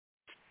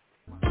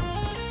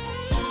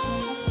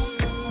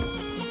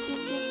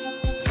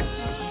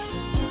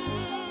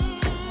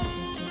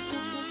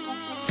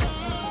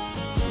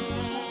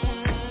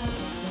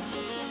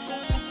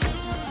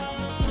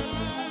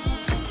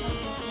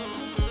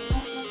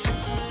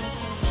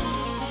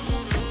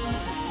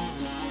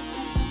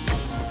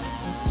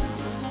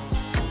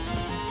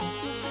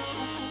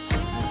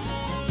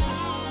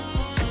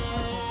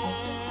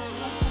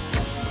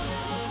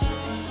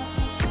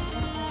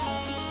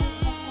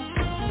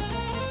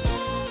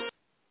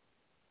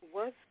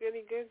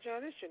really good, y'all.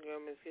 This your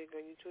girl, Miss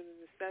Giggle. You tuned in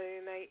to Saturday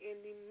Night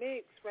Indie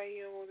Mix right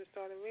here on the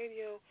Starter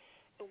Radio.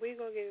 And we're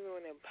going to get it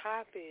on and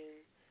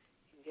popping.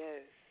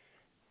 Yes.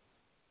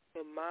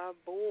 With my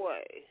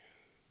boy.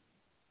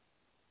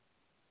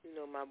 You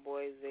know my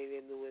boy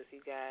Xavier Lewis.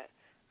 He got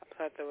a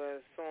plethora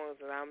of songs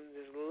that I'm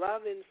just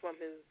loving from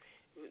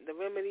the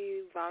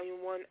Remedy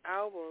Volume 1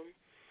 album.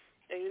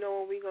 And you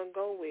know what we're going to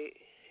go with?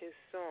 His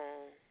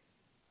song.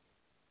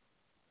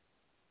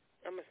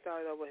 I'm going to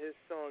start off with his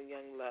song,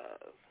 Young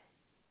Love.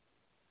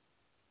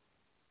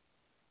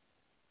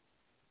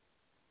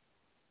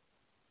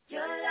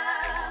 Your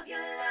love, your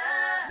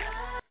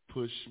love.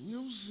 Push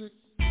music.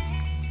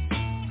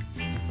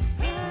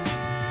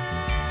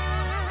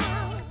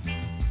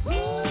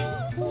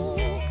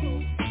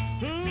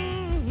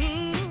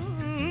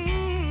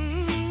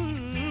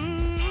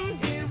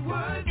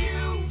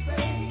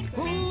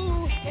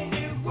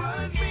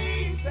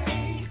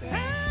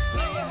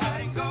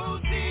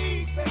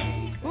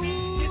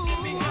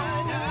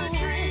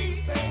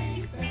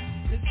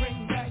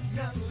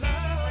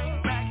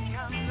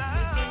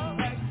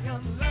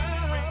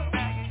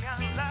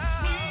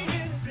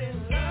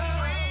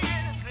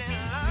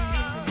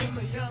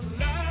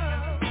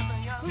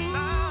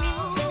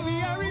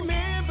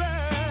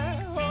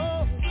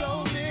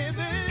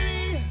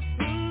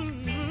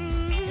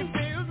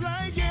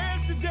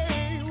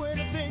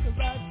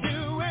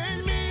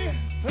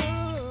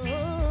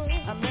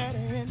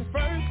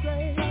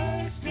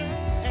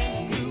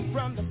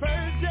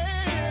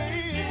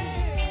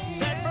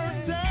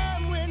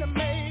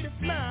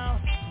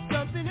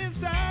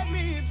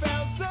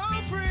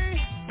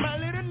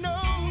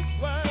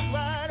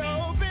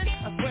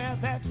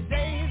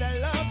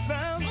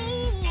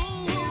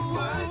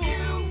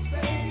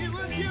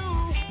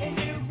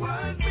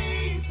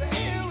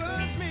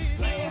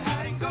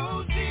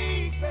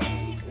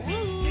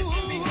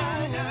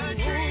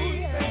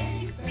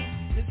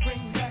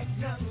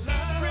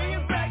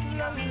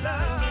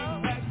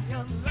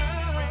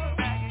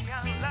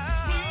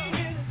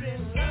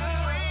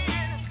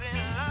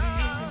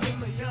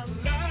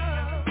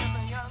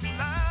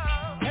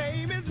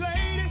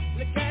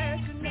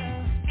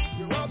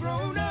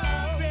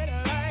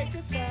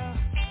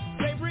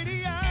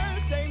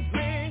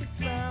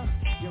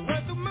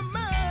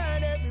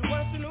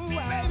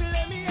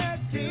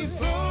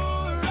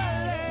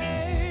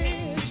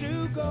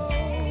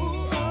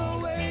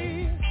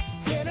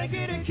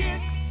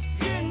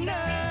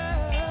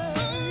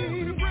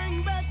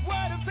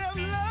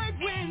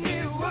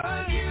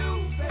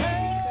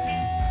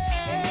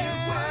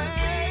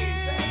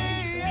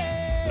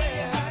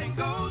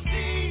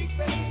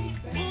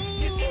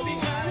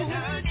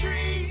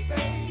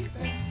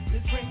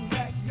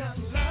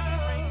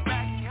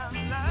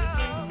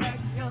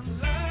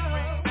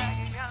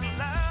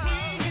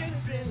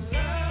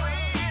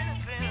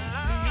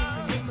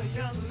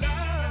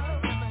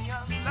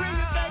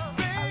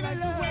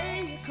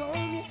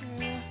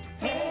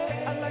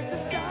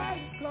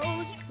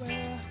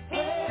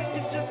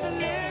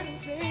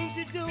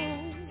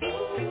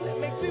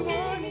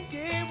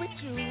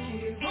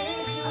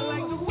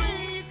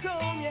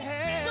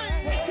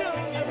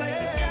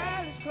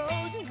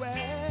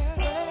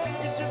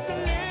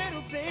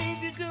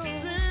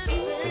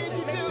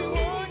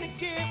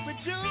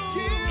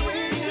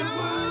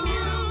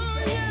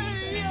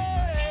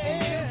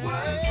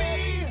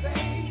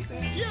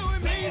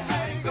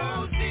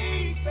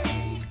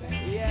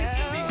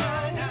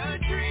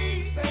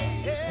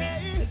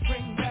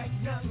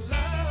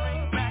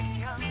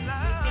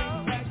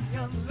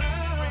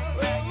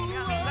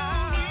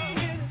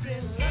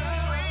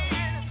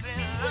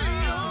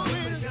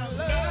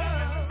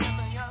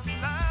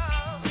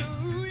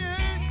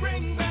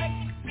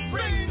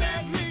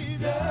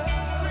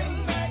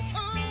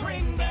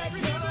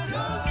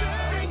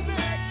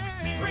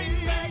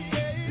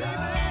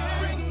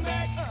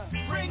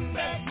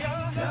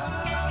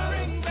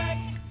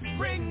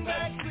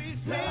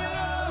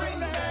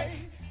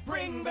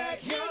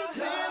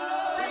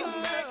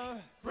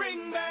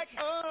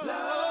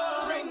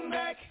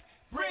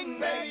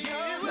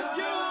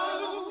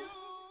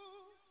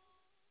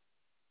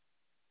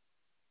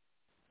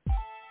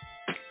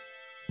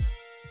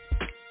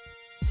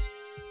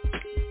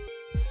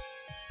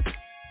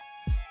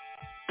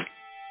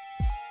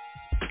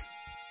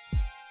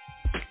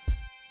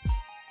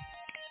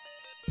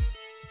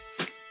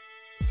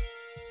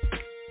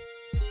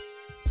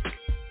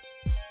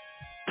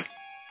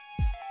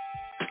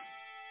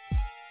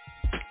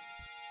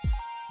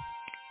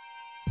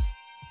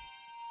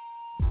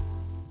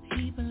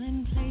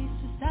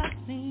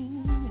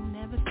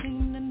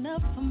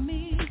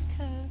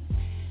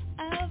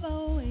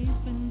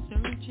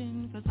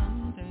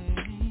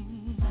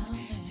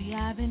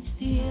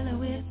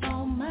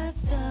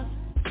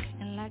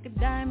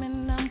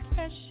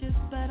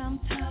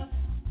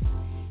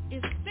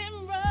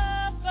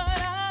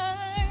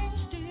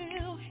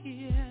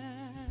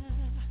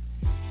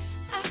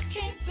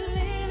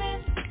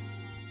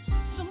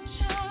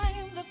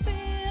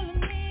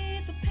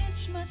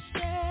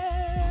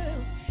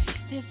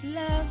 This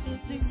love, is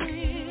it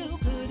real?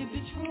 Could it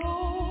be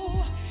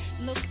true?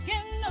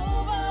 Looking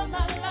over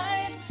my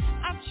life,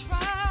 I've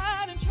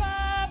tried and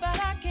tried, but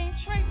I can't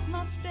trace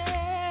my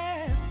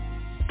steps.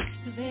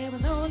 'Cause there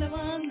was only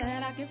one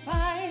that I could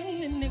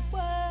find, and it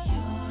was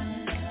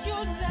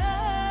your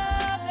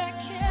love that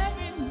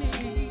carried me.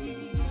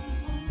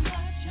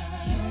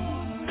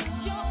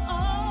 Your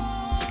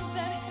arms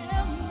that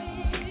held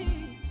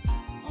me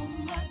on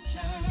my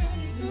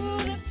journey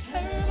through the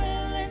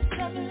turbulence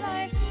of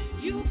life.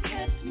 You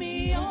kept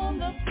me on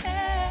the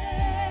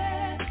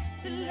path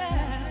to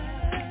love.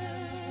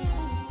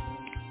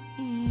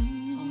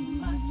 On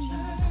my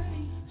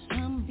journey,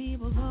 some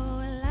people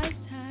go a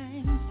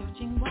lifetime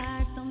searching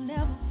wide, some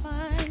never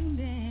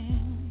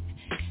finding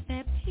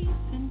that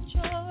peace and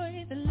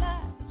joy that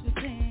lies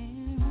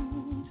within.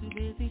 Too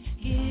busy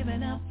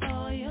giving up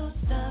all your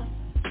stuff,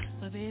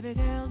 but baby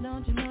girl,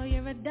 don't you know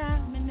you're a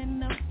diamond in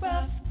the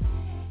rough?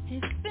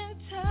 It's been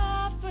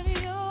tough, but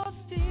you're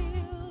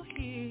still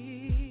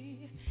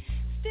here.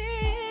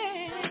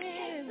 Still, I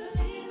can't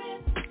believe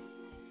it.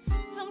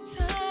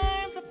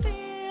 Sometimes I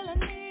feel I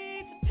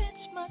need to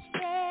pinch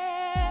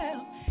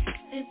myself.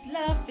 This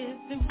love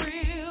isn't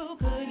real,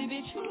 could it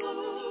be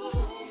true?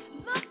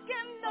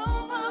 Looking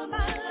over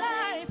my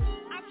life,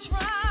 I've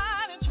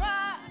tried and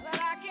tried, but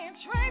I can't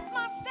trace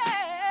my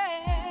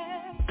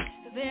steps.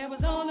 'Cause there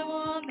was only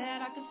one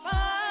that I could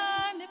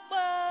find, it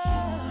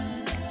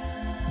was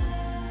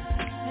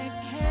that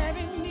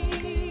carried me.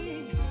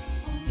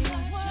 It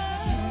was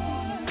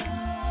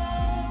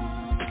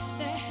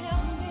that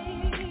helped me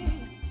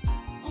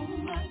on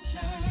my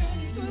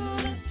journey through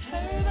the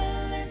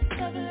turbulence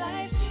of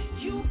life.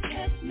 You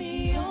kept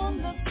me on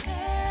the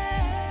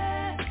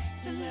path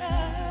to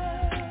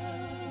love,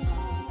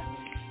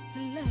 to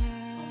love.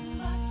 On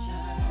my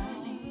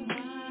journey,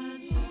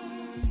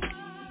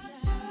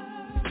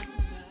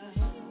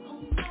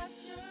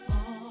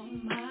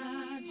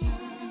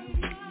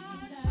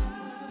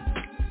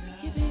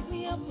 you picked me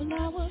up when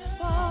I was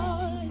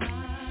falling.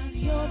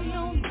 You're the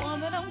only one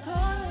that I'm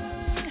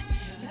calling.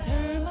 You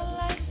turned my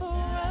life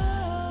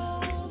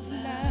around.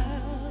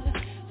 Love,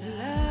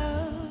 love,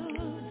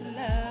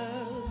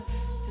 love,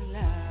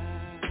 love.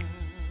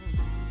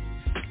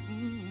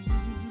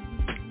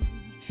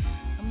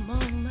 I'm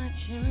on my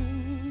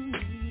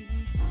journey.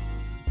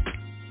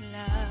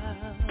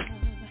 Love,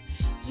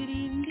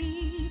 sweetie,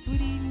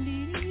 sweetie,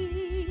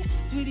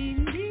 sweetie,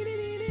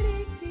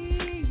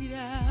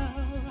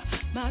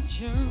 my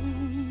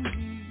journey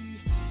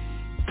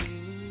to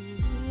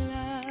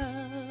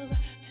love,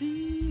 to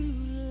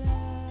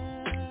love.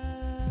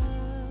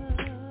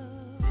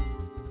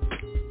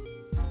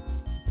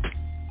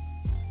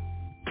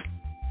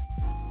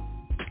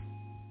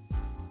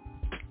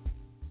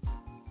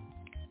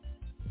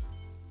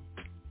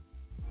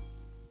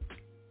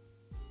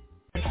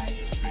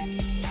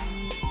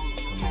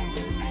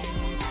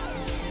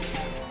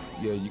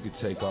 Yeah, you could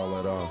take all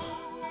that off.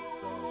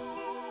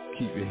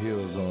 Keep your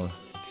heels on.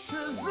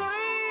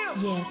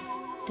 Yes,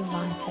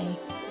 Devontae.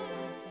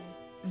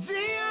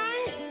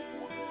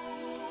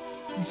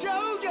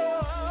 Jojo,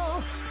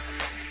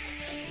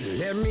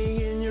 let me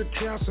in your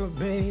castle,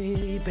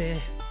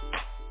 baby,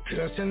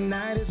 'cause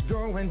tonight is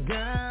going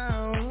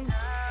down.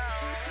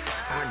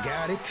 I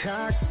got it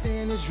cocked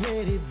and it's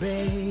ready,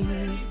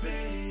 babe,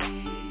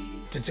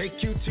 to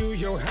take you to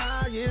your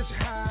highest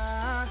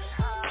high.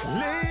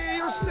 Lay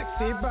your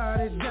sexy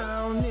body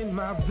down in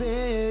my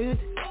bed,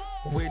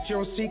 with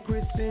your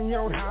secrets in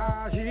your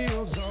high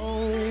heels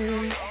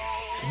on.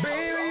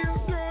 Baby,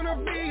 it's gonna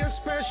be a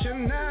special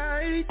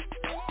night,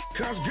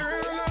 'cause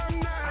girl, I'm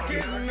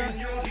knocking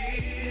your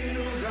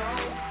heels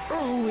off.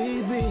 Oh,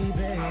 baby,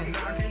 I'm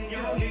knocking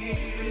your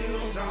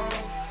heels off.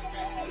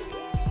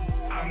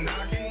 I'm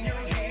knocking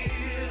your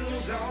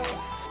heels off.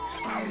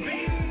 I'm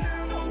beating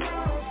down the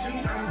walls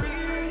tonight. I'm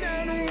beating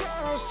down the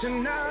walls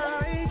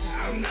tonight.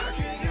 I'm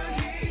knocking your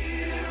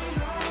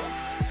heels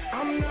off.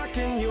 I'm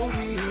knocking your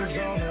heels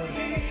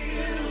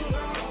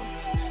off.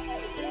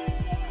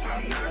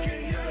 I'm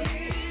knocking your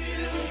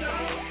heels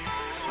off.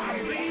 I'm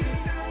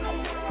beating down the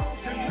walls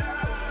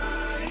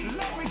tonight.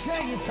 Let me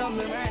tell you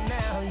something right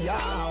now,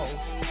 y'all.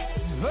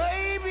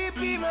 Baby,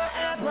 be my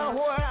anthem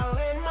where I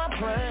land my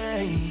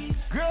plane.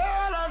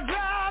 Girl, I'll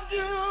drive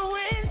you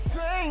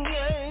insane.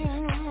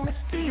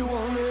 Do you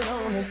want it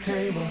on the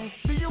table?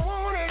 Do you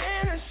want it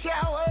in the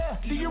shower?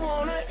 Do you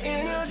want it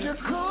in a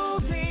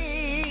jacuzzi?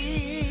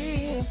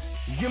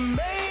 You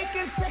make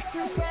it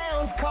sexy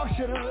sounds, 'cause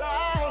you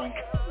like.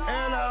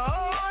 And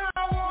all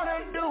I wanna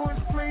do is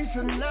please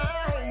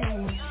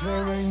tonight.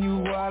 Sharing you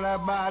while our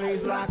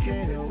bodies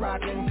rocking and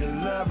rocking till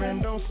loving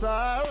don't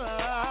stop. No.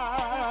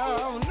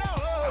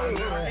 I'm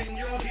knocking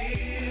your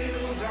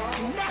heels off.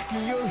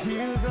 Knocking your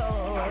heels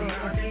off. I'm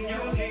knocking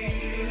your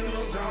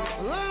heels off.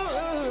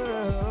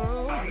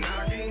 I'm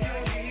knocking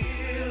your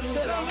heels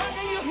off. I'm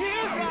knocking your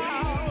heels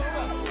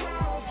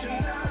off.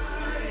 Tonight.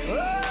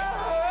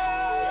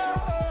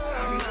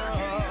 I'm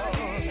knocking your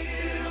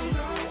heels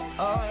off.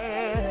 Oh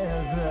yeah.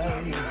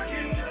 I'm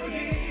knocking your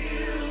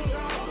heels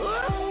off.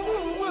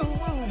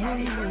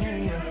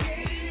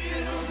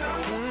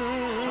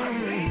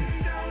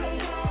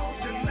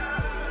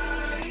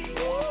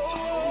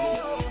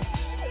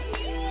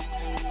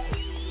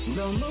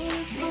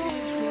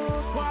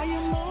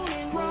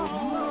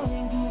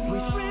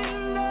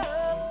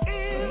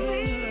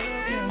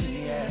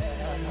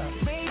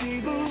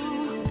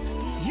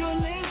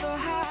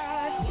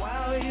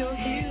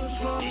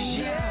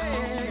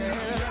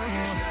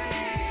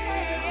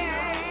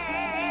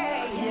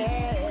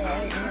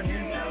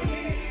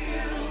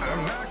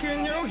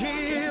 your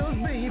heels,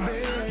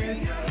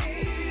 baby.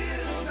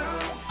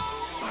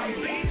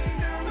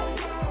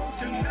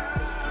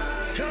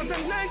 Cause the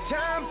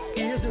nighttime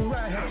is the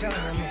right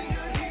time.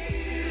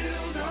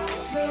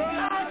 So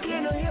I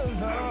can hear your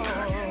song.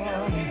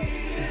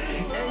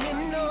 And you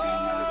know.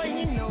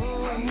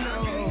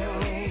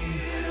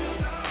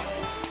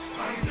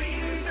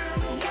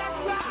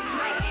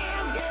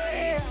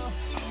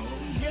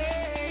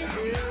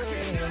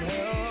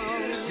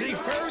 See,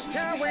 first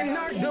time we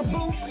knocked the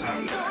boots,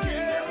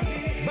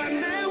 but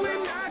now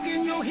we're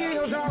knocking your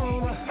heels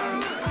off.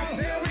 I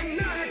said we're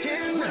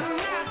knocking your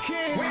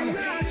heels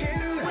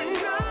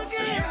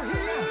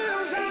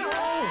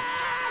off.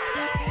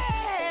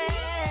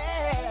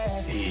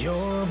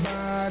 Your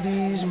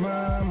body's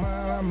my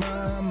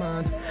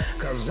mind,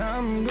 cause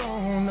I'm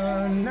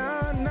gonna nah.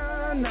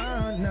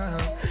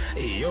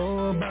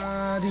 Your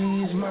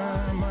body's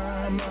my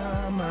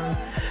mind,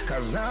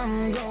 cause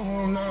I'm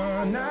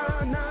gonna nah.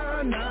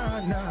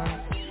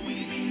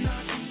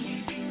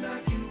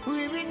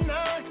 We be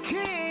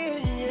knocking,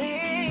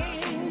 yeah.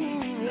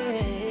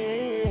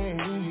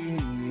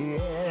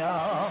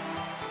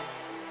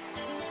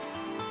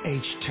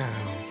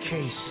 H-Town,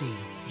 KC,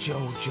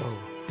 JoJo,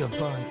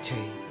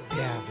 Devontae,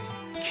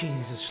 Davin,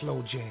 Kings of Slow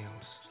Jams.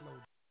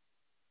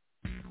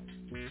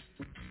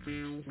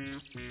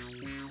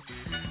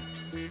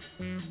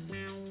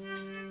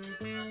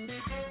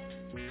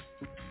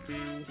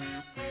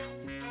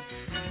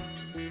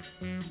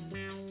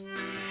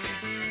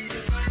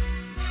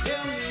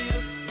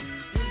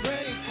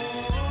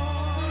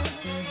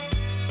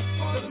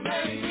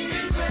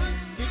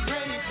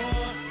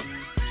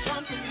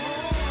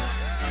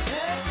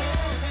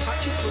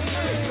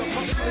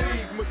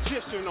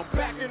 I'm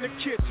back in the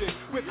kitchen,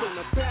 whipping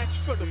a batch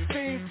for the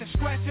fiends that's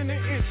scratching the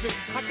engine.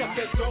 I got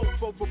that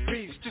dope over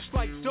beats, just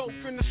like dope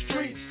in the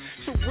streets.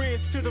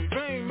 Syringe to the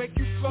vein, make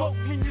you float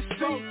in your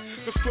seat.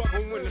 The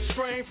struggle and the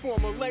strain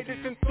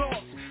formulated in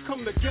thoughts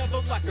come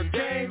together like a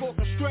gang,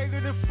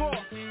 orchestrated and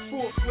fought.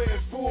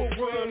 Full-fledged, full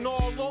run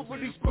all over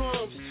these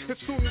bums. As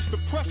soon as the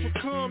pressure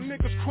come,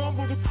 niggas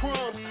crumble to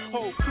crumbs.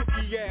 Oh,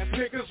 cookie-ass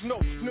niggas, no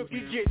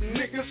nookie getting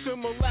niggas.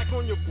 Similac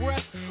on your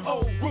breath,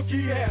 oh,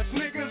 rookie-ass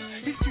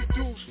niggas. Eat you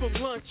dudes for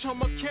lunch,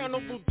 I'm a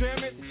cannibal,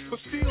 damn it. But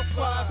still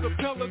flies the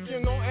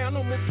pelican on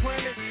Animal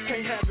Planet.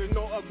 Can't have it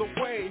no other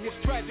way, it's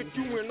tragic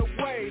you in a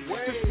way.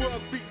 This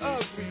world be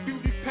ugly,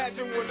 beauty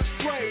pageant with a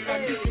spray. Now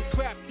you can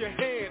clap your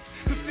hands,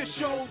 cause this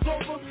show's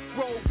over.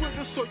 Roll with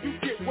us so you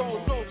get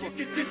rolled over.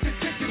 Get tickets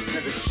to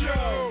the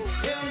show.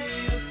 Tell me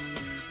if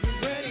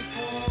you're ready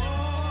for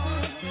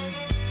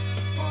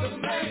the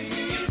main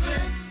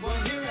event. Well,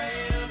 here I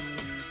am,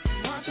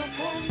 watch out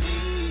for me.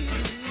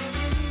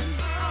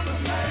 I'm the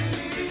main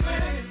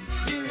event.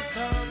 Here it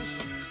comes,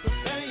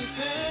 prepare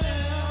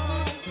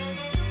yourself.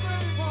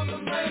 For the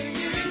main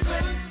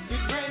event,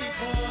 get ready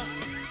for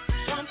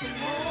something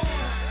more.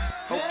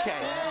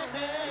 Okay.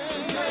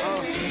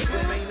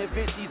 The main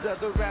event, these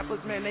other rappers,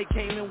 man, they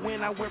came and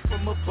went. I went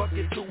from a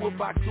bucket to a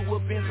box to a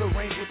Benz,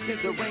 arranged with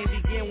tint. The rain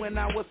began when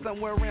I was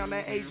somewhere around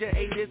that age of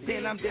 8 or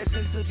 10. I'm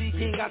destined to be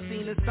king. I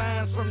seen the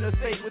signs from the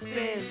state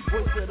within.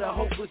 Voice of the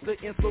hopeless, the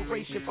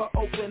inspiration for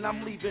open.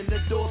 I'm leaving the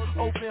door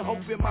open,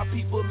 hoping my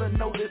people will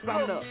notice.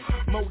 I'm the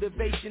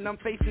motivation I'm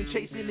facing,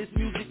 chasing this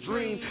music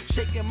dream.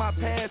 Shaking my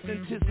past,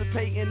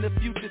 anticipating the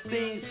future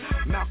things.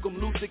 Malcolm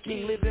Luther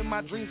King, living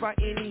my dreams by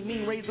any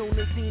means. Raised on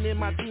the scene in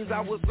my teens, I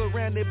was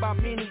surrounded by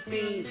many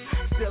things.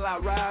 Still I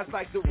rise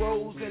like the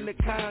rose in the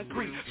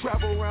concrete.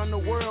 Travel around the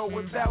world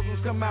where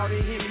thousands come out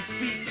and hear me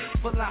speak.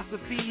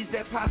 Philosophies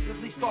that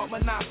possibly start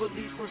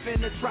monopolies,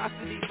 prevent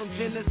atrocity from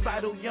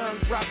genocidal young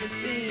dropping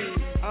themes.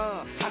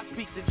 I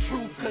speak the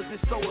truth cause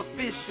it's so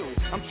official.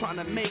 I'm trying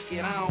to make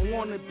it, I don't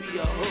wanna be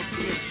a hook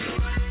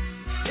mission.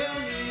 Tell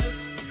me if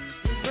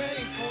you're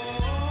ready for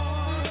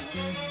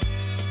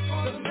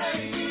the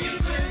main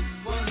event.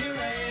 Well, here I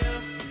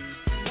am,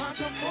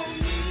 watch out for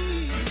me.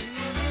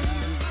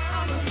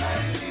 I'm the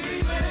main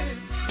event.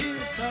 Here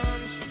it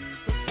comes,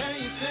 prepare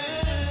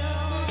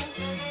yourself.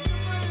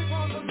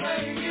 For the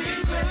main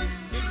event,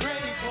 get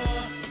ready for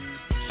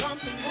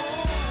something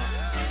more.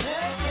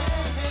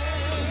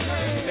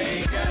 They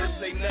ain't gotta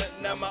say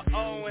nothing, I'm my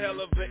own hell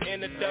of an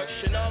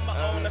introduction. On my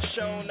own, I've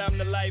shown I'm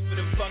the life of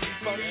the fucking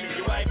function.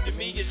 Your wife to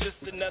me is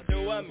just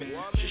another woman.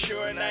 She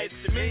sure nice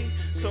to me,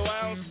 so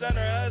I don't stun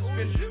her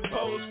husband.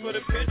 Pose for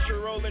the picture,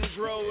 rolling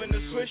dro in the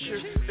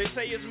swisher. They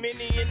say it's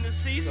many in the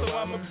sea, so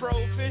I'm a pro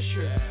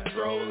fisher.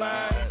 Throw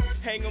lines,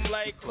 hang them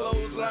like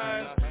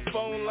clotheslines.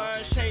 Phone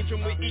lines, change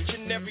them with each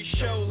and every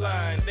show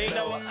line. They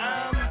know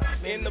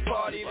I'm in the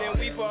party, then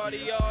we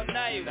party all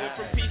night. Went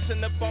from peace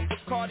in the bumper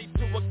Cardi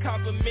to a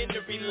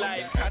complimentary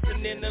life.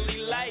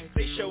 Continentally like,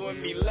 they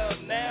showing me love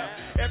now.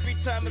 Every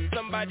time it's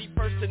somebody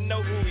first to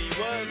know who he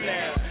was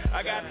now.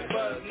 I got the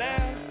buzz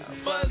now,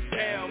 buzz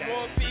down.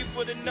 More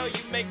people to know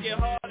you make it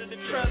harder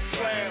to trust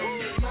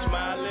clowns.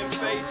 Smiling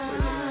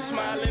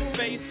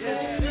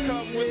faces,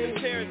 come with the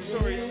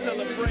territory,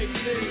 celebrate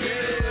this.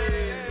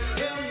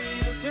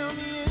 Tell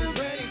me if you're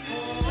ready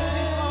for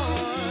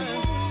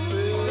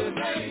the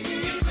main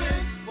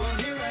event. Well,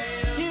 here I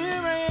am.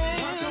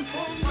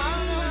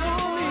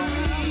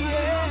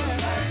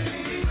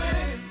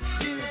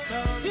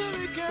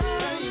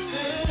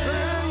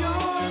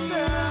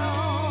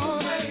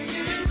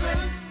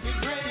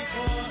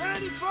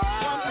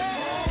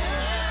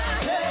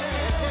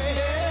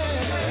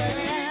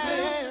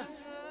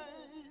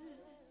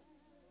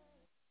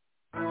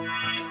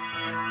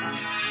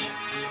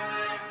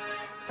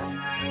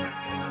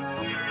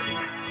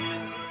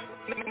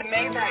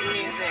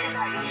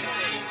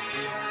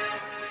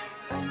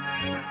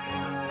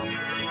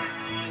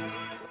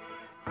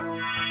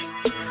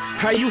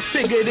 How you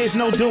figure there's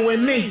no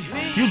doing me?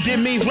 You did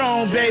me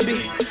wrong, baby.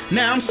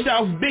 Now I'm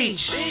South Beach,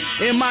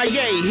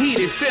 MIA,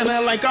 heated,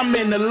 feeling like I'm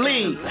in the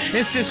league.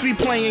 And since we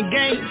playing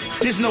games,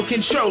 there's no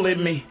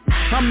controlling me.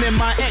 I'm in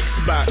my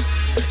Xbox,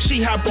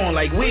 she hop on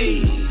like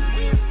we.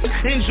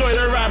 Enjoy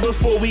the ride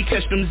before we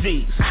catch them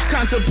Z's.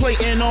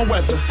 Contemplating on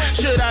whether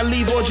should I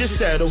leave or just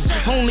settle.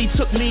 Only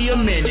took me a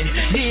minute.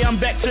 Yeah, I'm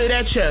back to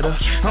that cheddar.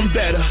 I'm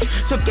better.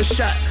 Took a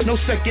shot, no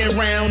second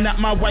round. Not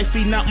my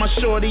wifey, not my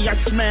shorty. I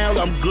smile,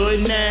 I'm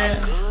good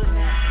now.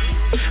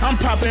 I'm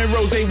popping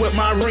rosé with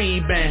my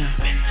rebound.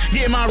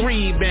 Yeah, my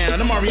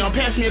rebound. I'm Marion,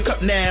 pass me a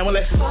cup now. Well,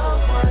 let's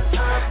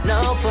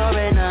no for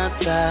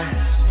another.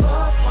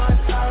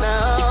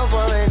 No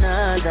for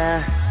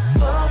another.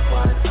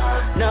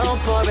 No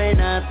for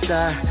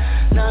another,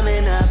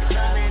 numbing up.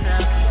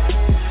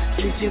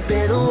 Since you've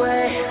been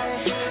away,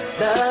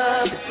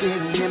 love has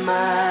been in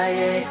my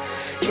head,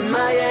 in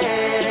my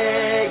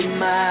head, in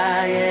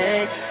my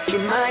head,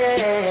 in my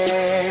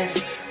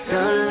head.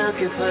 Done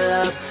looking for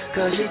love,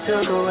 cause she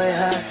took away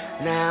her.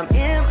 Now I'm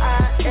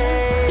MIA,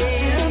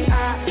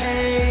 MIA,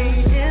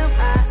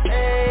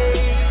 MIA.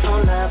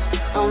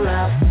 On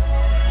love,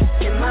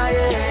 in my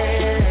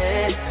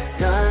head.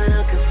 Done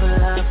looking for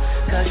love,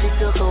 cause she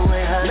took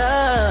away her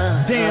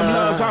love. Damn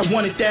love, I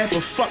wanted that,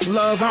 but fuck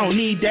love, I don't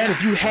need that.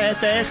 If you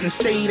half-ass and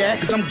stay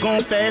that, cause I'm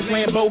going fast,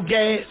 Lambo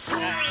gas.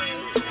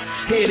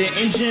 Hear the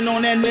engine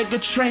on that nigga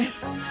tramp.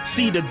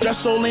 See the dust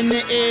hole in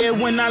the air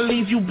when I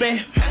leave you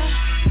bam.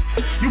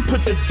 You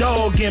put the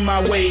dog in my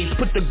ways,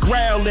 put the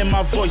growl in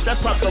my voice,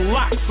 that pop the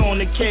locks on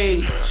the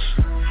cage.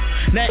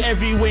 Now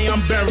every way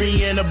I'm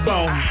burying a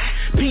bone,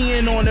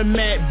 peeing on the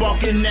mat,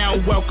 barking now,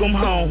 welcome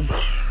home.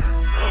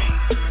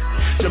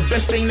 The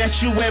best thing that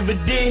you ever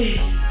did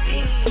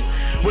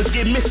was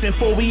get missing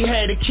before we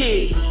had a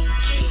kid.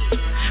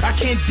 I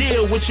can't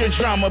deal with your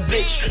drama,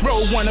 bitch.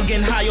 Roll one, I'm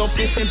getting high off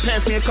this and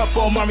pass me a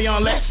couple of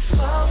Marion left.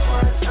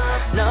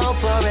 No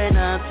for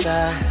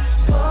another.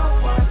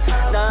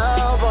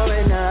 No for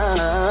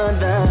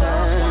another.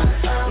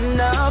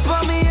 No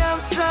for me up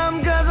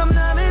some, cause I'm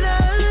not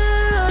enough.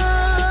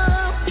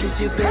 Since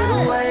you've been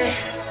away,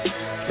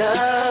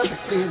 love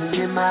has been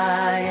in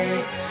my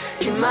head,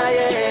 in my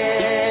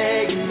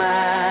head, in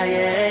my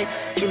head,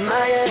 in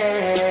my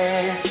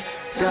head.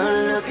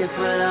 Done looking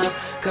for love,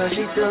 cause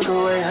she took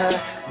away her.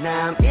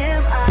 Now I'm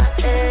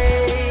MIA,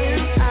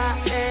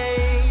 MIA,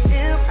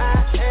 MIA.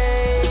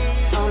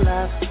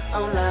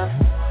 On love,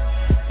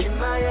 in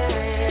my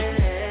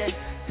head.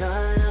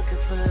 Done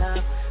looking for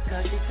love,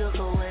 cause she took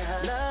away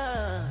her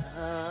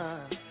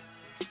love.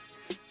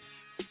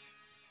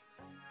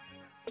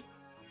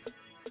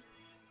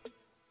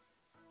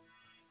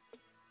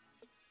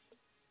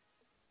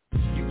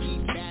 You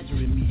keep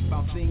badgering me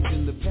about things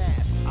in the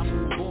past. I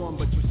move on,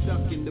 but you're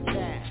stuck in the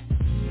past.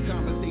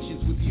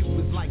 Conversations with you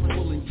is like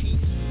pulling teeth.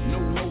 No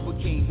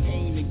Novocaine,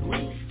 pain and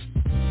grief.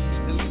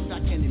 At least I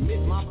can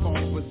admit my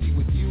fault, but see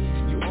with you,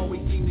 you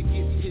always seem to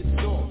get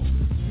pissed off.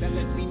 That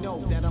lets me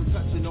know that I'm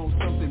touching on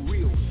something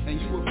real.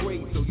 And you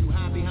afraid, so you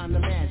hide behind the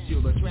mask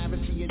shield. A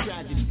travesty and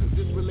tragedy, cause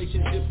this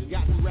relationship's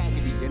gotten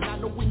raggedy. And I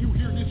know when you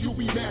hear this, you'll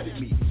be mad at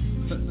me.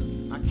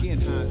 I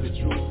can't hide the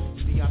truth.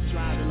 See, I've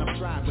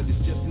tried, but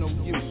it's just no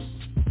use.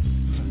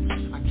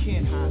 I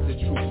can't hide the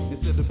truth.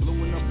 Instead of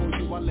blowing up on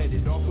you, I let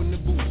it off in the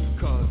booth.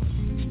 Cause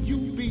you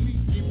be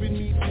giving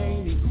me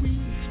pain and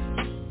grief.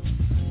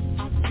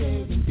 I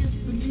stare in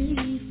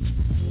disbelief.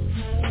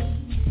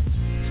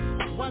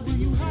 Why do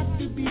you have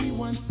to be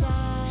one-sided?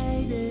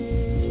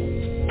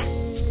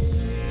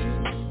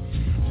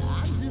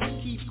 I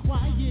just keep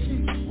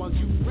quiet while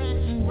you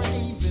rant and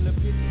rave in a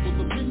pit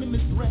full of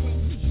venomous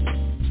rage.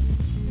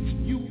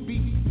 You be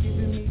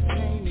giving me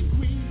pain and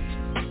grief.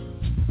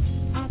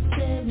 I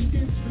stare in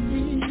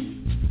disbelief.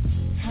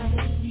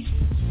 Hey,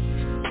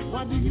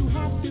 why do you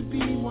have to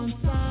be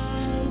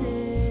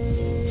one-sided?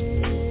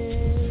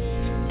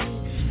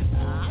 I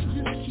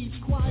just keep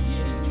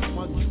quiet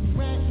while you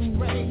rant and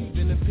rave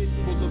in a pit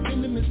full of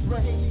venomous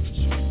rage.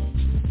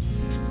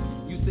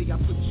 You say I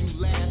put you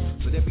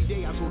last, but every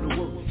day I go to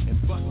work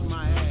and bust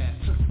my ass.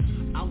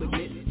 I'll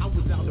admit, I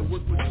was out of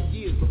work for 2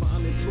 years, but my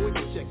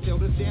unemployment check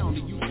held us down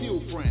and you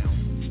still frown.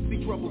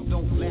 See, troubles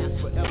don't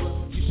last forever.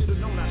 You should have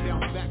known I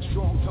bounced back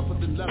strong, tougher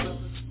than leather.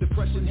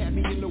 Depression had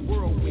me in the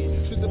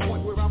whirlwind, to the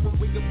point where I would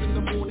wake up in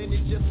the morning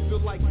and just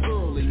feel like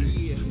curling.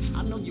 Yeah,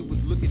 I know you was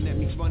looking at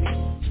me funny,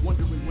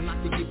 wondering when I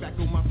could get back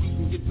on my feet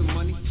and get some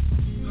money.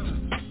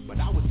 But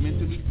I was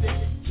mentally sick.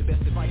 The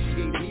best advice you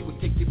gave me was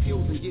take your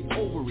pills and get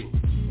over it.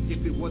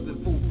 If it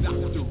wasn't for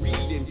Dr. Reed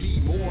and be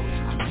more,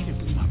 I might have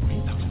blew my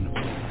brains out on the floor.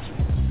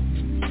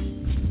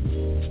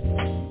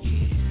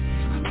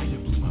 Yeah, I might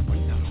have blew my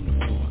brains out on the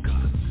floor,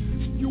 cause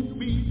you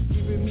be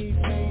giving me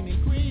pain and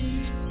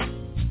grief.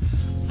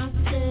 I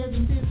stare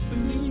in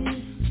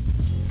disbelief.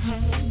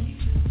 Hey,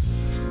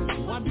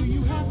 why do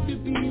you have to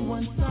be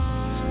one-sided?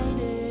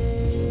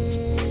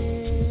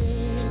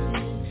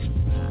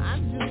 I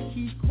just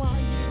keep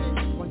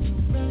quiet while you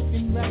rant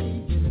and rave.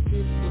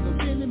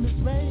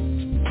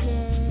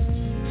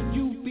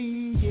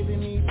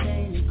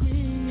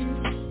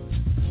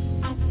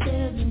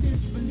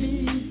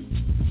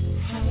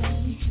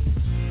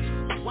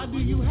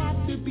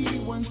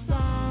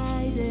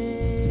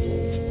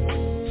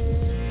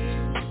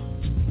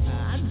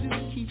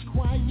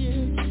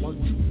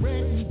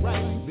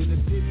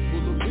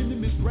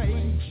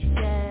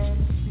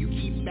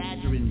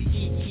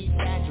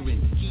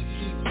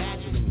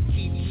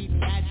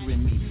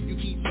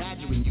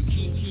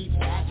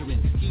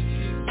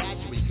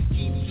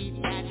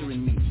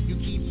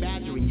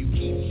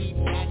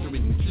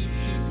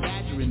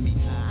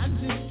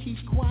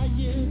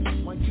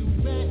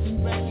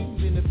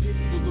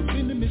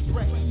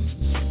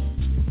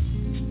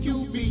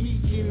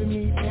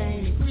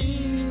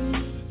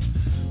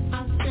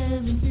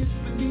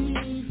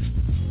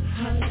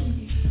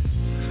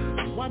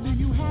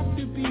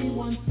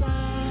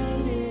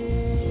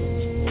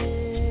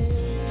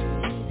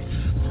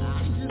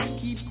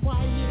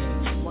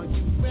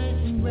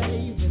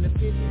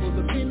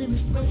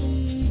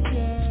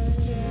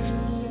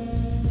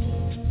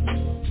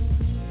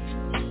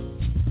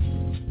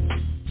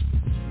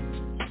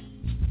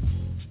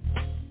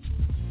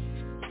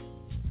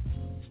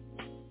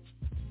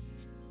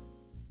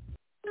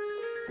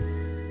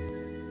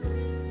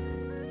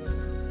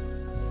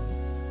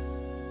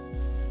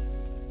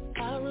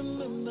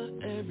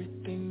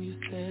 everything you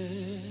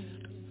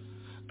said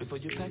before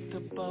you packed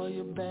up all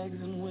your bags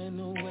and went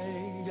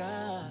away.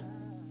 I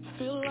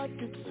feel like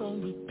it's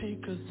on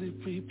repeat 'cause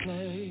it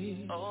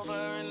replays over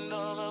and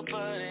over,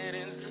 but it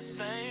ends the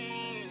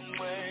same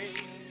way.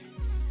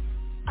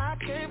 I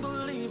can't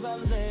believe I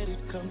let it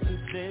come to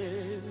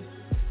this.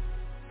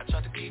 I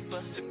tried to keep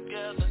us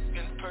together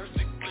in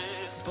perfect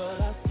bliss,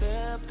 but I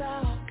stepped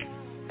out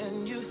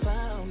and you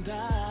found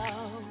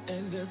out,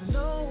 and there's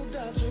no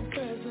doubt your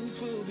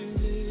presence will be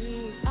missed.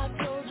 I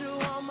told you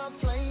all my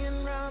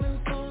playing around and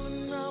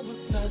fooling around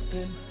was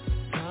nothing.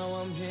 Now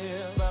I'm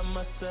here by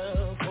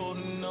myself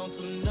holding on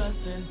to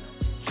nothing.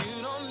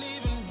 You don't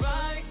even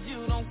write,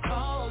 you don't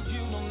call,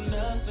 you know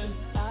nothing.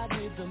 I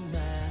did the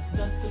math,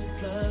 nothing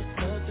plus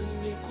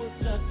nothing equals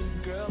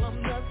nothing. Girl,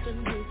 I'm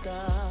nothing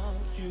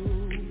without you.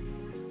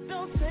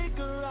 Don't take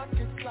a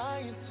rocket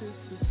scientist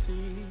to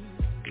see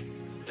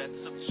that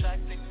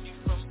subtracting you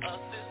from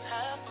us is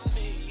half of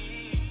me.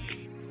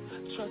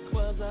 Trust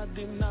was our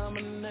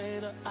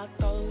denominator. I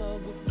thought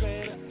love was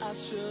greater. I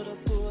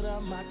should've put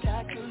out my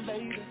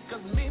calculator,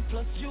 'cause me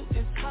plus you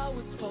is how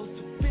it's supposed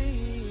to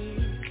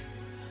be.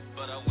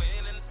 But I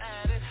went and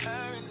added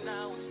her and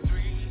now it's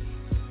 3.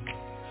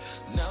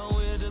 Now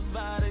we're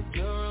divided,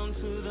 you're on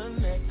to the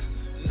next.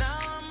 Now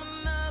I'm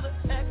another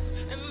ex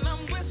and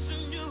I'm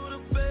wishing you the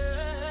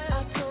best.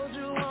 I told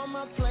you all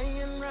my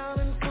playing round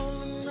and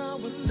fooling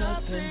around was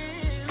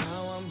nothing.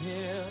 Now I'm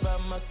here by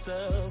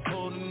myself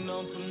holding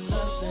on to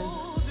nothing.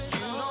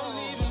 You don't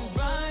even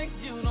write,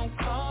 you don't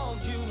call,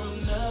 you know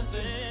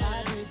nothing.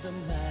 I did the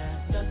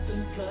math,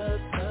 nothing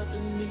plus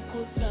nothing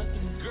equals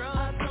nothing. Girl,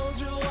 I told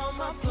you all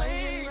my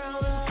playing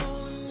round and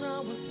fooling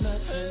around was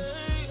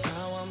nothing.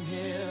 Now I'm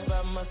here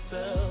by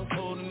myself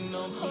holding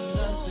on to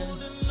nothing.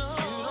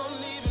 You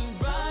don't even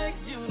write,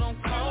 you don't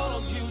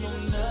call, you know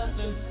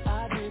nothing.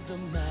 I did the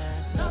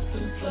math,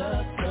 nothing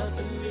plus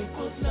nothing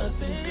equals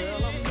nothing.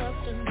 Girl, I'm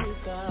nothing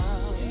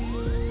without you.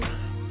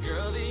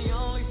 Girl, the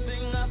only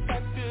thing I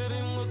factored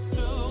in was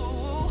too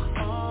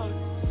hard,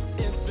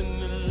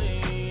 infinitely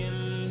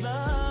in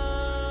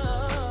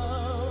love.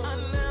 I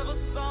never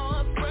saw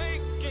us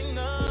breaking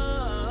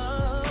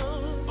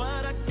up,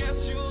 but I guess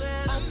you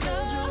had enough. I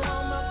told you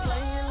all my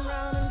playing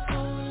round and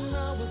fooling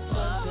around was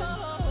nothing.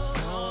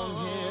 Now I'm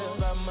here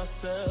by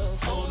myself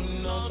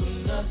holding on to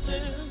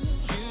nothing.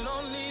 You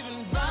don't even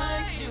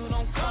write, you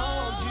don't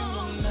call, you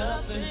know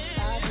nothing.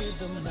 I did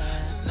the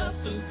math,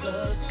 nothing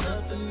plus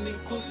nothing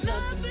equals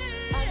nothing.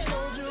 I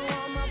told you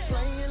all my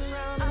playing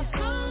round and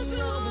fooling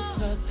around was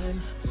nothing.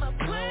 Now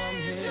I'm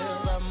here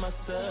by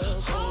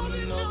myself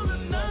holding on to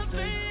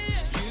nothing.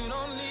 You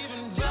don't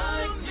even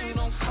write, you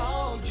don't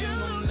call, you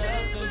know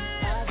nothing.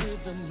 I did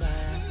the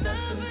math,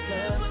 nothing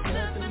plus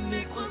nothing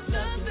equals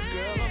nothing.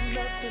 Girl, I'm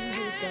nothing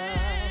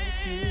without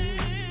you.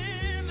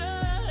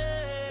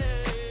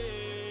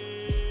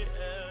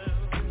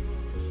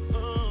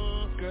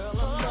 Girl,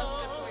 I'm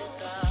nothing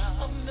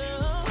without you.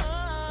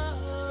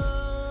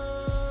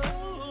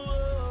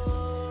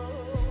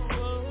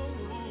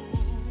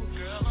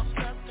 Girl, I'm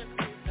nothing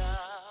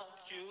without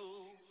you.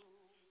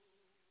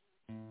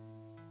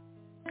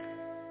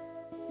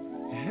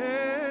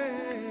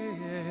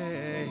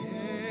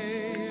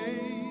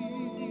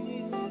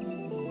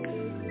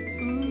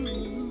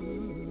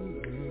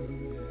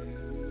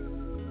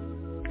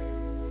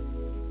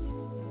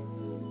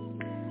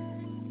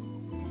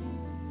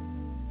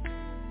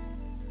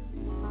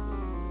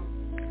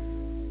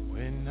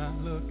 When I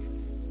look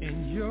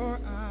in your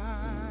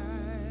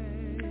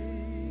eyes,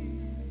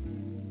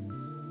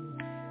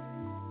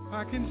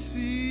 I can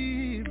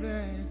see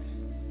that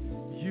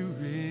you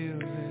really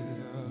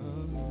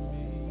love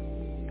me.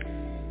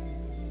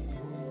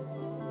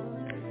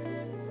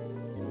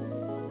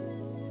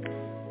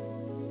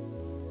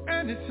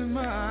 And it's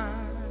my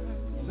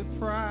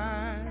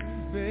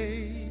surprise,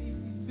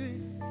 baby,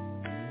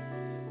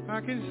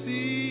 I can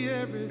see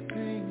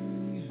everything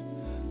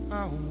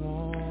I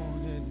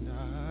want and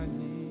I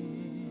need.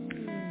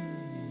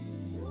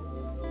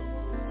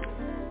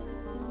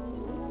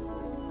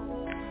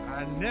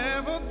 I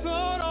never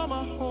thought all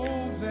my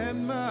hopes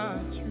and my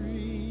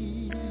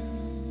dreams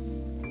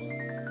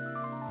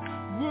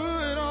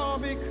would all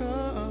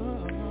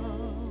become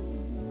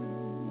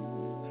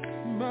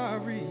my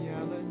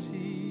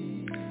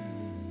reality.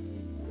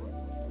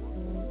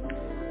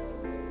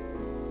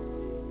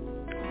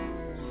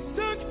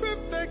 Such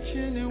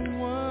perfection in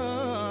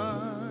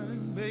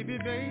one, baby,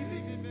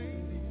 baby,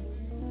 baby.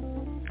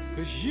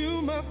 'Cause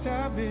you must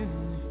have been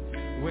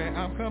where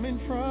I'm coming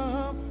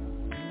from.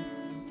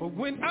 But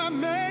when I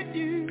met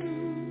you,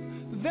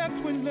 that's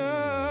when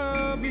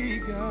love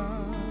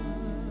begun.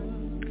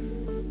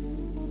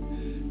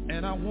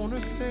 And I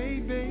wanna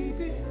say,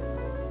 baby,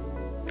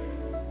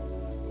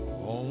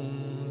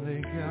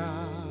 only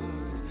God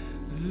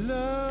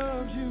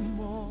loves you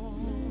more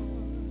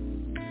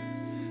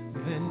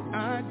than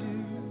I do.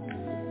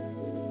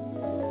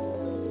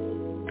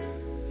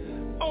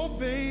 Oh,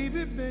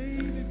 baby,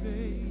 baby,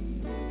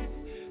 baby,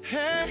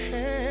 hey,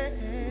 hey,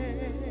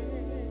 hey.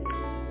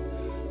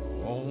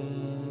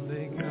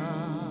 Only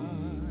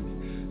God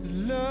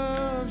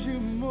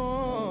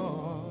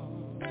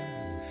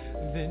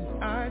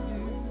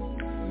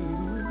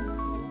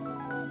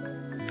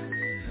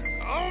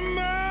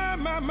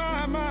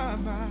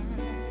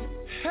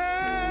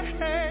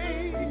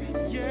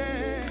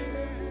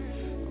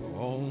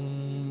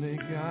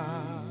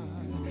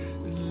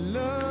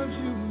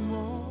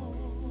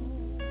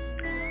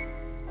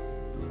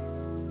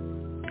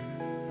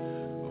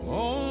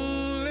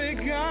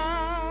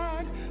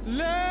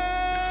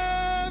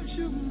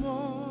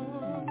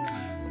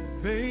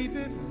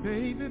Baby,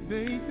 baby,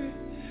 baby,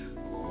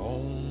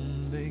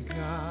 only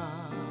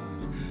God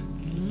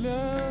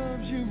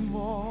loves you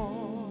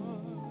more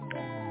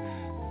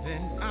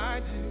than I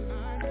do.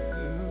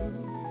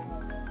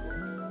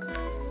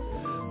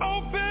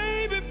 Oh,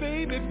 baby,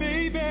 baby,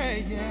 baby,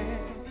 yeah.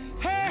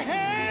 Hey,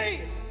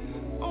 hey,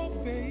 oh,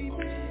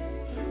 baby,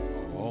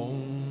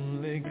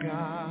 only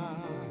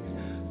God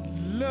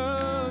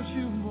loves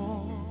you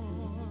more.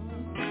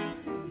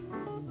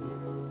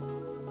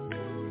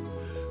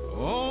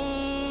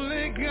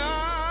 Only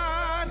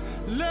God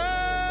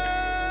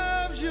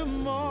loves you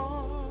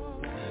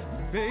more.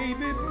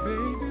 Baby,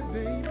 baby,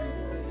 baby,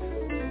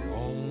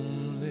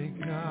 only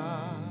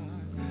God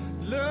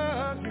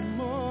loves you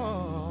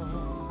more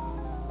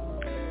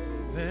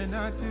than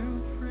I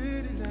do,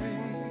 pretty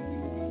lady.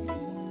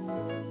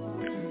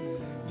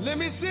 Let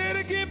me say it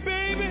again,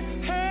 baby.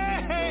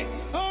 Hey, hey,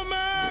 oh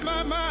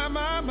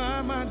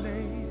my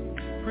lady,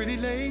 pretty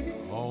lady.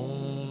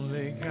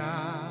 Only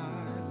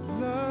God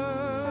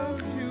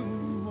loves you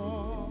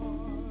more.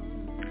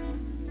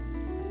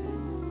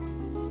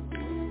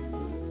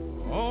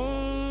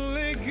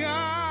 Only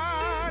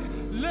God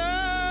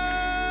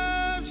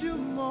loves you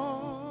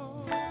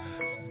more.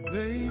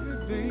 Baby,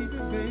 baby,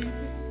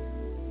 baby.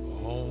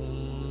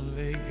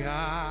 Only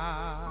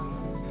God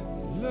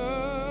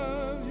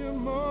loves you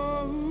more.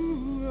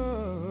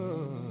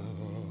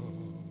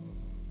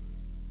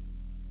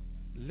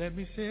 Let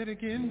me say it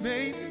again,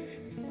 baby.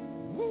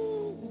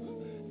 Woo.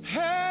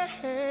 Hey,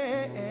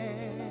 hey,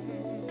 hey.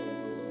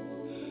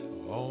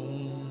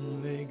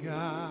 Only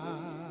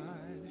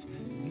God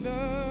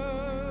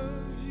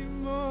loves you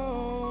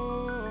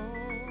more.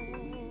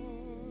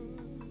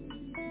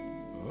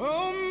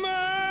 Oh, my.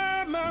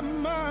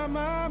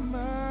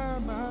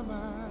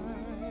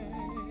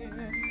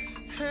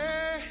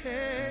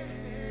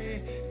 Hey,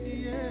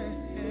 yeah.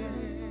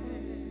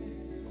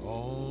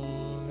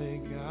 Only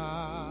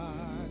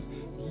God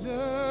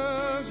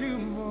loves you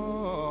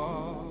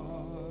more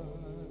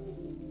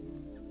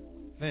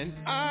than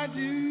I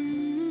do.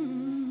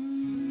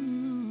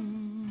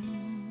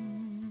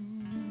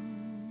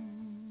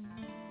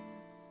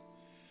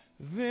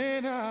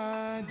 Than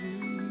I do.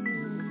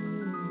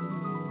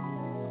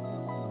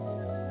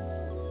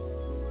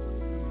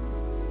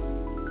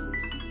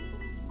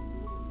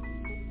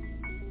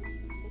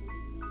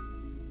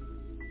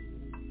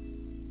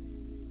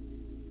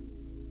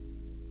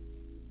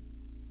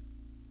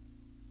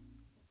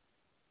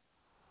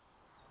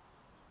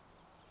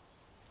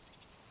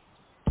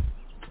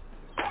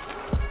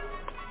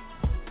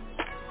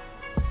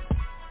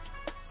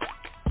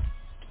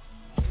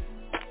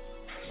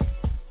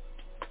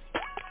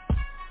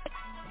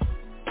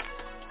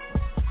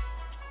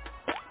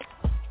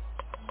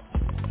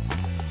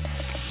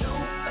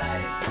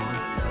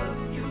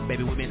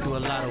 Baby, we've been through a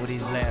lot over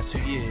these last 2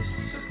 years.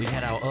 We've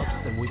had our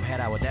ups and we've had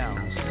our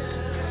downs.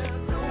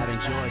 I've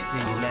enjoyed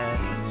seeing you laugh,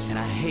 and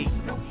I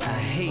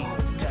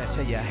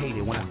tell you I hate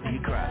it when I see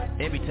you cry.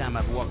 Every time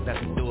I've walked out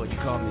the door, you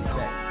call me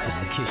back just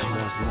to kiss you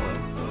once more.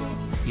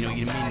 You know,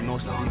 you mean the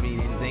most to me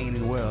than anything in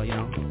the world, you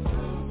know.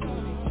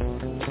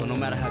 So no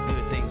matter how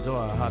good things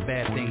are, or how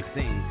bad things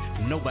seem,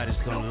 nobody's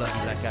gonna love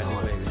you like I do,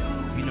 baby.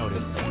 You know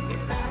this.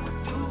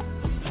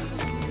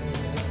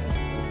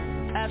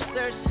 I've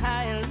searched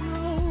high and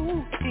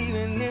low,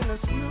 even in the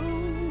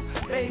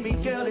snow. Baby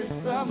girl, it's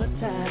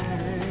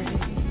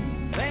summertime.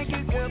 Thank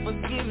you, girl, for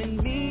giving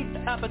me the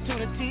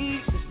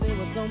opportunity to say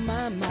what's on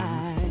my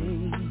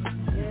mind.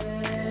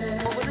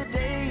 Yeah. Over the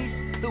days,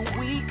 the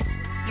weeks,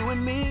 you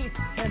and me,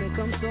 and it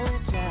comes so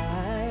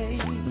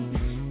tight.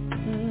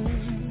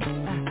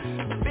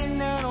 I've been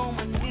down on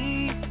my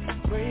knees,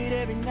 prayed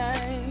every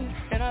night,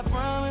 and I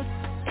promise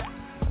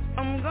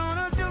I'm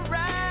gonna do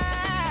right.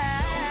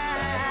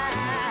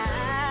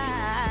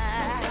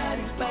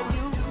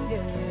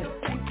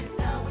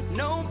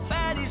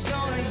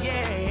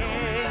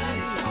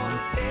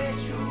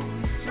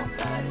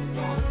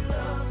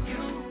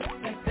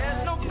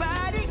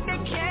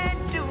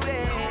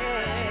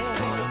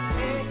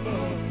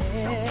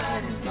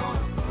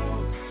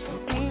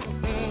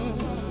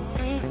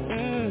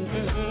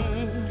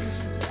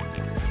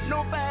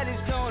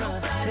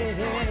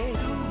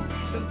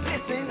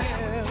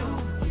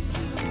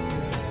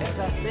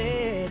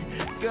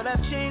 Girl,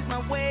 I've changed my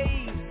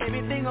ways.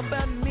 Everything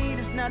about me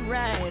that's not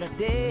right, I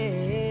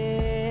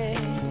did.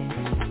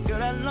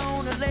 Girl, I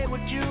long to lay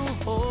with you,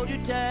 hold you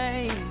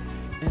tight,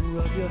 and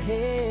rub your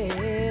head.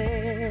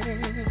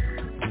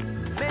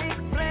 Make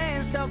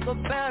plans, talk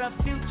about our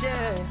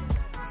future,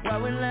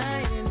 while we're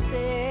lying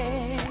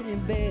in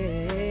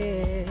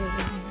bed.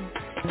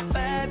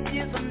 5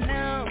 years from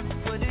now,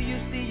 where do you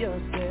see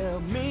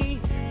yourself?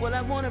 Me? Well,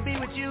 I wanna be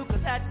with you,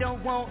 cause I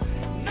don't want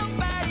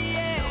nobody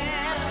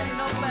else,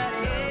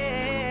 nobody else.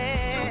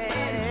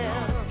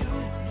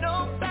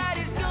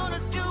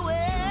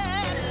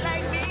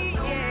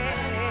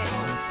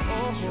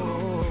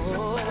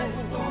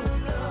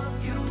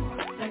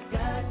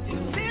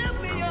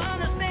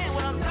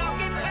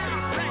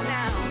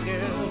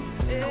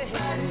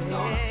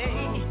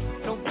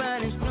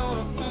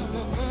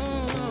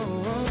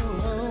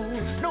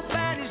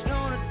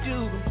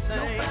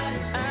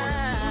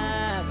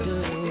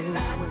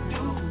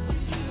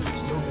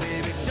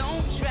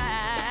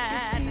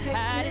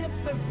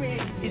 discovery.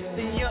 It's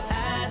in your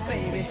eyes,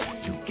 baby.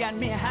 You got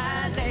me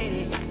high,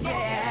 lady.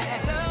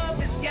 Yeah, love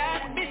has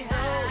got me high.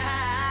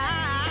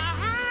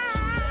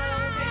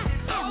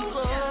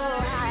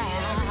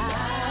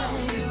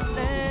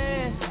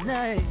 Last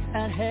night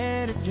I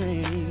had a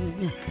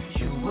dream.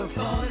 You were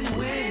falling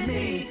with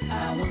me,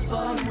 I was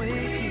falling with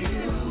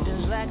you.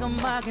 Just like a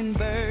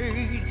mockingbird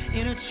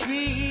in a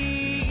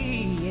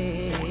tree.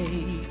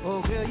 Yeah.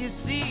 Oh, girl, you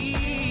see.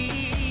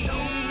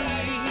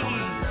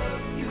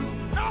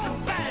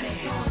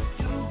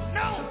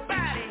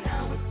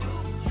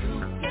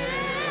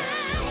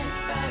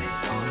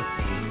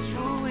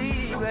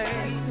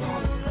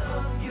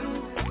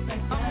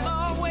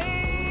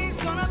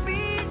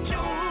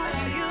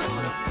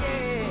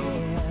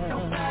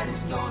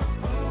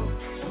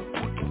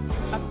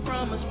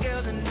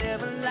 Girl to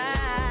never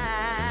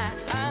lie.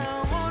 I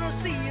don't wanna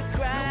see you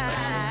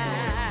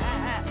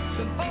cry.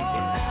 Oh,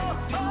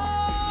 oh,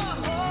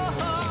 oh,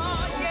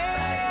 oh,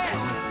 yeah,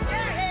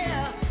 yeah,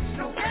 yeah,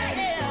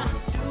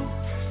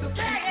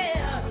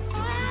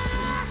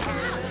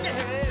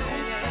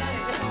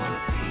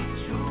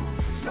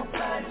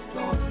 Nobody's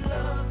gonna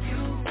love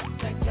you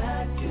like I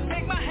do.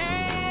 Take my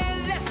hand,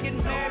 let's get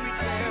married,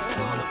 girl.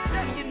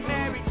 Let's get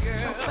married,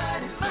 girl.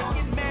 Let's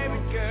get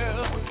married,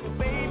 girl.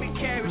 Baby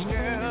carriage,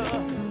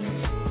 girl.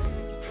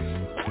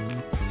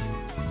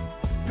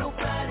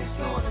 Nobody's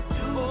gonna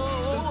do the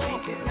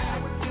things that I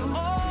would do.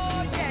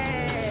 Oh yeah.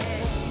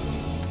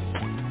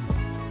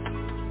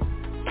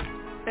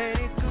 Ain't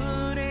it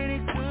good, ain't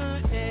it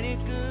good, ain't it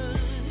good?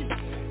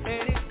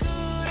 Ain't it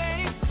good,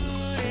 ain't it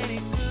good, ain't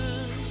it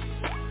good?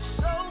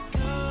 So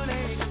good,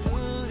 ain't it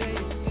good, ain't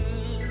it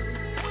good?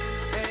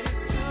 Ain't it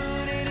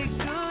good, ain't it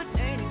good,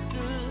 ain't it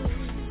good?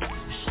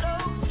 So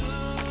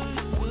good,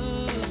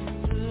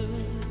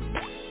 good.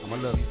 I'ma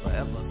love you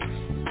forever.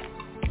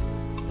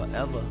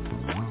 Forever.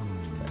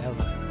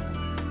 Forever.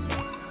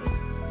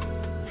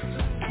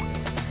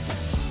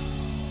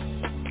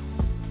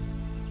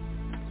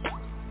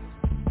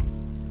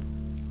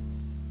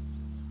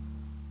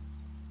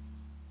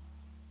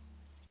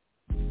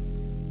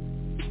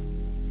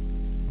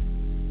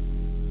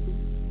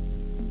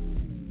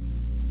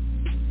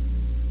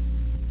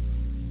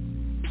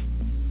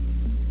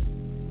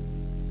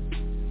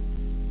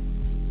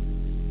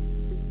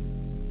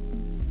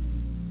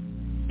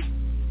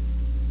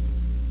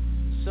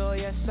 So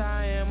yes,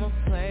 I am a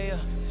player.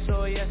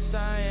 So yes,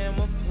 I am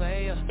a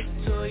player.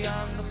 Too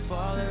young to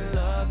fall in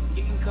love.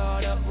 Getting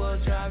caught up will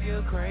drive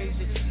you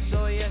crazy.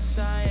 So yes,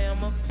 I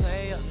am a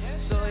player.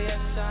 So yes,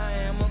 I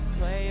am a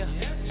player.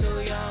 Too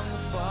young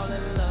to fall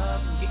in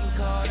love. Getting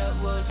caught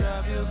up will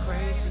drive you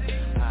crazy.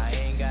 I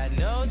ain't got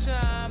no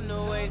time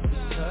to waste,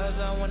 cause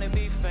I wanna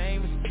be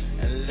famous.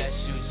 Unless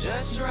you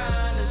just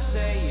trying to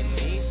say you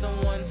need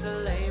someone to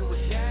lay with.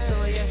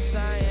 So yes,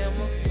 I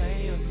am a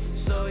player.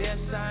 So yes,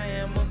 I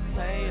am a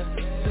player.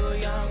 Too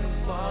young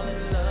to fall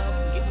in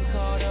love. Getting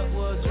caught up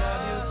will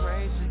drive you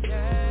crazy.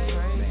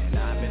 Man,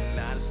 I've been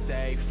out of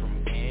state from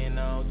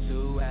NO to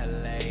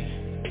LA.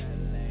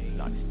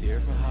 And all these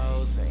different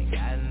hoes ain't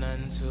got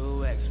nothing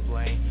to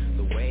explain.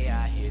 The way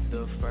I hit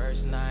the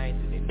first night,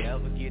 they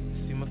never get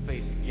to see my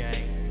face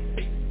again.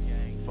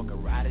 Fuck a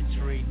ride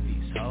treat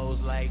these hoes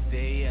like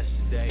they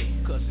yesterday.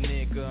 Cause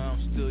nigga,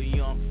 I'm still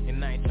young,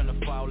 and I ain't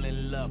tryna fall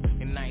in love,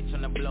 and I ain't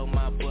tryna blow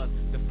my buck.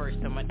 The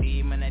first time I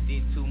did, man, I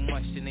did too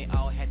much, and they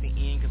all had to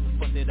end, cause I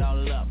fucked it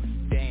all up.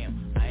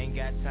 Damn, I ain't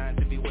got time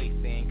to be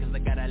wasting, cause I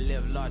gotta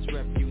live large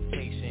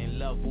reputation.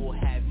 Love will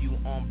have you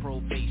on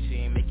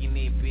probation, making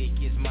it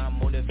big is my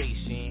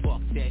motivation.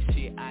 Fuck that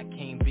shit, I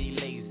can't be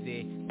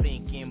lazy,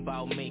 thinking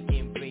about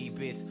making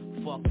babies.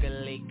 Fuck a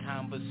late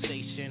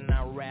conversation,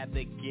 I'd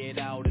rather get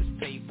out this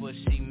paper.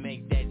 She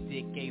make that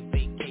dick a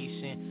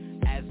vacation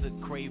as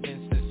a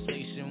craving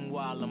sensation.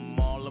 While I'm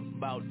all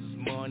about this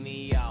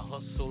money, I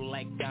hustle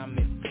like I'm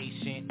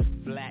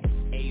impatient. Black,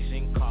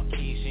 Asian,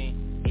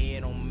 Caucasian,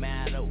 it don't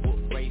matter what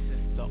race.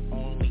 It's the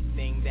only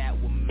thing that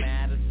will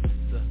matter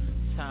is the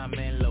time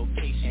and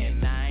location.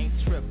 And I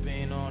ain't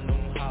tripping on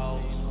them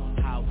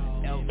hoes,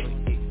 however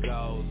it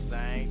goes.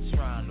 I ain't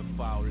trying to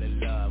fall in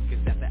love, cause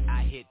after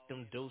I hit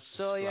them deuces.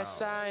 So yes,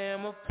 I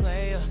am a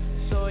player.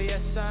 So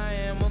yes, I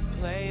am a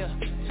player.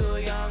 Too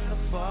young to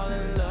fall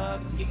in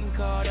love. Getting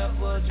caught up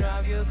will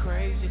drive you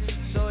crazy.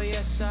 So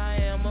yes, I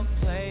am a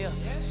player.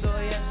 So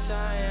yes,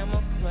 I am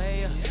a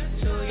player.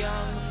 Too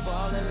young to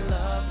fall in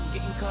love.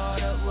 Getting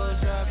caught up will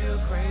drive you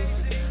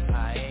crazy.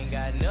 I ain't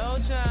got no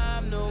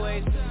time to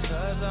waste,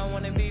 cause I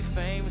wanna be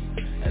famous.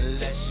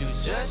 Unless you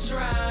just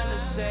trying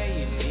to say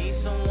you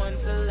need someone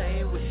to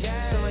lay with.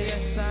 So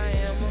yes, I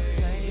am a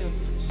player.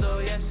 So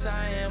yes,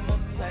 I am a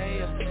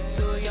player.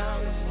 Too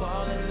young to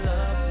fall in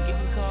love.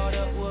 Getting caught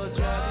up will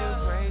drive you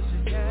crazy.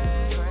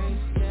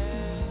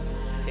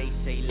 They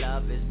say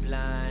love is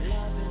blind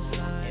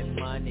and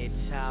money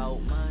talk.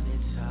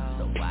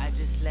 So I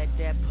just let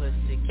that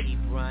pussy keep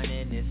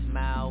running its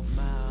mouth.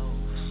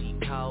 She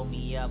called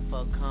me up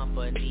for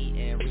company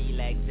and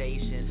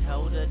relaxation.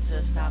 Told her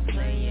to stop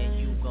playing,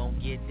 you gon'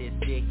 get this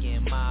dick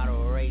in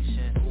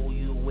moderation. Who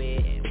you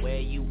with and where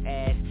you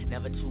at.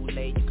 Never too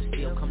late, you can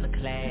still come to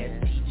class.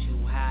 Teach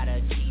you how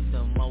to keep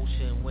the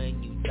motion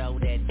when you throw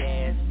that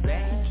ass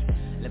back.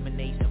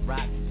 Lemonade and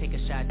rock, take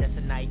a shot, that's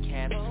a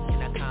nightcap.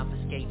 Can I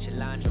confiscate your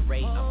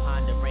lingerie?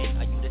 I'm pondering,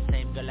 are you the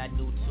same girl I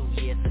knew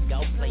 2 years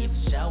ago? Play it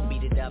for show,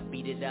 beat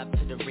it up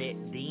to the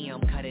red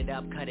dim. Cut it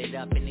up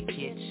in the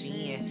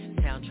kitchen.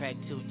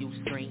 Soundtrack to you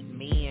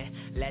screaming.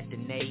 Let the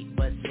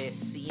neighbors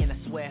listen,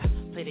 I swear.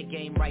 Play the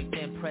game right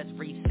then, press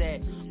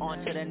reset.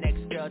 On to the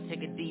next girl,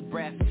 take a deep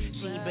breath.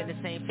 She ain't been the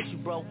same since you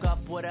broke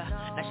up with her.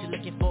 Now she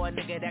looking for a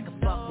nigga that can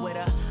fuck with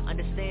her.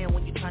 Understand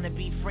when you tryna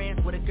be friends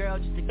with a girl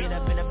just to get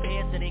up in her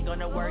pants, it ain't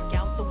gonna work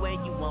out the way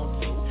you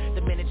want to.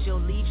 The minute she'll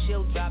leave,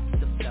 she'll drop to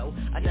the floor.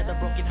 Another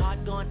broken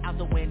heart gone out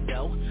the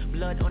window.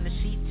 Blood on the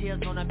sheet,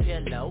 tears on a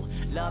pillow.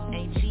 Love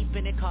ain't cheap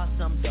and it costs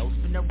some dough.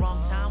 Spend the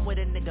wrong time with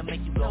a nigga,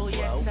 make you go Oh yes,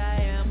 broke. I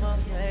am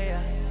a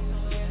player.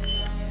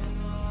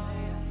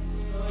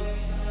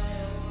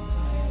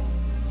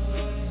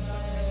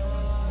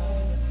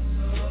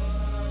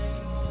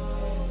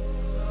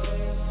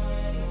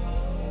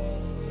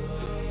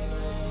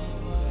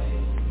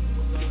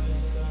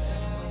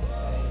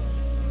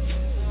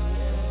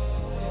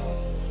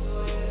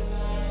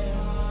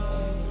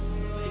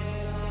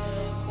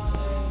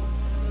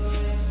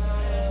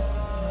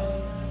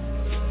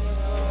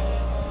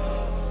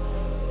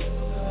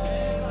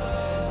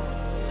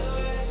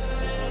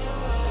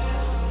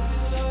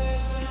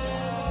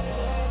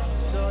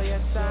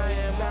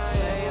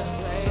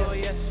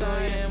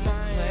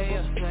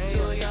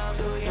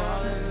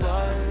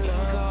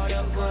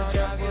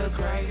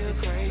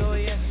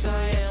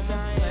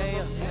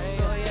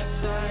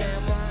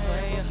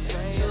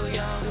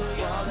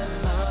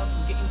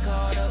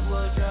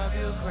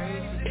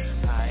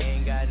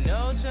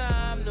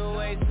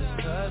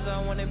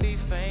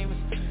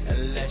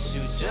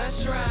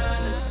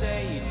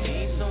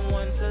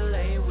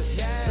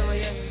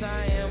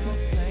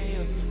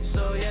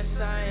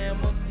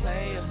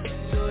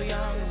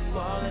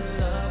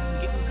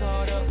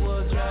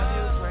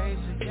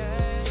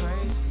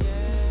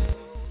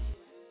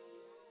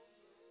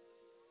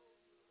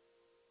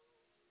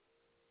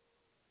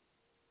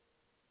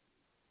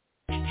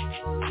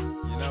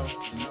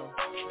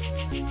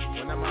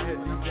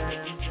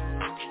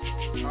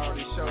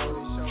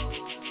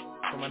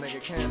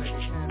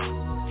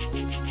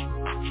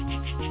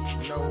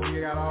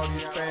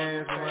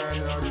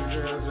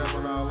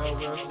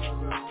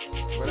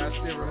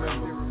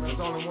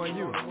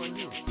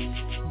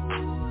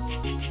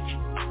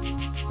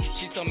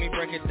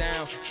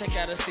 Take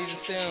out a season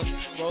film,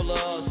 roll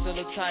up, still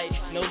look tight,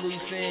 no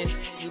loose ends.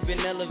 We've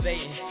been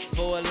elevating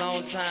for a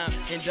long time,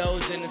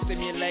 indulge in the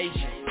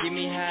stimulation. Get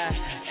me high,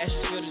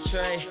 ashes for the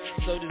tray,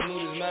 so this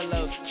mood is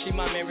mellow. She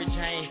my Mary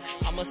Jane,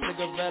 I'm a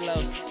cigarillo.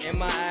 In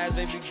my eyes,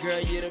 baby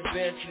girl, you're the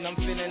best, and I'm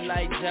feeling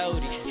like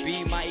Jody.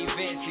 Be my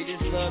event, see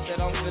this love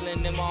that I'm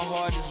feeling in my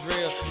heart is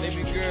real.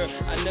 Baby girl,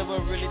 I never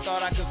really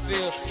thought I could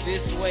feel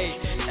this way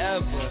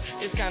ever.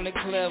 It's kinda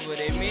clever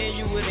that me and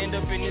you would end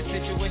up in this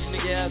situation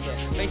together,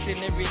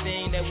 facing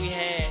everything that we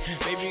had.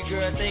 Baby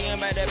girl, thinking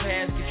about that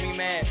past gets me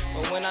mad,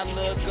 but when I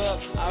look up,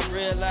 I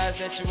realize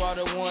that you are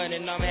the one,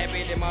 and I'm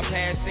happy that my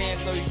past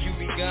ends, so you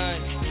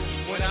begun.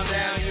 When I'm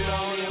down, you're the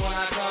only one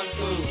I come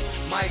to.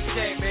 Mic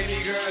check,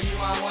 baby girl, you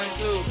my one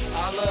too.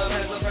 Our love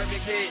has a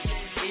perfect pitch,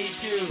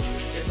 EQ.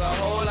 It's a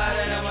whole lot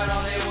of them, but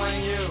only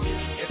one you.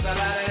 It's a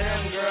lot of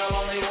them, girl,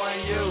 only one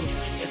you.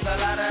 It's a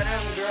lot of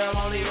them, girl,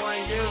 only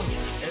one you.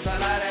 It's a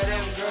lot of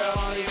them, girl,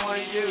 only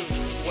one you.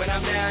 When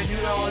I'm down, you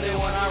the only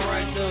one I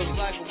run to. It's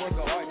like a work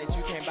of art that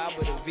you can't buy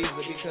with a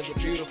visa, because a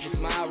beautiful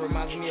smile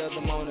reminds me of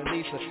the Mona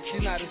Lisa.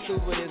 She's not as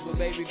stupid as, but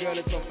baby girl,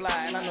 it's so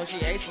fly. And I know she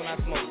hates when I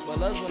smoke,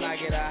 but loves when I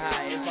get her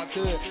high. If I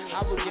could,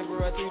 I would give her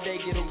a 3-day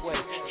getaway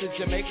to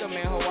Jamaica,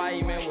 man,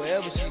 Hawaii, man,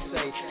 wherever she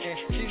say. And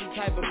she's the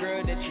type of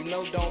girl that you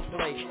know don't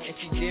play, and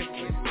she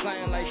different,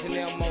 flying like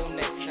Janelle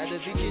Monáe. Now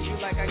does he kiss you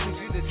like I kiss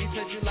you? Does he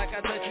touch you like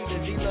I touch you?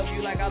 Does he love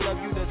you like I love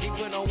you? Does he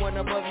put no one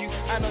above you?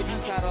 I know you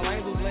tired of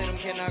lanes who play them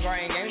cannot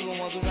grind games, the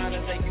ones who trying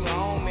to take you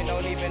home and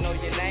don't even know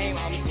your name.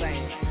 I'm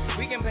saying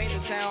we can paint the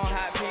town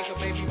hot pink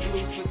or baby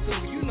blue for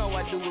two. You know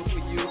I do it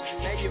for you.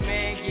 Now your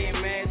man get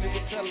mad, you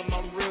can tell him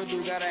I'm real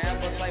dude. Got an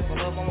appetite for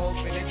love, I'm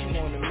hoping that you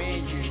on the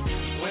menu.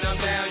 When I'm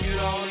down, you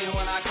the only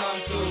one I come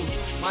to.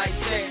 Mic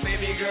check,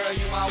 baby girl,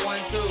 you my one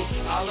too.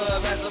 Our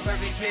love has a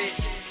perfect pitch,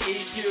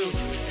 EQ.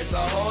 It's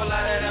a whole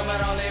lot of them,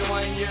 but only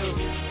one you.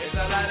 It's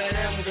a lot of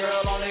them,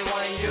 girl, only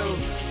one you.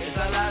 It's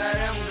a lot of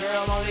them,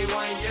 girl, only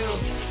one you.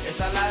 It's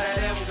a lot of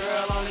them,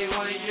 girl, only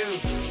one you.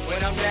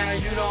 When I'm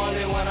down, you the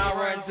only one I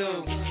run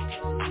to.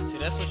 See,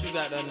 that's what you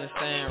got to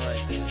understand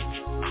right there.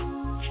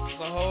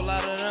 It's a whole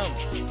lot of them,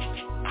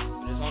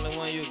 but it's only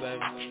one you,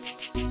 baby.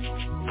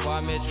 Before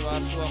I met you, I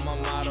swear my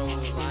motto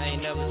was, I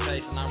ain't never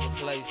chasing, I'm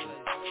replacing.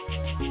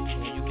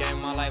 When you came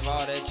in my life,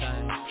 all that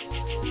changed. I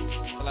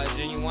feel like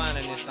genuine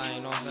in this thing,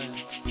 you know what I'm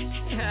saying?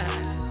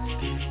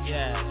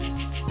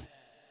 Yeah.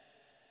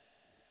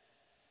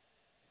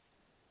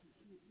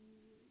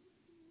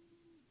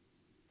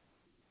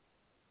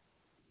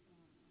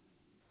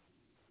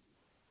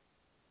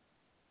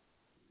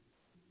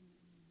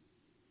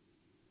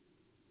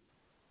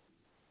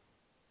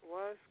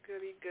 What's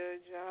goody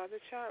good, y'all?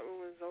 The chat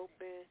room is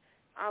open.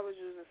 I was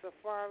using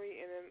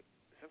Safari, and then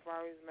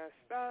Safari's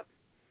messed up.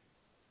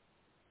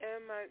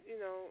 And I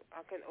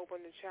couldn't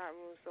open the chat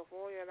room. So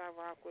for all y'all that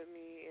rock with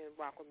me in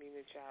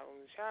the chat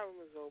room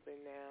is open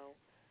now.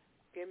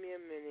 Give me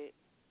a minute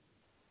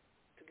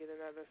to get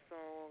another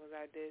song, because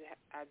I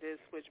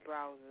did switch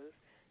browsers.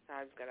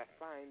 I just gotta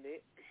find it.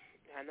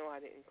 I know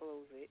I didn't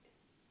close it.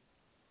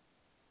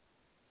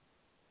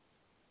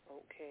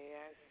 Okay,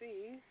 I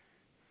see.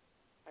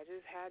 I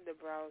just had the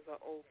browser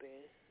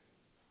open.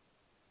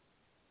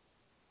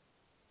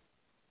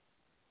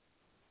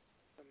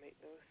 It make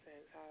no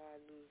sense how I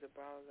lose the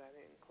browser. I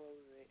didn't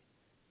close it.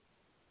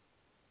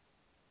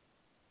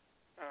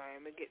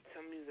 Alright, I'm gonna get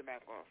some music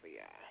back on for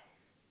y'all.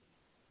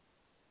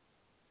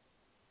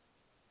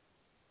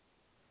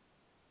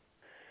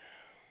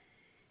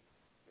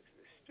 It's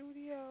the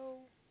studio.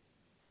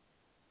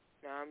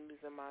 Now I'm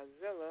using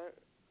Mozilla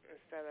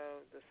instead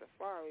of the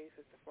Safari,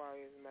 because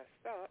Safari is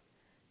messed up.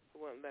 It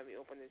wouldn't let me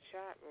open the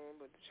chat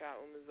room, but the chat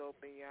room is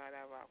open. Y'all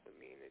that rock with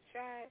me in the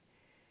chat.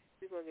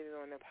 We're going to get it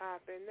on the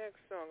poppin'. Next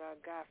song I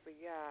got for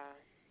y'all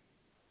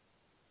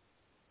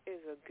is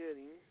a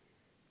goodie.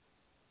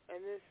 And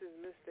this is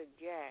Mr.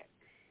 Gat. As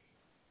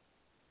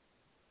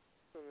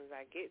soon as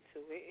I get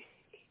to it.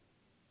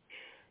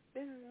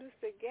 This is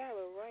Mr.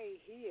 Gala right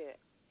here.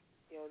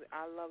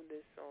 I love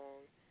this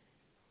song.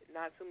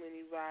 Not too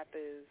many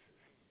rappers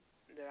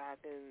that I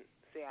can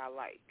say I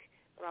like.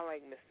 But I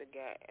like Mr.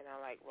 Gat, and I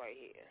like right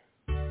here.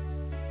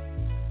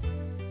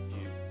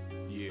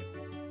 Yeah.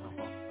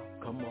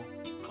 Come on.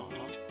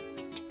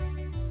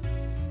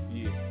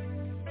 Yeah.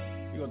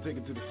 We're gonna take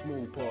it to the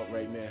smooth part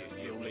right now.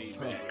 Yeah, laid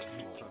back.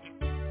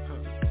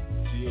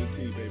 GAT,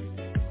 baby.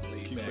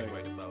 Laid Keep back back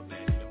right about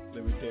now.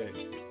 Let me tell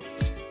you.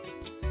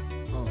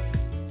 Come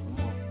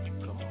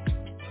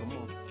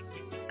on.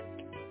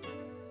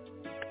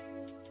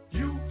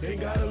 You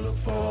ain't gotta look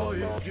far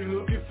if you're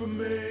looking for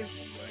me.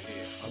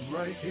 I'm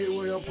right here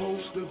where I'm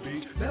supposed to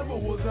be. Never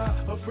was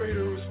I afraid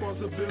of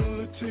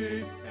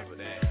responsibility. Never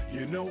that.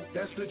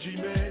 That's the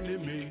G-man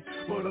in me.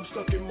 But I'm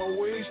stuck in my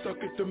ways, stuck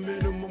at the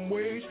minimum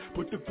wage.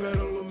 Put the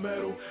pedal to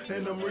metal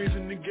and I'm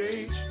raising the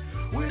gauge.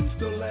 When's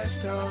the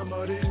last time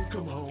I didn't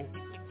come home?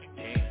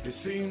 It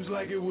seems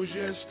like it was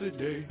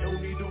yesterday. No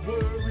need to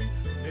worry,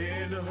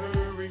 in a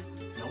hurry.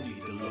 No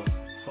need to look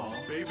far.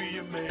 Baby,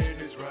 your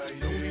man is right.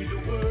 No need to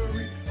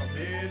worry, I'm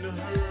in a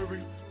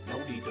hurry. No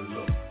need to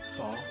look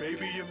far.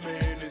 Baby, your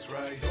man is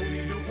right. No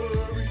need to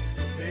worry,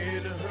 I'm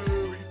in a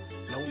hurry.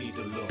 No need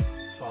to look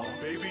far.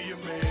 Baby, your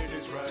man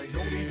is right.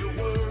 No need to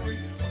worry,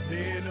 I'm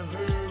in a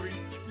hurry.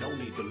 No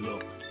need to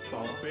look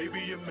far. Baby,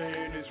 your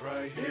man is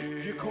right here.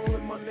 If you're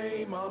calling my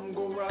name, I'm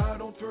gon'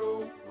 ride on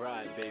through.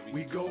 Ride, baby.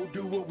 We go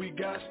do what we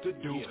got to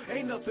do. Yeah.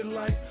 Ain't nothing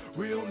like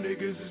real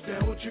niggas is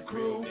down with your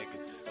crew.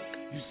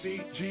 You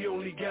see, G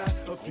only got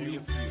a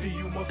few. See,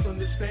 you must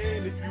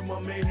understand, if you my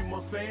man, you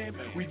my fan.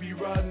 We be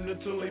riding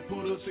until they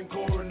put us in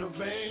car in the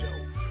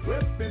van.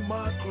 Reppin'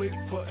 my clique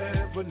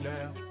forever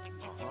now.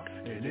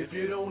 And if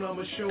you don't,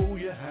 I'ma show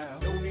you how.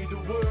 No need to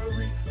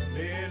worry,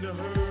 in a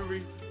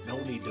hurry. No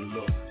need to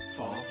look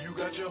far. You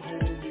got your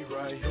homie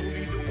right. No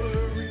need to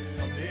worry,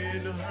 I'm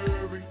in a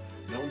hurry.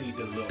 No need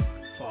to look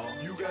far.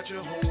 You got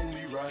your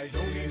homie right.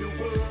 No need to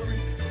worry,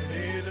 I'm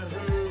in a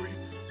hurry.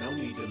 No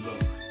need to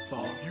look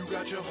far. You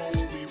got your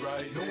homie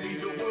right. No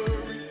need to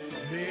worry,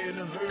 I'm in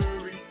a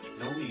hurry.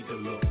 No need to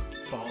look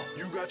far.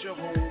 You got your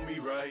homie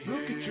right.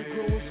 Look at you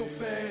growing so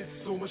fast.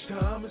 So much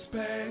time has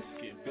passed.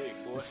 Getting big,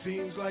 boy. It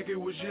seems like it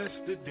was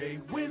yesterday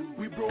when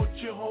we brought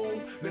you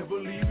home. Never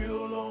leave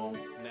you alone.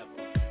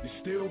 Never. You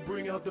still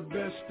bring out the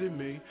best in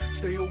me.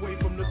 Stay away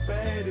from the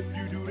bad. If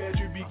you do that,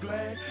 you be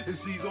glad and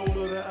seize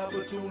all of the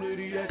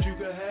opportunity that you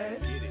could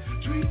have.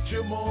 Treat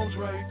your moms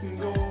right and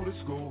go to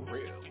school.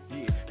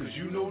 Yeah, cause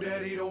you know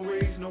daddy don't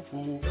raise no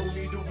fool. No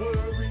need to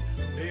worry,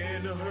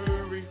 in a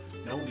hurry.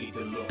 No need to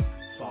look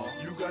far.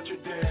 You got your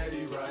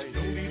daddy right.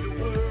 No need to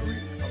worry,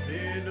 I'm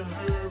in a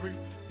hurry.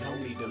 No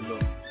need to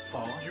look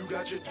far. You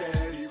got your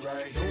daddy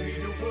right. No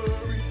need to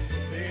worry,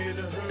 I'm in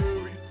a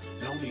hurry.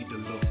 No need to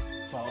look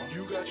far.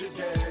 You got your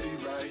daddy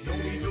right. No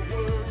need to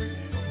worry,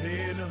 I'm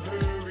in a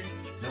hurry.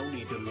 No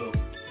need to look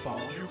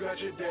far. You got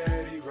your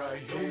daddy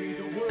right. No need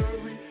to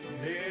worry,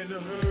 I'm in a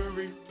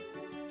hurry.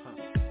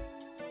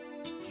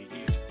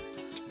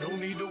 No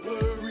need to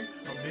worry,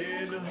 I'm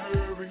in a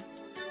hurry.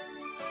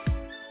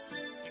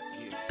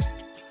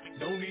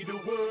 No need to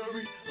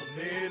worry, I'm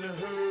in a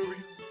hurry.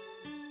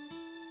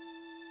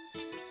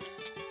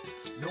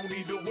 No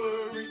need to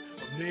worry,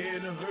 I'm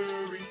in a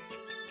hurry.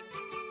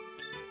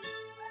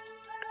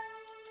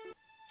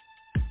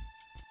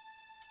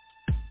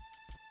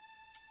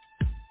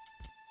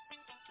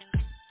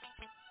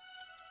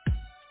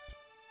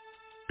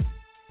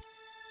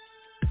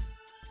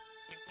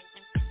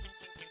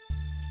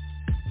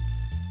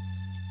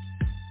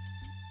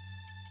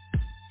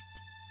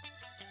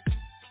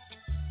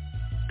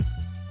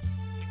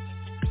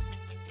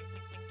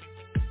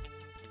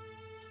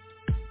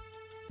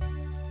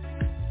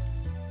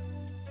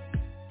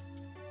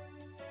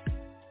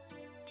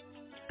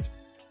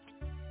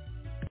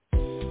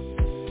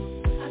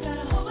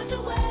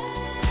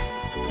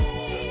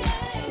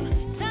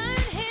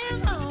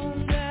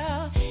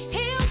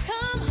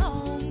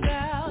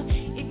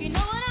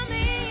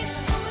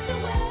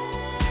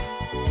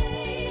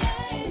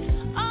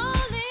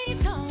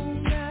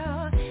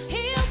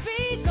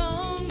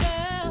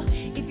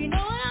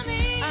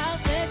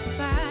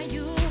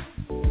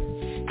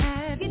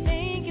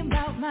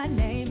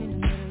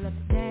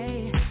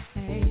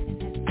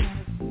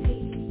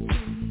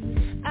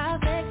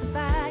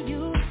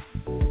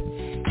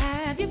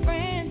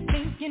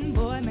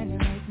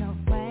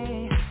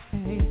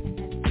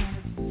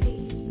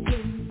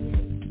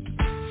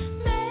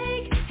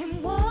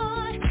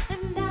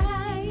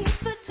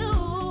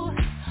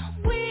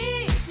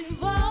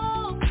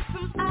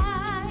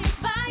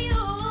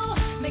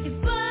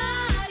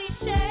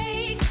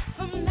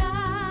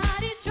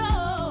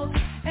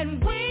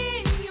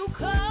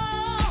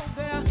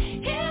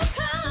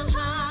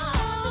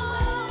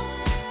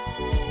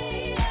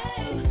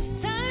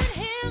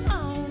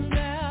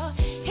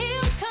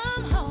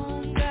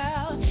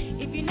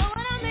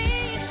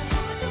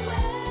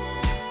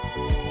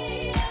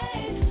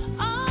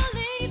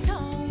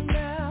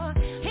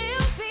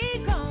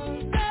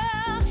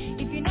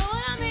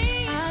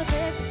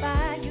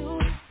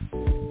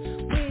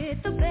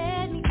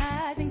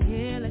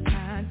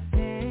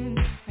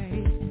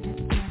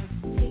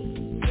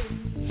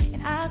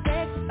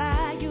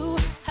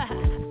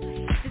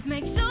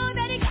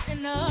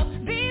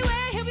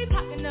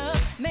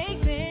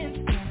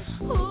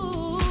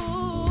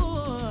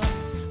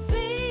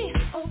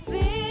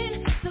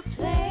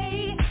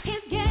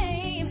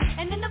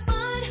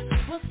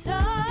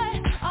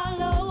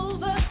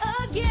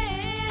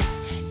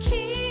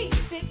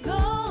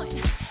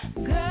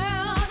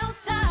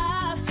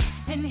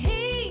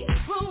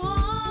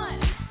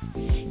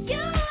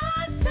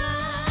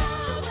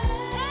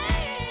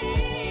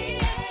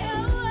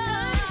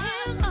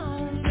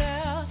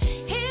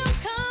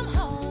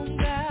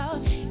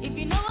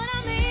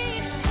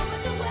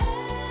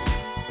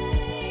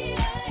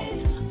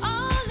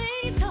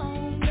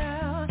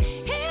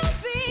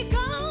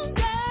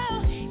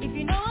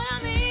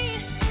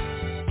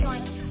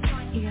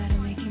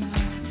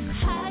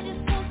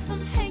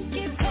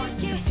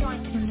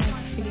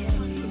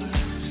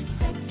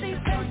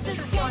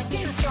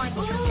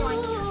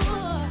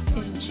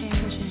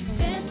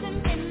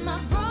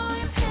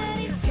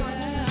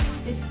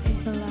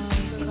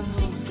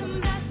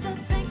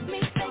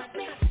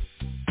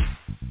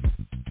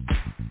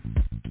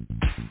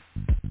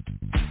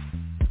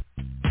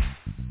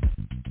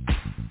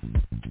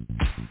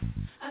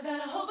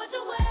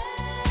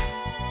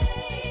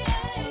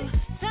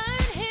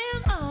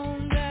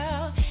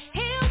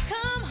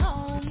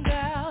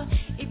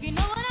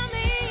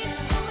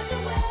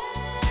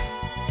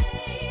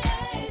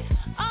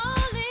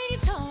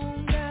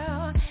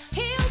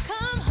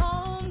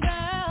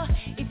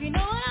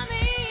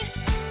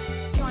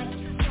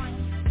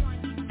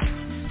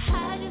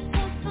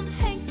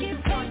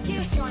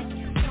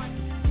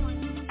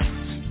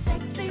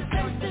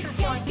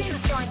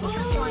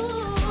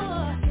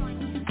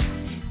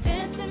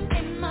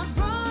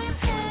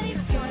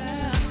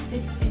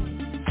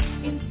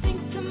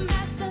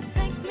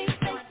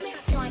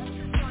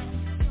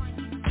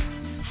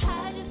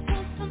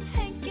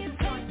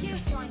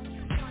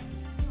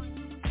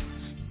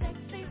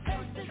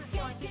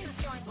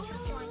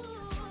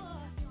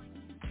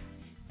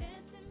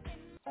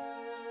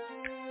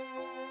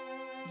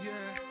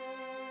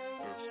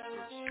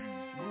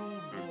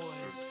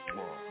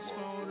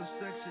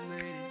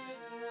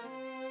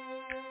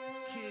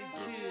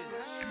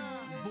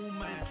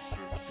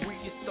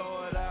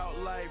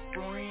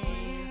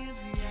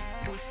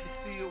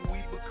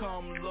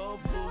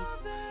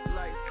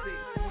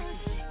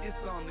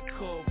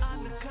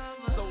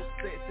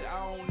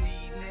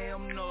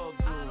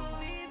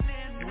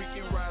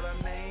 can write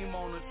our name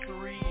on a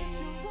tree.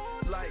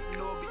 Like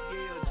Norbit,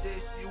 yeah,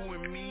 just you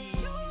and me.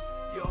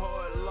 Your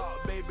heart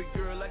locked, baby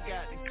girl, I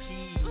got the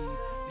key.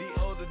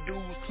 The other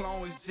dudes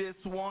clones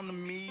just one of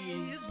me.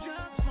 It's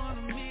just one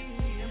of me.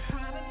 I'm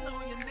trying to know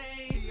your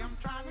name. I'm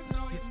trying to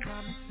know your name.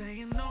 I'm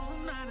saying no,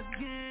 not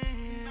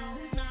again. No,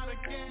 not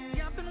again.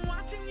 Yeah, I've been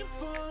watching you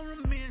for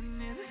a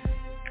minute,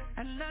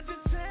 and I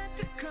just had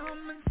to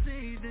come and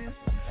say this.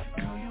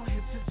 Girl, your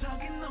hips are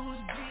tugging those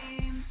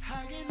jeans.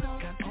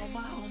 Got all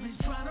my homies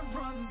trying to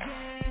run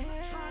game.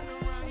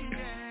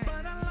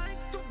 But I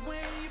like the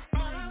way you feel.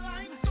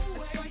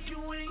 It's like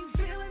you ain't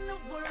feeling the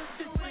words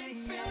this way.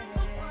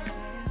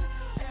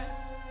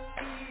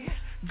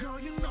 Girl,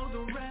 you know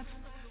the rest.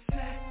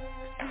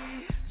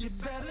 Sexy, you're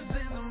better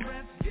than the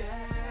rest.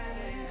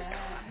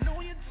 Yeah. I know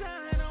you're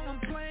tired of I'm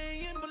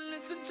playing, but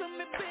listen to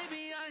me,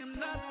 baby, I am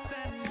not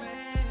that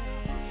man.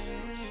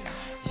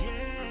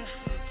 Yeah,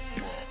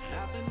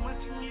 I've been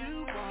watching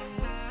you all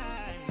night.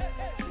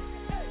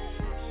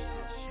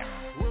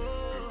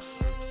 Whoa,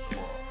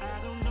 I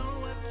don't know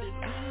what to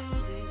do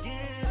to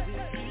get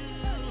with you.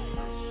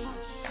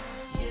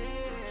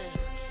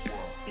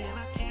 Yeah, and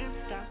I can't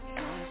stop,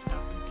 won't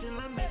stop until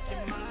I make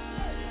you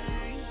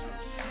mine.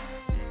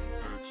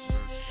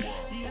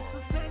 You're so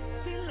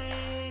sexy,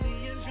 lady,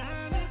 you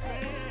drive me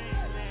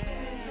crazy.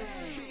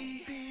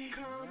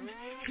 Come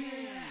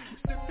here,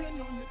 stepping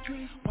on the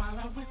tree while I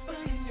whisper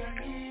in your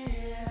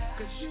ear.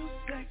 'Cause you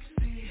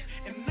sexy,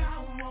 and I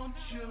want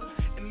you,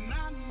 and I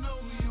know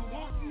you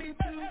want me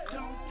to,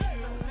 don't you?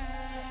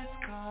 Let's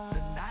go.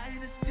 The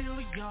night is still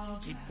young,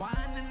 keep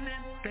winding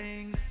that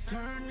thing,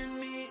 turning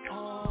me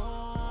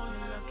on.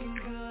 Looking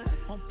good,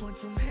 on point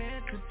from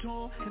head to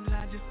toe, and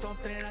I just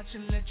thought that I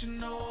should let you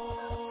know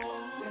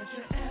that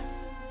you're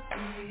F.E.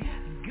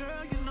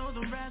 Girl, you know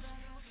the rest.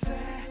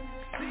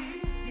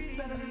 Sexy, you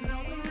better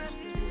know the rest.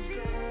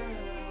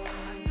 Girl, I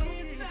know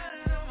you're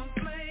tired of I'm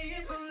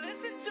playing, but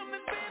listen to me,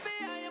 baby,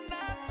 I am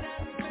not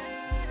that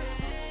man.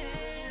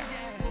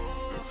 Yeah,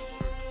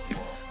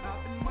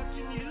 I've been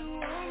watching you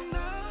all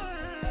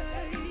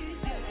night.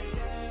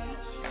 Yeah.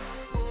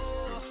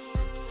 Oh,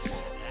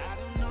 I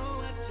don't know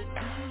what to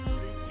do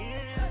to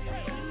get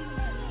you.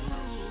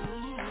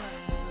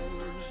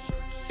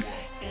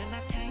 And I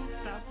can't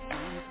stop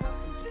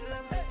until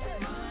I make you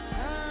mine.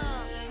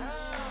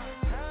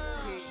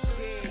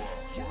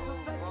 You're so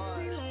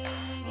sexy, lady,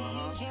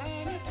 you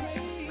drive me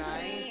crazy. Nah, I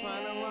ain't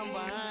tryna run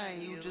behind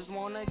you, just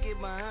wanna get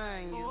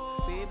behind you.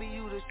 Baby,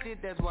 you the shit,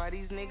 that's why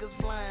these niggas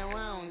flying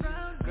around you.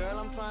 Girl,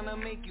 I'm tryna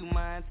make you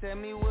mine, tell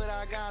me what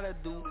I gotta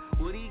do.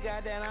 What he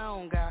got that I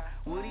don't got,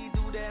 what he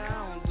do that I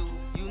don't do.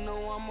 You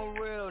know I'm a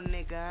real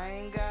nigga, I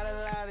ain't gotta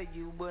lie to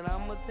you, but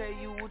I'ma tell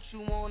you what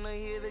you wanna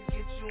hear to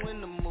get you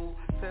in the mood.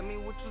 Tell me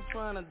what you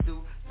tryna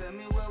do, tell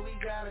me where we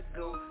gotta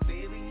go.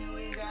 Baby, you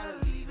ain't gotta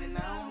leave, and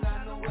I don't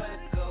got nowhere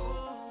to go.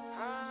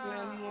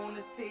 Slam you on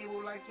the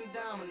table like some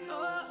dominoes. I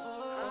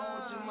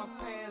want you in my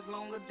pants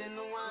longer than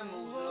the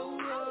rhinos know.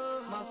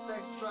 My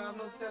sex drive,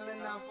 no telling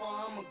how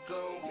far I'ma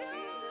go.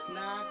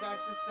 Now I got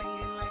you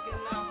singing like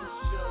an opera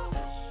show.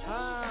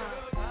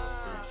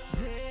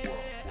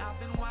 Yeah, I've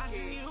been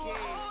watching you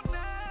all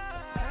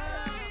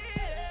night.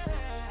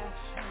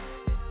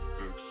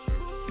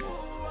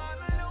 Ooh, I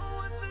don't know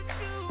what to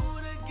do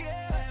to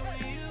get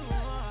with you.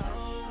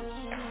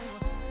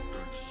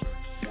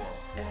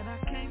 And I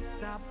can't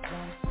stop,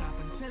 won't stop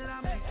until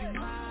I make you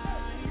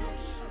mine.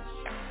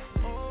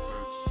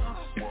 Oh,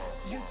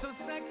 you're so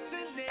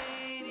sexy,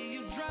 lady,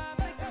 you drive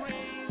me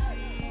crazy.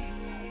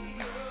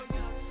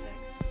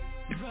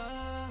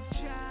 Rough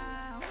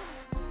child,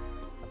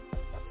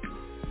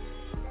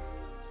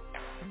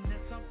 and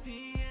that's our P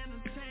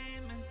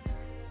Entertainment.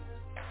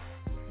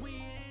 We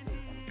in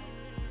here.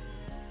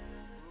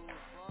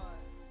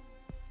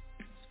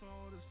 It's for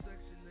all the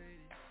sexy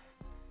ladies.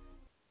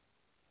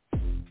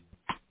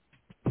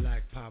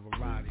 Black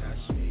Pavarotti,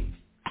 that's me.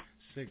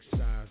 6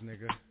 size,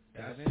 nigga.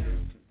 That's it.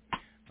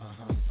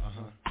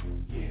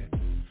 Yeah.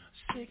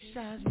 6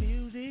 size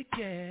music,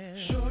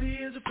 yeah. Shorty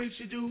is a freak,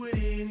 she do it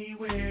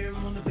anywhere.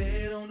 On the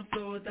bed, on the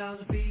floor,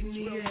 1,000 feet in the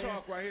Real air.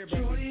 talk right here,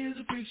 baby. Shorty is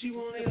a freak, she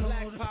want it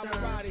Black all the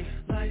Pavarotti.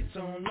 time. Lights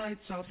on,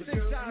 lights off, the 6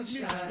 girl size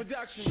music inside.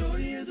 production.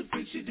 Shorty is a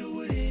freak, she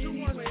do it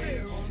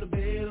anywhere. On the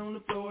bed, on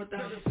the floor,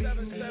 1,000 feet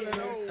in the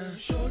air.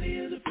 Shorty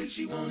is a freak,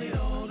 she want it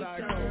all the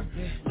time.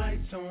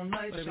 Lights on,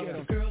 lights off,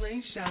 the girl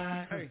ain't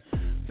shy. Hey.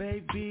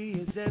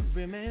 Baby, it's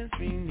every man's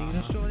dream. Need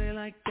a shorty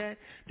like that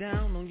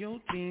down on your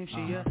team.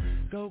 She a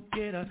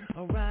go-getter,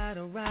 a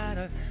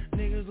rider.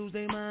 Niggas lose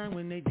their mind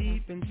when they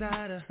deep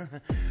inside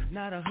her.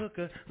 Not a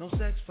hooker, no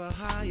sex for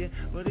hire.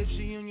 But if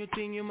she on your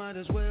team, you might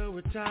as well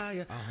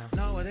retire.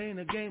 No, it ain't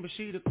a game, but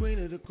she the queen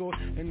of the court.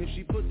 And if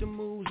she put the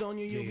moves on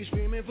you, you'll be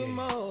screaming for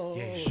more.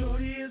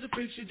 Shorty is a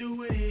freak, she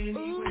do it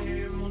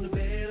anywhere. On the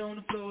bed, on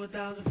the floor,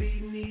 1,000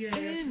 feet in the air.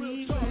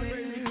 Anywhere.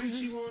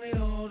 She want it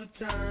all the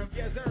time.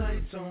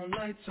 Lights on,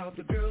 lights off,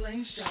 the girl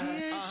ain't shy.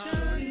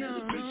 Shorty is a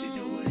freak, she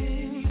do it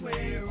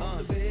anywhere. On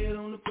the bed,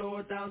 on the floor,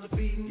 1,000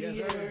 feet in the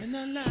air.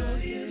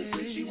 Shorty is a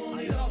freak, she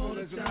want it all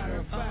the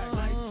time.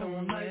 Lights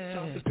on, lights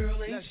off, the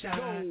girl ain't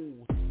shy.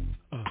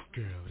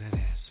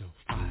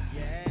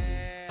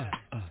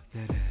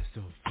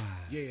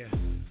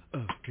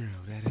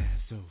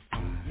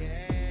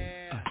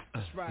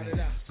 ride it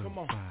out. Come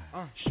on.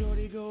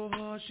 Shorty go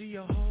hard, she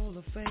a Hall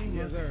of Famer.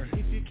 Yes, sir.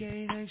 If you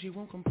can't hang, she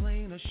won't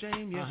complain or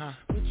shame you.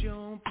 Put you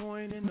on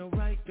point in the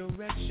right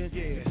direction.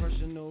 Yeah.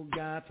 Personal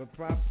guide for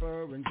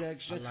proper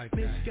injection. I like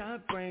Miss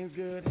got brains,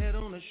 good head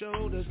on her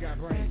shoulders. Got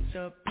brains.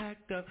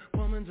 Packed up,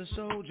 woman's a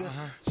soldier.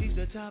 She's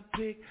the top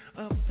pick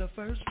of the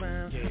first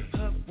round.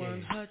 Hut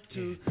 1, Hut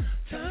 2,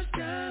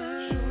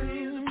 touchdown. Shorty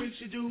is a freak,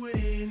 she do it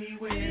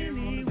anywhere.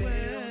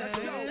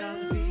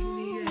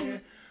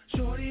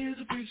 Shorty is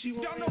a freak, she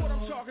wants y'all know what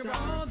I'm talking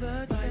about. All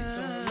the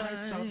time.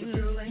 Lights off, the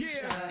girl ain't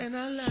shy. And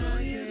I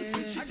like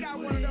it. I got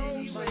one of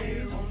those.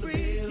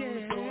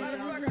 Matter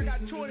of fact, I got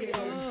 20 of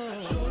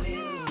them. Shorty is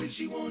a freak,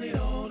 she want it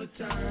all the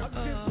time. I'm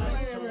just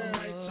playing, man.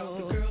 Lights off,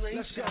 the girl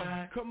ain't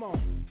shy. Come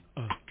on.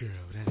 Girl,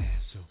 that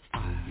ass so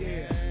fine.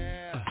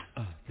 Yeah.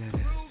 That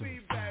ass so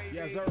fine.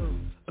 Yes, sir.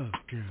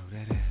 Girl,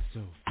 that ass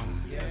so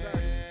fine. Yes,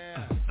 sir.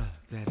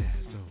 That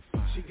ass so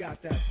fine. She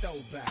got that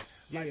throwback.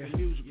 Like the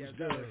music was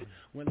good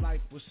when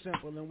life was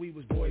simple and we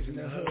was boys in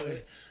the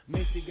hood.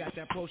 Missy got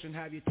that potion,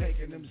 have you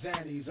taking them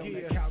Xannies on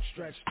the couch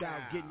stretched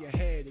out, getting your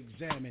head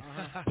examined.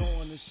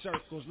 Going in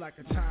circles like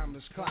a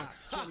timeless clock.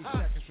 20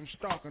 seconds from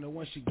stalking her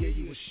once she give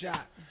you a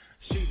shot.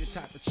 She the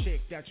type of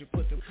chick that you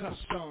put the cuffs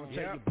on.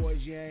 Tell your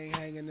boys you ain't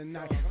hanging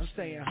tonight, I'm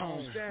staying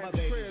home. My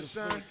baby's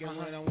a freak and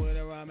when I'm with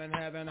her I'm in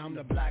heaven. I'm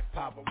the black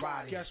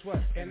paparazzi. Guess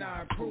what? And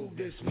I approve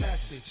this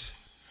message.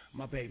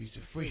 My baby's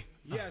a freak.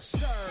 Yes,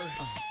 sir.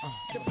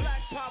 The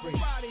black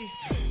paparazzi.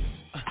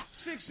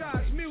 6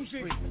 Eyes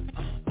Music.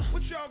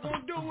 What y'all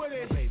gonna do with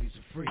it? My baby's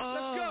a freak.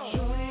 Let's go.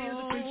 Shorty is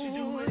a freak, she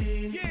do it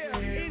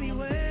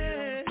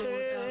anywhere.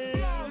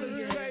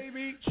 Flawless,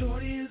 baby.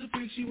 Shorty is a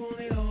freak, she want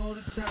it all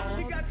the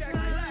time. She got that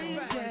black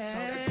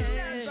back.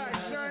 That's back,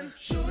 son.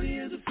 Shorty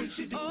is a freak,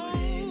 she do it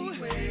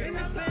anywhere. In the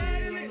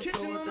bed, in the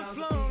kitchen, on the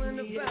floor, in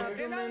the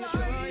bathroom, in the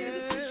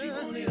toilet. She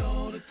want it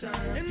all the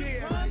time. In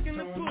the park, in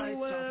the pool,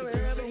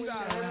 wherever we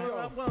got her,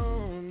 I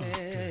want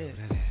it.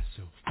 That ass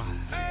so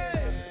fine.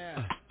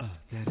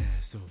 That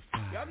ass so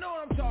fine. Y'all know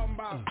what I'm talking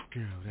about.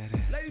 Girl, that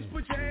ass ladies,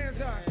 put your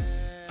hands up.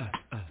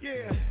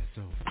 Yeah. That ass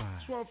so fine.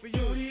 This one for you.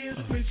 Shorty is a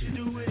freak, she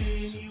do it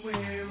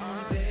anywhere.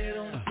 On the bed,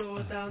 on the floor,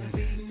 1,000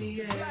 feet in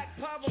the air.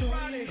 Black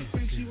Shorty is a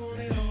freak, she want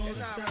it all the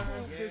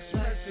time.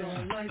 Lights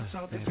on, lights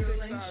off, the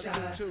girl ain't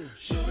shy.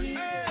 Shorty is a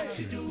freak,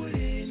 she do it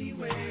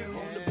anywhere.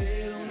 On the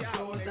bed, on the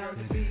floor,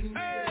 1,000 feet in the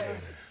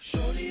air.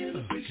 Shorty is a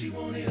freak, she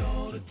want it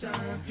all the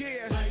time.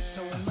 Lights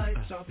on,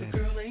 lights off, the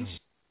girl ain't shy.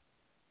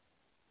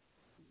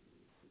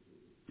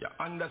 You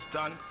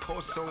understand?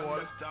 Post the wall.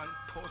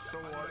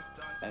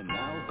 And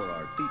now for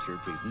our feature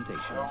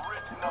presentation.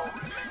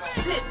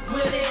 Sit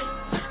with it,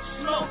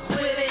 smoke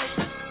with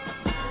it.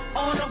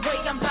 On the way,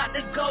 I'm about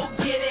to go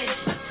get it.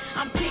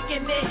 I'm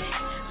kicking it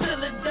till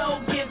the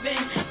dough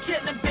giving.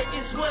 Killing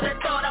bitches would have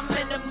thought I'm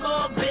in the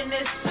mall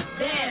business.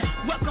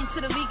 Damn, welcome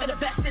to the league of the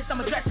bestest.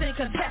 I'm addressing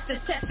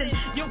contestants, testing.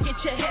 You'll get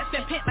your head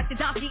spin pent like the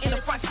donkey in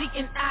the front seat.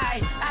 And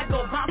I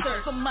go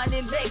bouncer for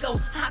money, Lego.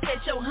 Hop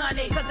at your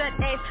honey, cause that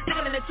ass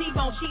sticking in the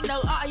T-bone. She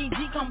know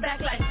REG come back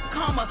like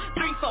karma.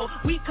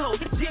 3-4, we code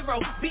 0,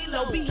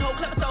 below, B-ho,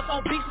 clever thoughts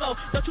on beast mode.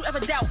 Don't you ever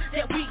doubt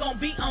that we gon'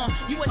 be on.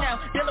 You are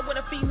now dealing with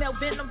a female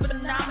venom,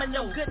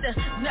 phenomenal. Good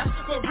enough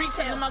for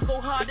retail. I'ma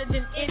go harder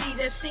than any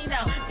that's seen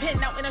out.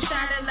 Pen out and I'm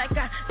shining like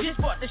I just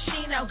bought the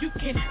sheen out. You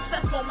can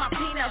suck on my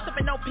peanut,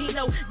 sipping no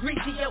Pinot,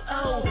 greasy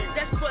yo-oh.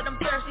 That's for them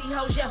thirsty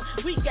hoes, yo.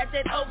 We got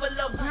that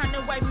overload, brown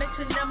and white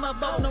mixing them up.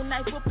 Oh, no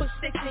knife, we'll put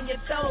sticks in your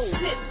toe.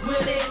 Sit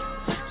with it,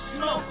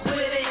 smoke with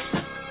it.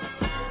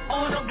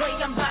 On the way,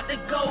 I'm about to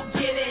go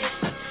get it.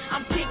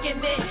 I'm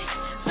kicking it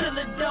till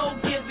the dough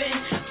giving.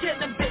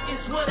 Killing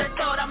bitches would have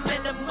thought I'm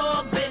in the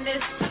mall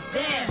business.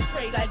 Damn,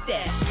 straight like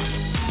that.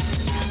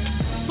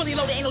 Fully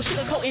loaded, ain't no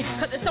sugarcoating.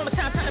 Cause it's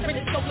summertime, time to bring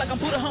it smoke like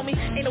I'm Buddha, homie.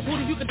 Ain't no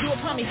voodoo you can do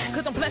upon me.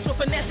 Cause I'm blessed with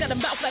finesse, got a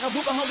mouth like a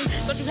Ruger, homie.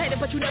 Don't you hate it,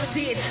 but you never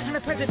see it. I'm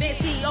the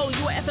president, CEO,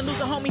 you a effing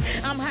loser, homie.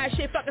 I'm high as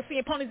shit, fucking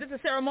seeing ponies. It's a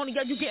ceremony,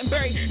 yo, you getting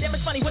buried. Damn,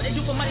 it's funny what they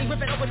do for money,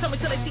 ripping over me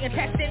till they see and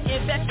testing.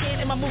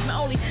 Investing in my movement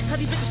only. Cause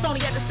these bitches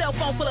phony at the cell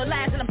phone full of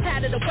lies. And I'm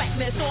tired of the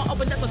whackness. So I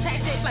open up some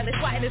tactics like they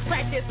swatting this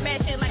practice.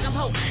 Smashing like I'm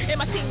Hope. And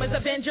my team is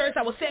Avengers.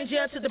 I will send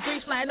you to the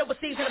breeze, flying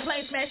overseas in a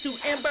plane smash to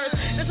embers.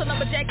 This a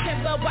lumberjack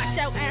timber, watch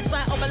out, ass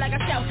fly over like a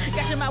shout.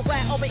 Got your mouth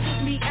wide open,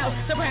 eat me out.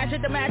 Surprise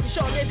with the magic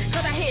shortness.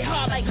 Cause I hit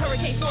hard like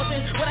hurricane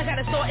forces. What I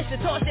gotta store is to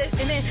torch this.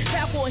 And then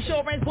powerful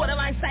insurance,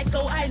 borderline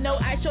psycho. I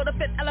know I show the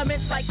fifth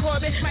elements like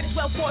Corbin. Might as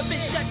well forfeit,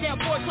 shut down,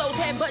 foreclose,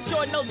 head but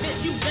Jordan, no bitch,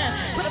 you done.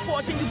 Put a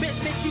force in you, bitch,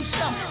 you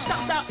stump.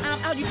 Stomped out,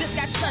 I'm out, you just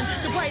got sun.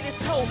 The brightest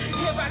cold,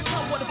 here I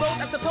come with the road.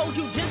 I suppose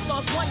you just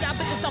lost one. Y'all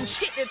bitches some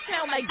shit that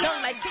sound like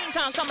dung, like King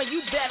Kong coming, you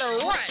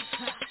better run.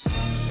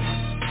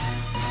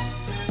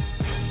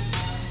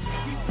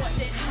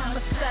 That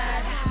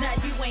homicide, now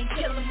you ain't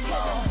killing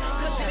more.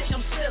 Cause bitch,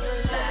 I'm still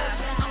alive.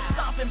 I'm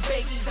stomping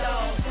baby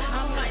dolls.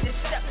 I might have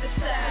stepped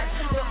aside,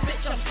 but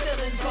bitch, I'm still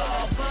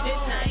involved.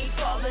 And I ain't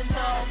falling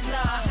off,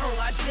 nah, ho,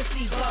 I just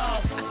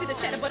evolved. I see the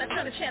chatter, but I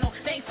turn the channel.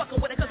 They ain't fucking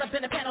with it cause I've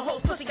been a panel.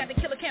 Whole pussy got the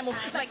killer camel.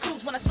 Like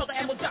clues when I smoke the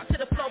ammo, drop to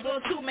the floor, blow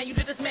too, man, you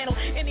did dismantle.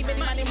 Any mini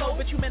money mode,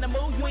 but you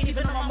minimal. You ain't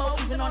even on my more,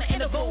 even on the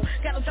interval.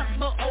 Got them dropping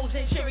more O's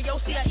and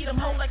Cheerios. See, I eat them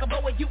whole like a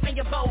bowl with you in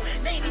your bowl.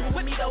 They ain't even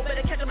with me though,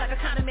 better catch them like a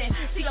condiment.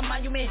 See, I'm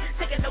monument,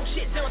 taking no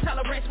shit, zero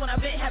tolerance. When I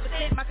been have a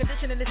tent, my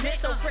conditioning is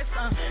mint so crisp,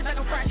 like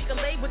a fried chicken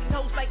leg with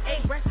toast like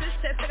egg breakfast.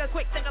 Test like a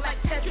quick thinker like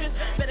Tetris.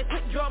 Better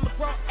quick draw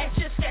McGraw, etch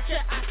your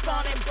sketcher, I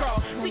spawn and brawl.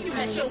 See, you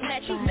met your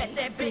match, you met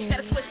that bitch.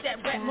 Gotta switch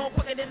that rap more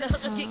quicker than the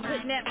hookers get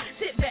kidnapped.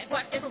 Sit back,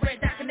 watch infrared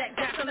doc and that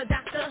doc on the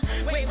doctor.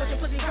 Wait, what's your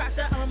pussy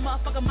roster? I'm a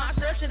motherfucking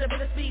monster. Should've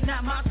been a speed,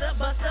 not monster.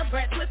 Buster,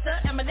 Brad Twister,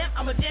 Eminem.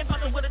 I'm a damn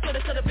fucking with it,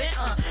 could've been,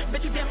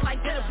 bitch, you damn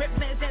like dinner, rip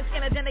lens and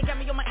skinner. Then they got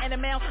me on my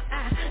animal.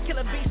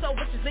 Killer B, so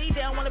bitches leave.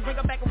 They don't wanna bring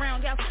her back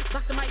around, yo.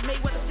 Lock the mic,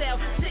 made with a cell.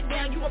 Sit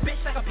down, you a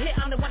bitch like a pit.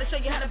 I'm the one to show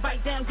you how to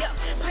bite down, yo.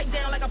 Pipe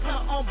down like a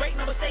plumber on break.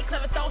 Never stay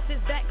clever, thoughts is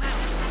back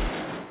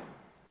now.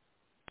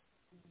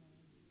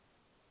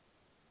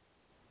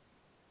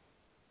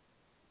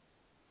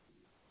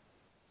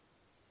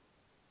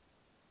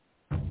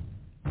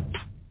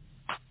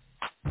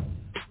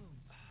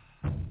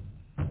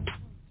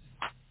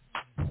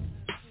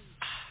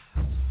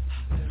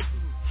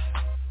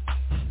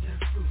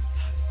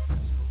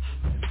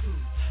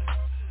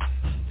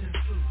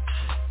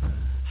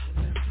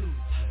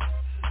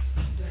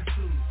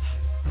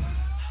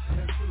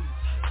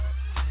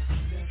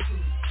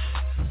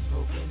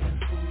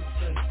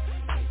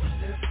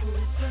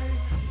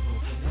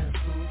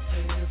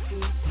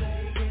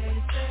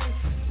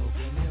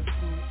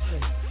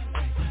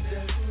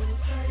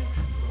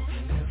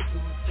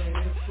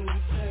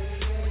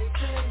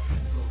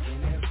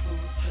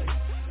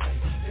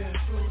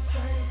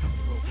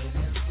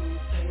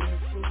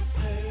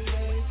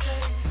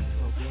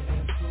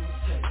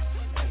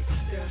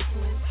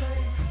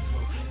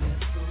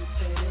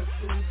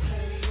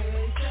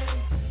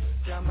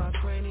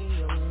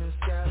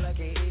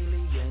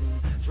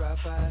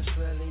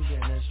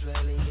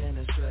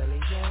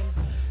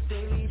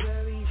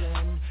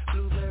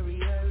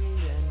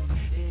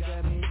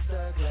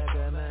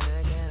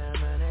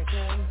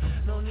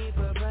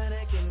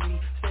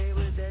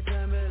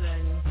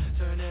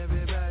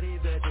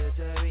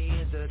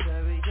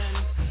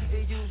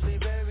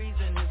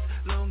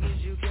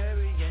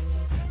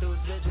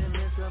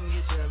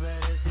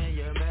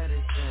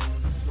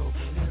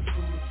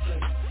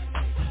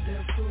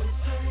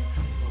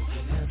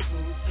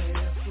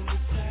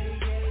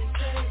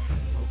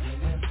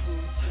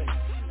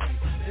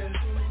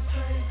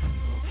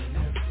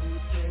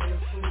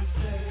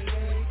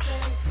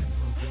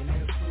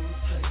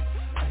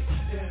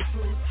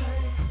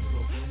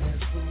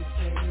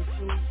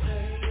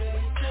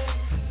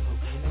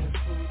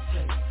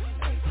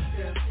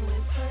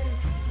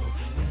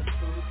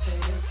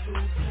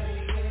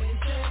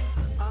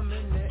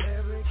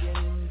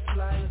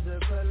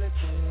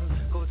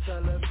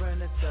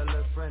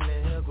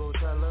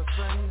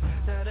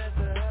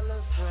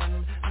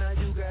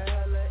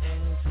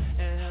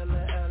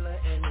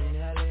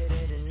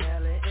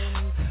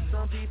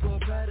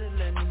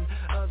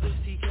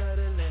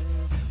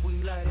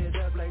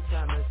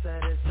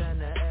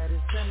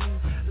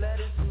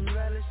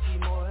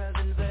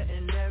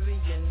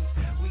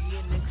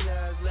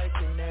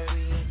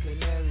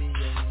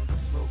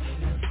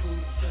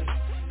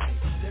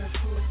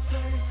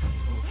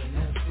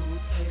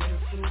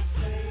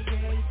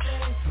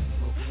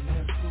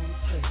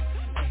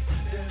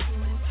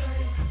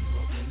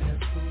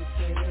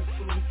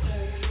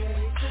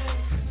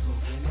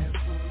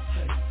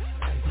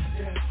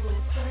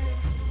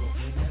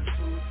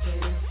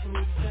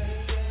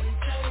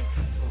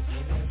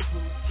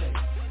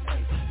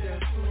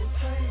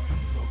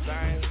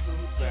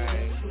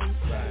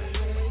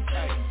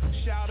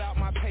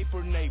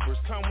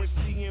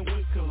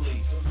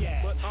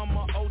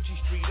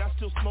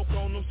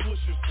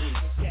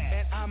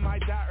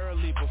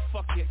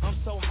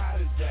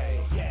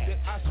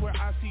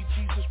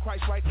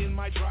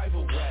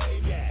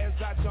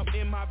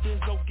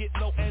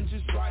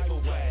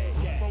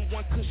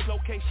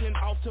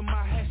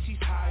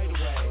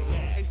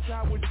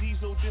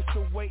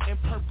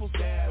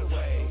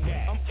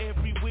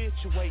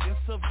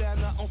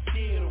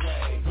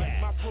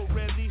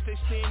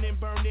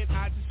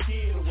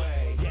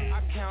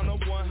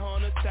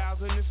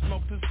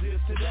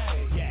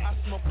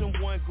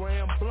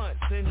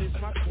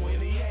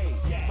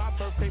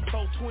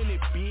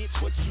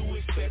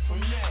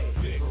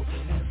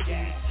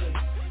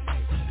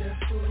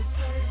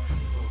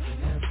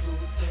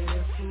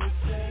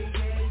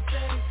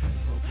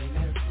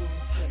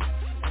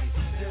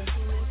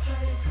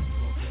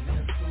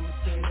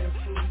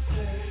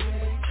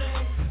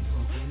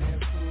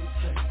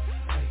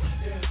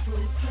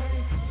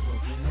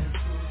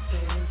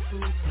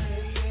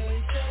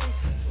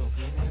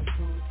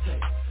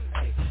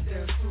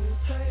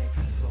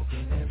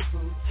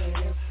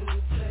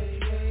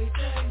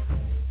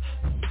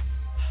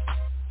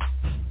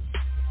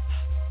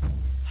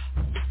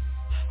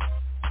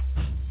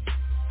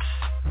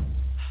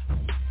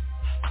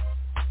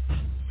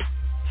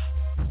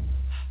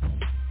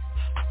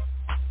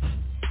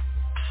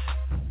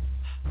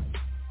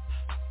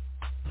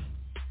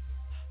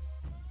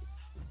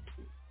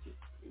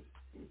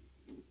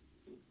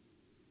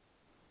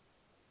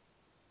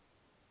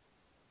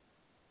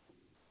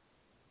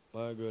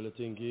 Alright, girl, I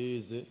think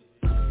easy.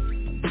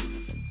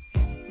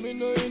 Me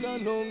know in a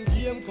known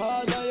game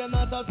cause I am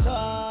not a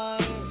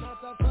time.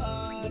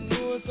 I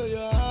know so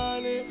you're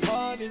honey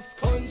for this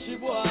country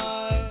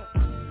boy.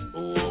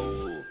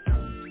 Oh,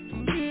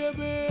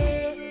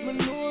 baby, me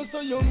know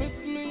so you miss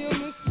me, you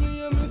miss me,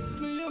 you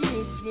miss me, you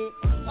miss me.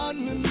 And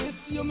me miss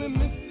you, me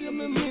miss you,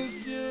 me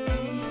miss you.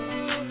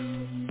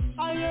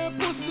 I hear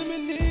pussy me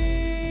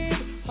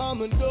need, and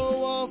me don't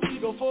want to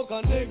go fuck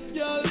a next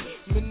girl.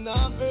 Me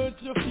not hurt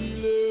your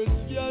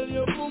feelings, girl,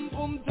 you boom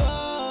boom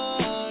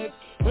tight.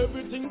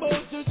 Everything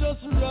about you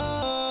just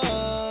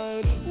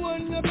right.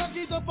 When you back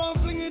it up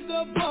and fling it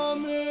up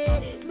on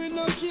me, me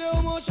no care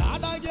how much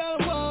other girl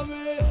want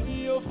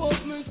me. You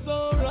fuck me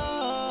so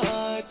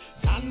right,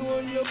 I know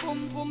you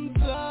boom boom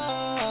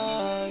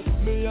tight.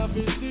 Me have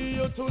to see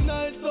you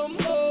tonight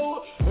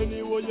somehow.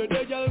 Anyway you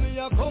there, girl, me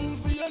a come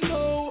for you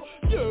now.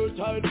 Your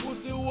tight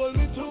pussy hold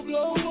me to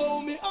blow.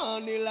 Oh, me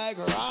honey like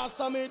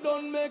Rasta, me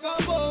don't make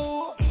a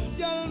bow.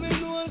 Girl, me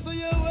know so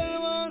you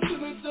well want to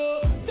me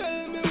so.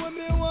 Tell me when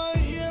me want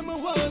hear me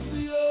want to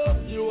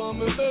you. You are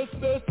my best,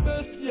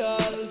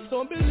 y'all.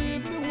 So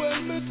believe me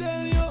when me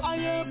tell you I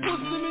am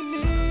pussy me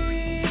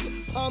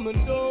need. I'm a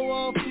don't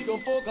want to go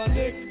fuck a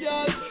next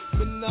girl.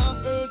 Me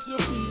not hurt your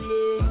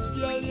feelings,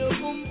 girl, you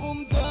boom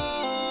boom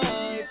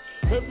tight.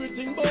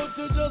 Everything about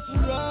you just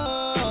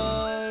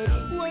right.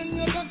 When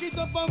you cock it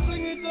up and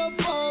fling it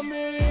up on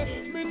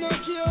me, me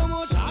not care how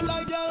much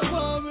other girl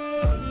want me.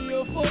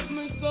 You fuck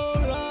me so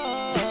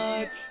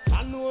right,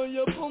 I know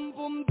you boom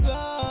boom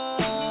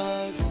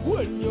tight.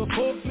 When you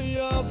fuck me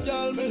up,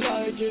 girl, me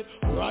like it.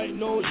 Right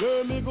now,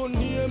 hear me go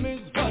name is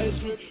Vice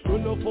Grip. You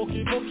know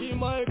fucky,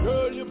 my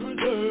girl, you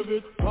preserve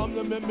it. From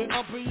you make me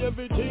happy,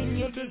 everything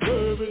you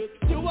deserve it.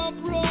 You a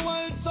pro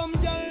and some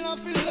girl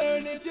have to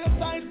learn it. Your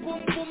tight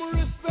boom boom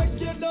respect,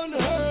 you don't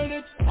earn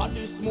it. And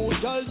this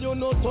smooth girl, you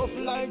know tough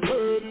like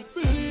Herbie.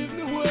 Believe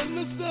me when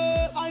me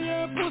say, I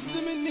am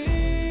pussy me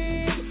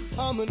need.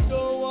 I'm a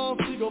don't want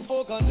to go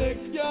fuck a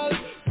next girl.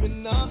 Me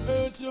not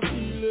hurt your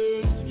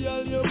feelings,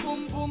 girl, you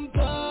boom boom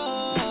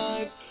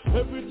tight.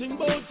 Everything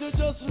about you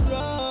just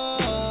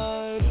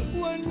right.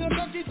 When you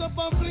cock it up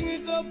and fling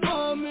it up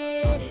on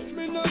me,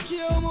 me not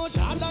care how much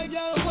other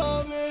girl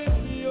want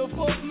me. You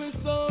fuck me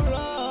so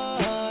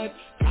right,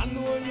 I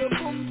know you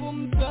boom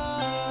boom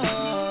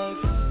tight.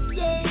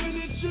 Tell me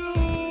the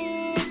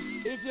truth,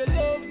 if you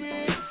love me,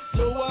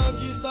 you want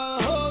kiss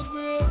and hug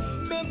me.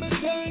 Let me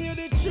tell you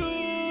the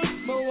truth,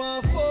 me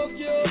want fuck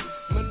you,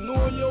 me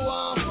know you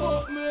want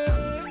fuck me.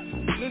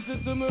 Listen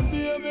to me,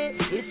 baby.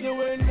 If you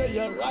ain't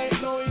there right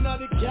now in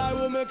the car,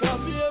 we make a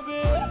baby.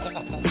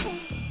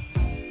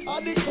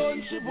 At the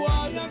country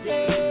boy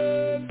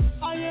again,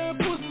 I ain't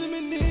pussy me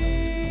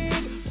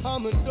need.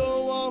 I'm a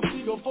don't want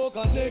to go fuck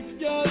a next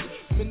girl.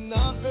 Me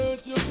not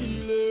hurt your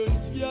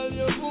feelings, girl,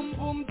 you boom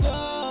boom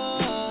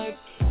tight.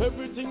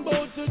 Everything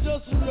about you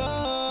just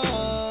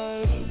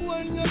right.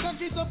 When you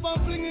cock it up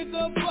and fling it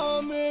up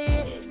on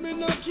me, me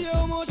not care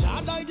how much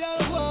other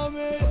girl want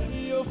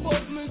me. You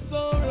fuck me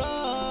so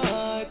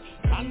right,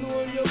 I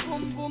know you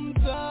boom boom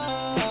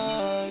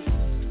tight.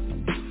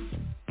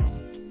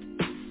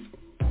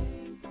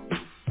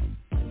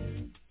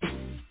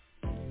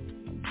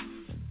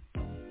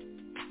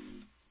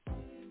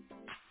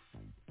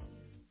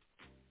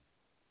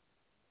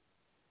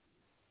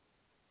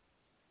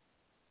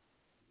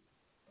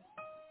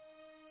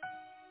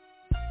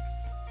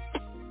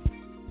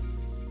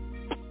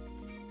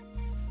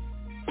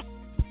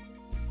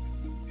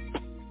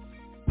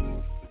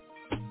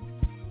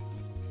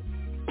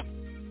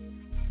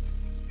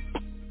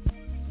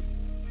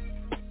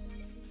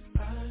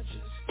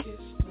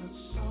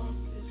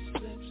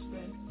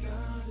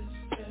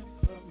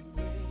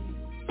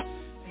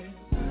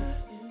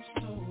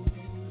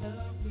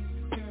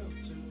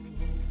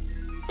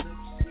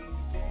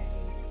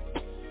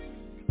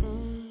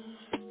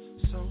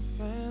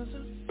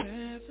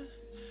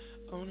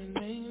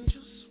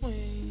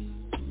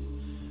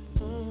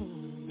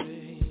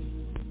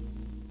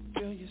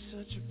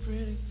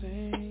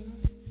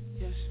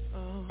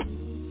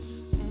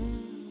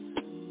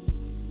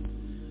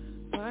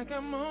 Like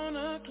I'm on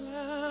a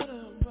cloud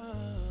above,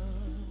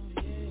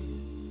 yeah.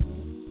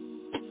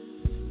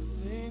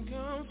 Think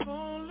I'm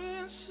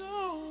falling so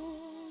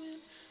in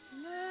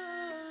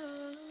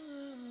love.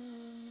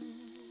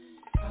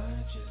 I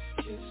just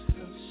kissed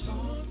her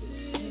soft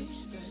lips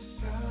that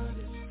God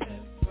has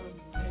ever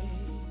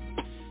made,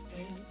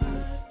 and I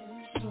am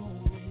so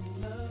in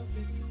love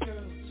with the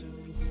girl to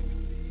whom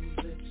these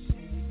lips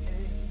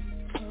came.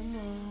 Come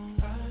on,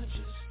 I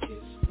just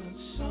kissed her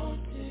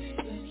soft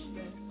lips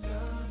that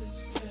God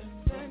has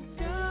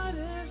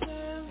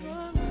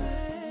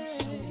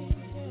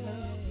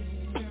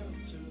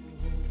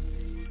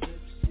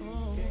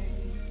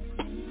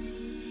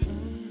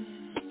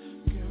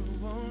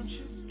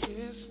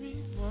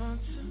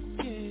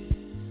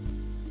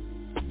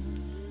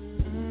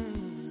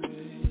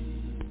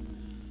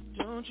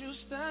don't you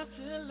stop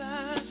till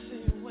I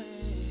say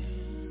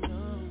when,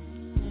 no.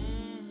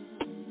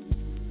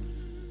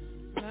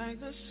 Like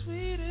the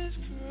sweetest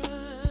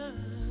cry.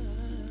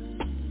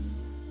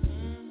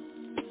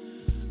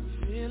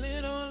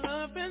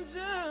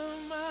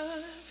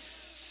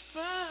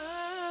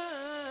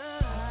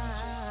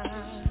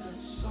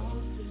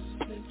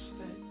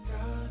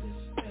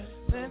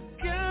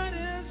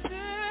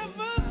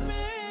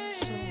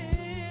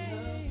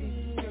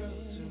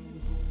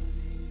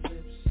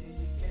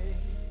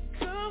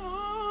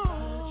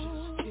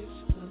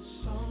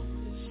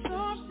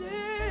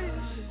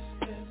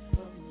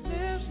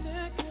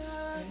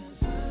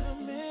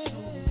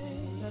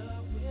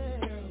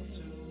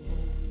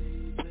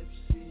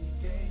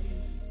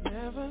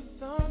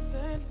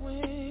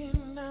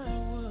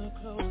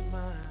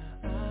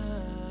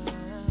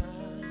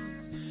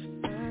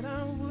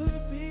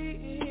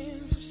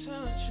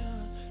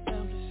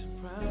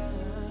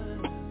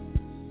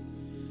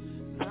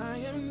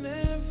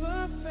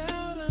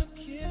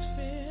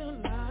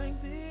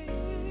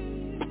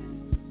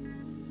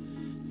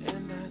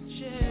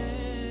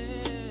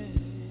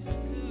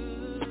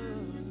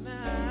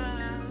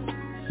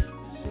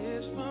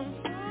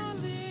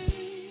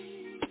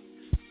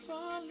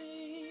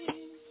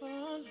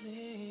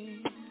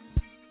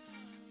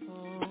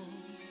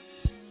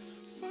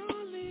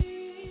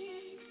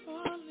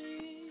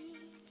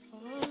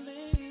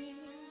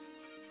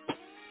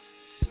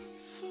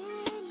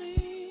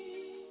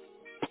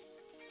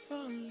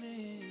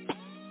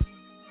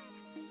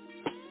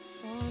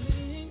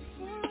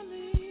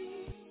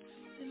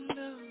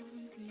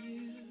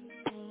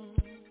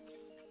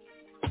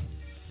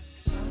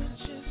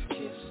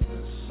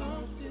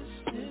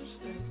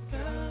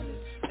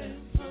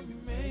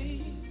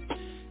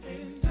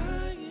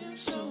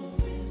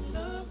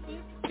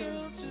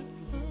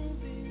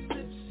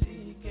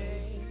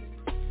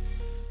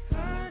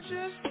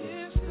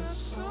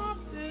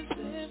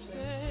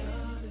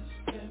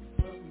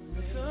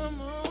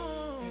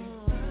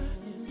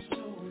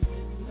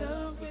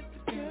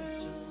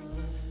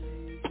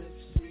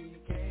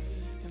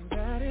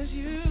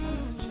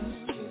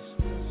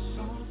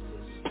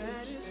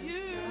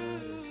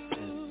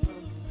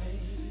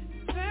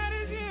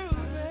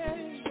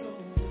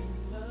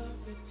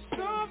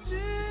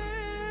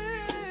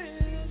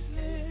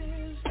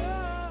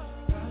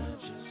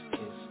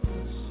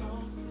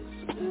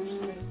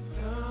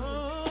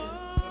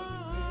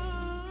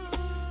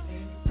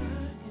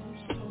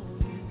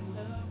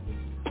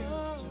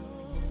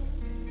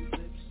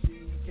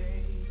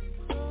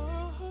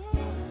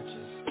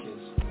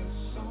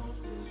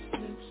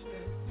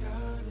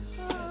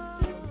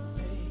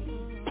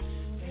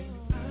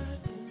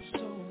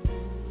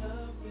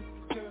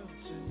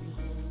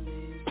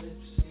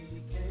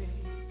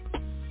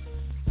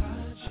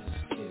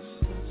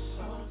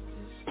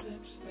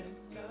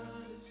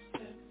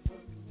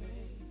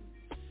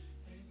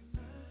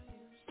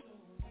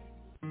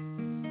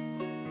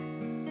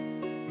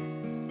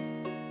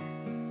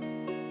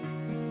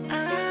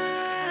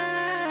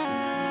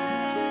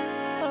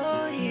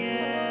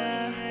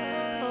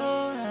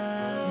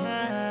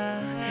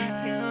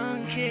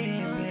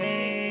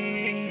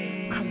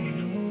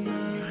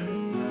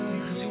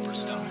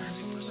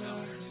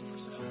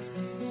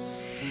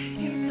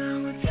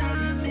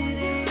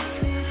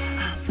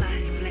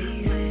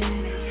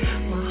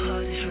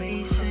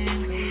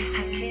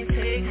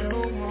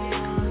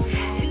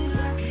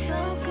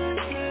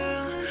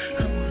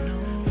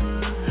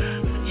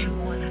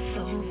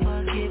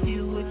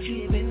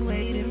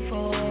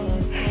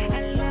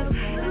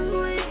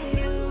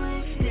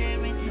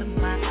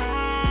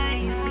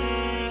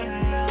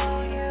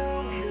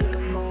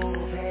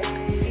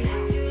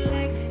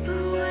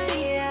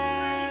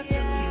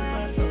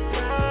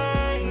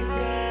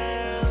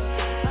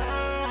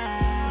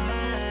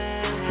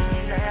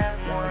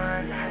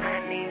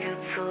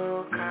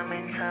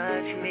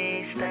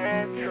 me.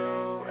 Step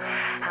 2,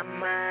 I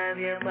might have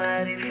your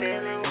body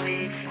feeling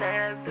weak.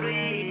 Step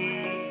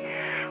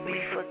 3, we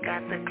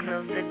forgot to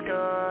close the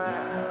door.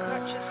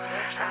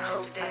 I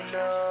hope you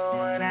know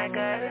what I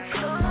gotta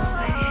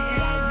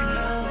do.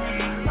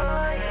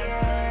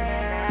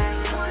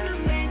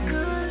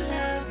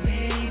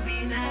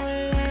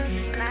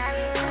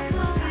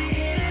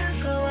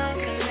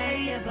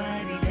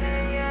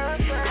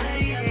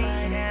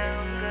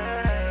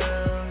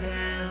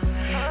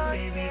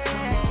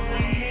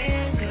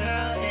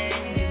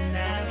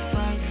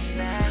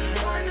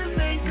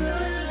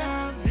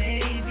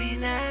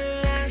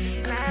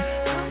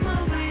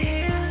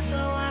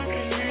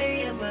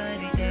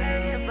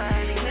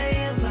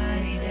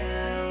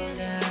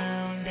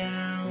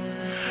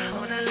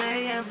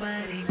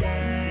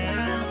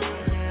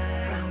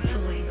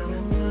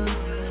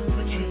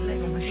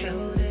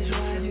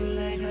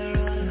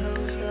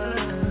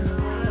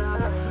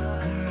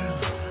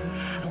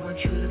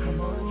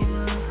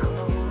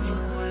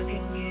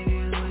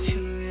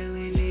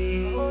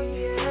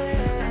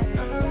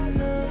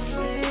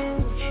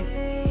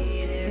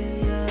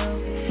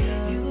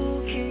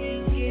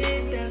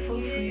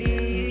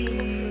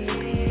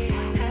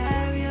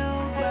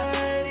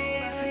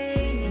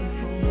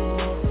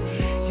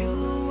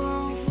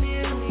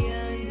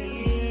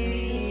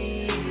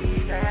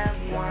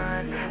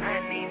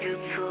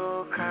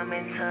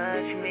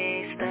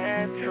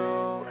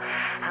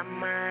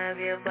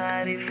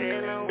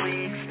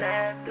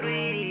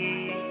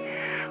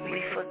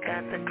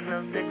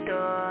 Close the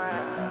door.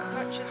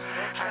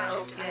 I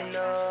hope you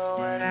know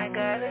what I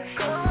gotta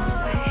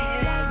go.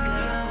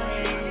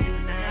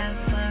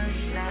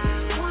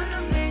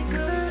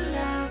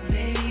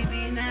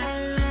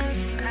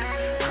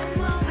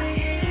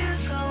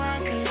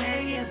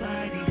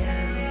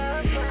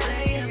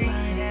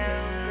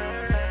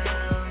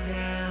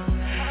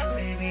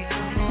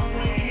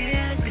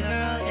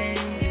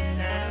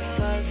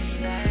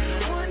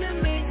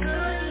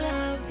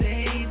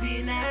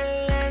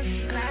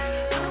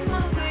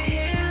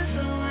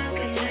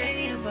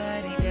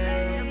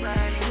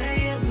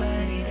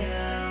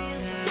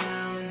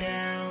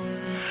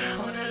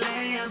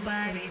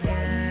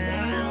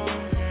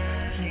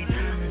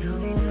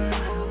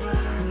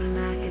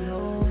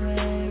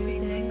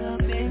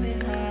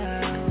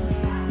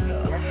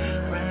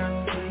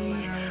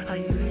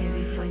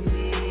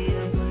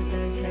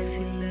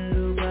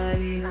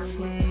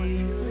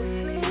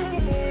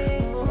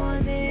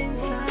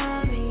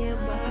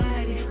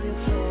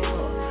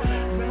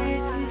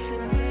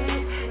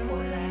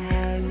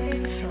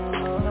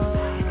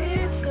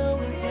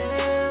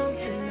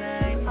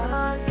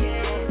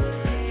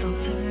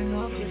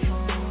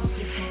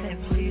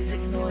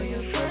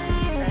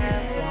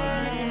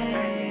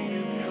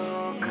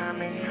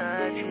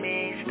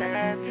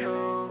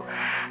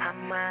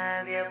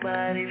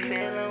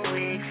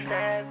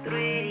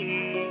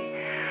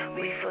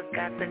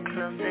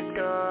 Close the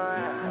door.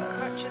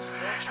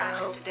 I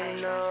hope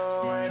they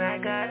know what I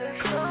gotta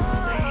go.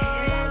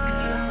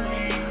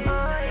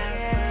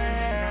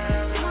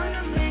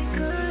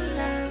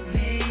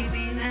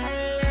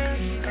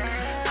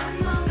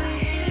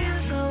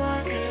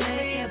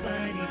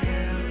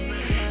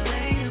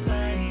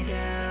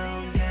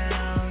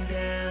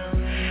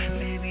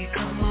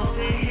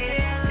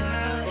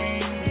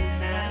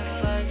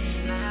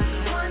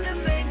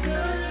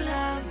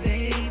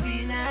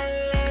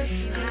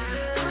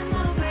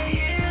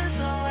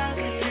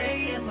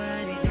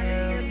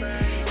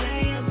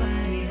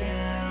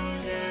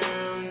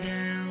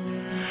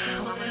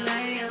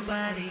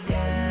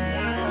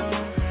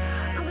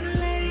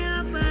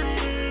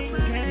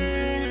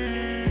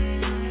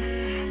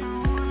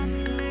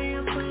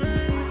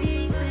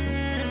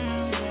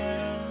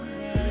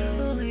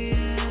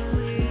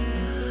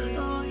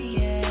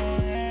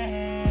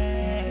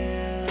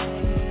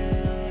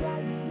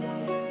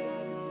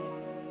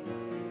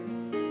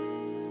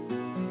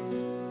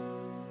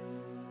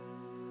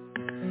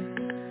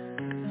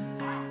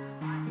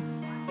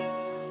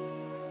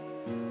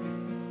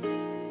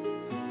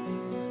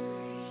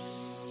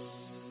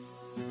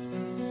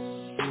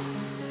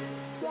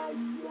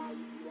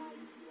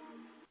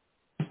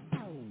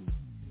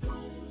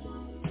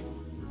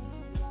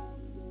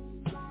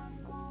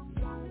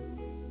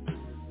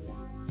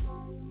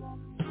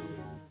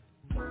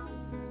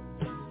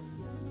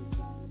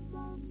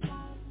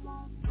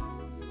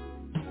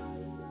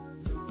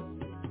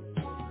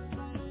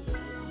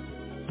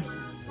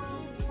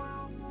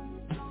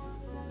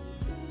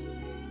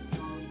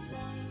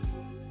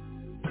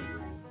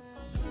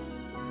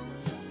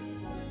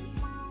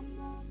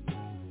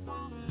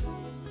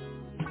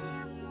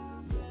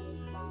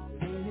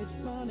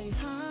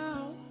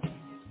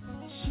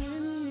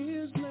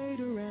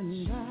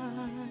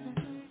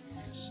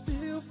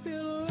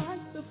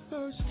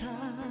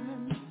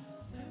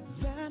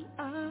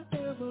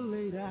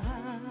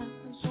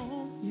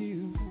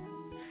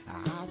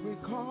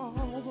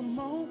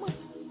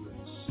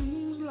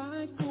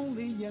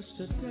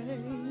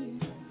 yesterday.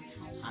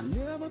 I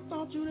never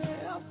thought you'd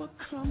ever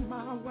come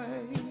my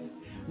way.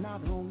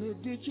 Not only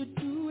did you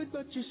do it,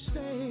 but you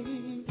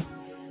stayed.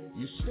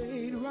 You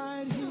stayed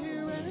right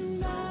here,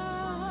 and I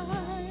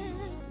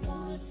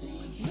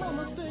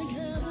wanna thank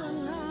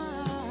heaven. I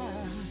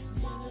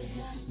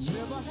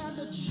never had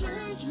to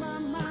change my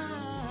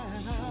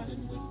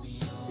mind.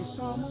 It's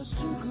almost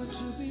too good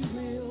to be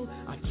real.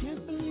 I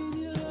can't believe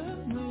you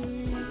love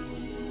me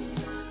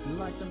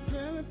like the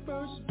very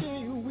first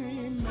day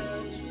we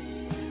met.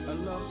 A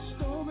love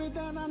story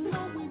that I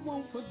know we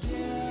won't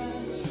forget.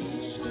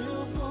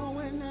 Still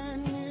going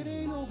and it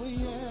ain't over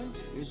yet.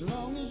 As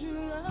long as you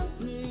love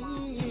me.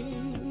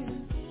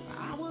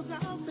 I was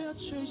out there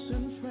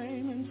chasing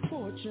fame and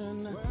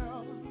fortune,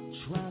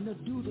 trying to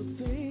do the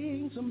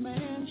things a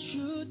man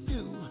should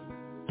do.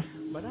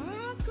 But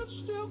I could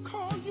still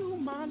call you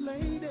my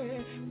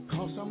lady,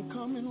 'cause I'm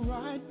coming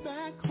right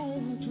back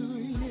home to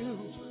you.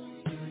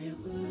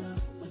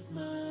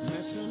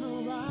 Messing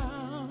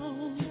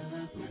around,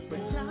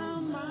 but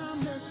down my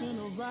messing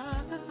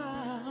around.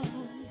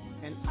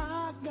 And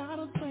I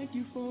gotta thank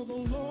you for the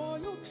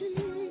loyalty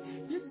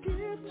you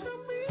give to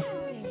me.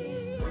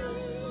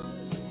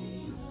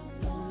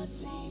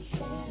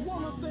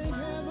 Wanna thank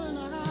heaven, I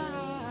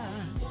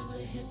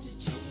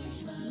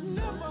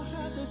never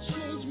had to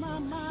change my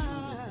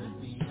mind.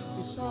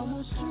 It's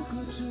almost too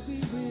good to be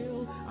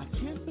real. I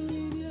can't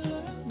believe you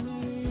love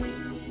me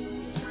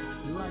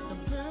like the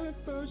very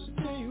first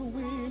day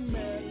we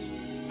met.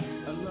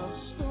 A love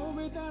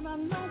story that I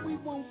know we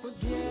won't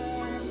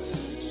forget.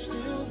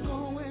 Still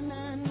going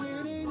and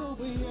it ain't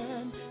over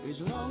yet. As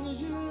long as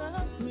you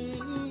love me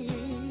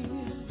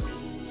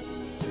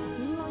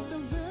like the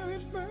very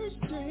first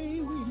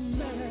day we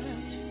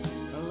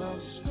met. A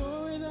love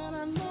story that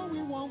I know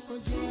we won't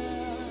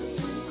forget.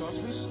 'Cause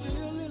we're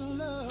still in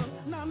love.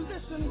 Now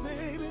listen,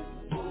 baby,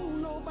 ooh,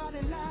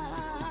 nobody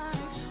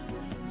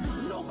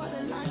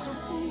likes a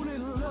fool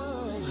in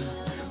love,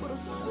 but a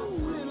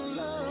fool in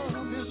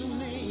love is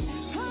me.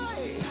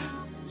 Hey,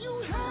 you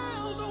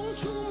held on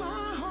to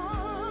my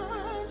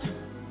heart,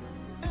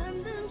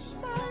 and in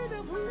spite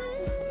of me,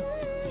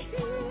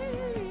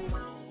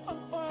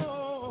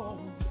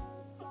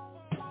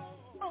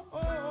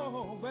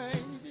 oh,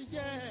 baby,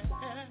 yeah.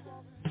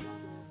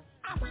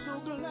 I'm so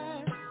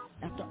glad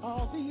after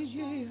all these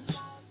years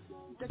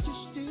that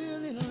you're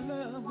still in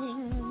love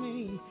with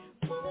me.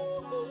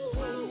 Ooh,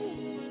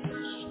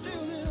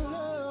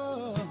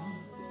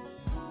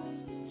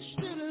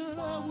 still in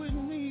love with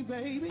me,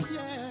 baby,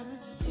 yeah.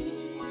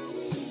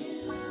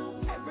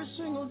 Every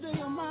single day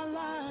of my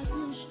life,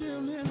 you're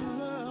still in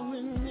love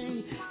with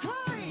me.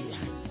 Hey,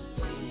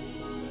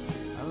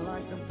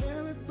 like the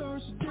very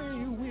first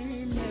day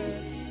we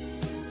met.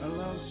 A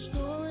love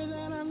story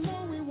that I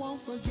know we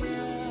won't forget.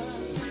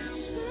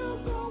 Still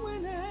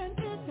going and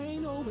it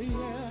ain't over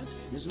yet.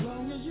 As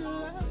long as you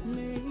love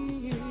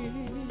me.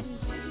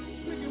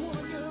 If you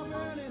wanna get up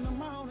early in the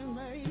morning,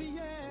 baby,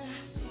 yeah.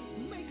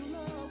 Make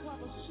love while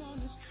the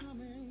sun is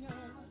coming up.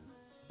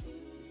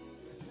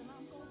 And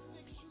I'm gonna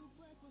fix you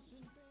breakfast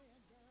in bed,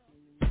 girl.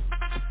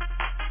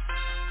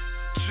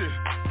 Shit,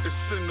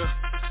 it's in the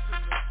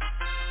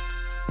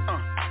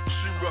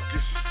she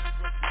ruckus.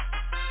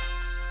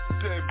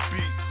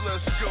 Deadbeat,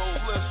 let's go,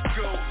 let's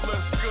go,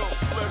 let's go,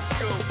 let's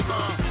go.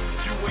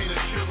 You ain't a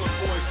killer,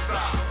 boy,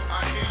 stop.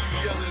 I hear you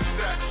yelling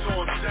stacks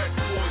on deck,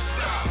 boy,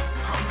 stop.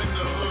 I'm in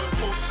the hood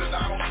posted,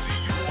 I don't see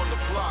you on the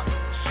block.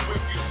 So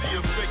if you see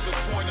a faker,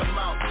 point him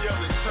out,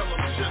 yell it, tell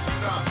him just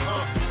stop.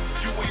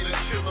 You ain't a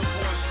killer,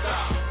 boy,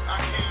 stop. I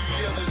hear you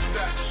yelling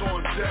stacks on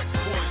deck,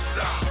 boy,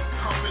 stop.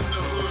 I'm in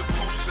the hood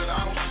posted,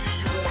 I don't see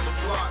you on the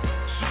block.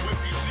 So if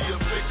you see a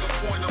faker,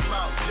 point him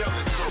out, yell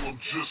it, tell him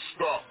just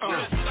stop.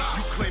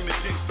 You claim it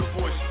gangsta,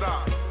 boy,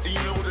 stop. And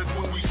you know that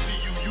when we see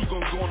you, you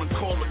gon' go on and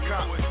call the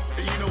cops.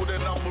 And you know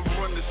that I'ma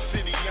run the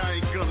city, I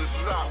ain't gonna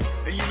stop.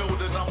 And you know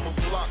that I'm a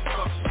block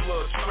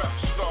hustler, trap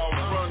star,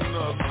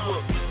 runner.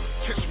 Look,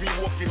 catch me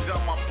walking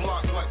down my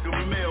block like a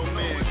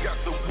mailman. Got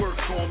the work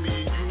on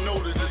me, and you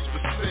know that it's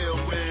for sale,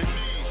 man.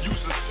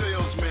 Use a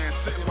salesman,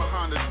 sitting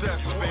behind the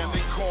desk, man.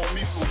 They call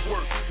me for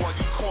work, while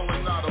you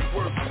calling out a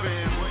work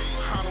fan.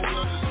 I don't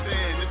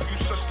understand, if you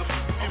such the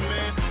f***ing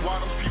man, why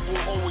them people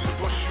always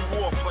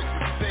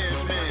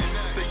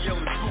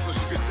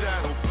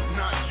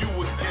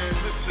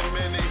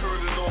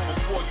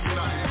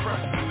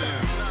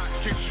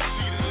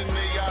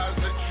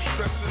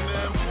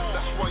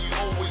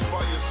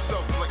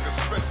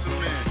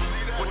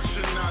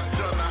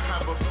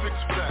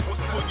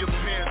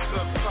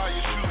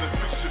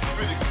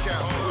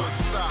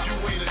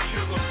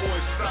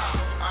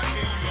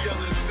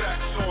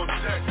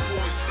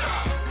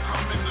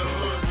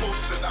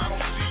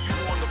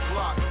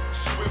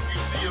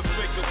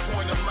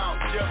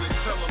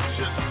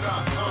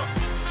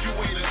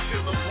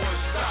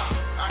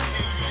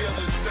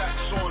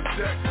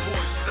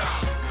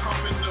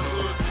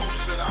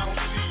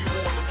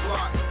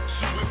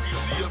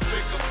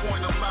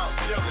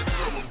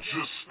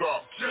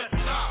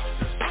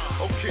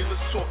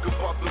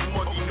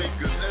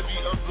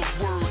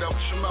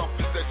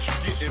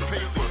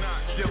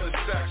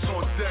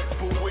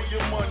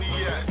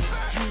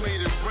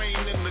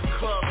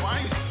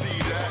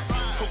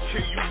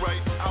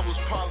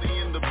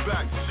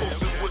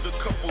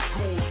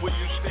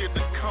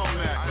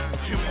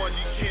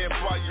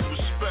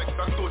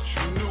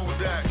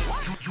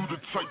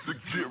type to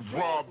get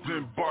robbed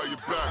and buy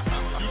it back.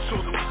 You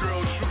told them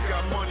girls you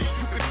got money,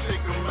 you could take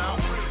them out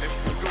and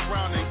fuck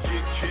around and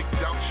get kicked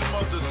out your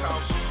mother's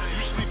house.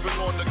 You sleeping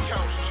on the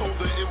couch, told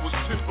her it was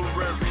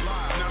temporary.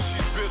 Now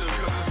she's bitter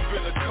cause it's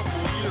been a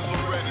couple years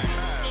already.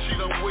 She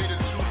done waited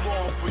too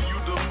long for you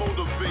to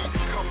motivate.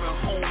 Coming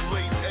home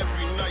late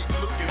every night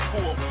looking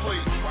for a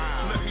plate.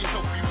 Let me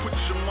help you put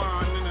your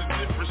mind in a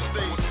different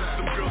state.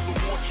 Some girls will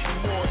want you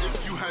more if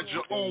you had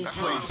your own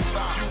place.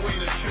 You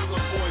ain't a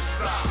killer, boy,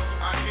 stop.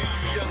 I hear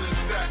you yelling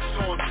stacks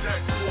on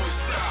deck, boy,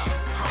 stop.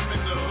 I'm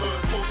in the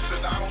hood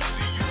posted, I don't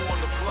see you on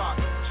the block.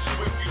 So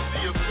if you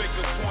see a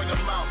faker, point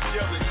him out,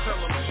 yell it, tell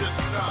him just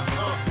stop.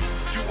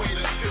 You ain't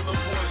a killer,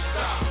 boy,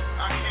 stop.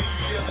 I hear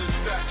you yelling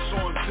stacks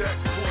on deck,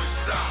 boy,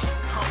 stop.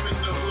 I'm in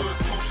the hood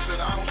posted,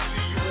 I don't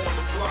see you on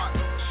the block.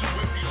 So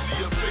if you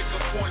see a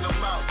faker, point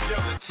him out,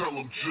 yell it, tell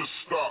him just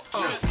stop.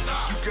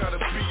 You gotta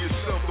be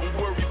yourself, don't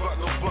worry about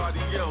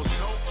nobody else.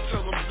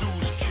 Tell them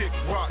dudes kick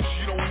rocks,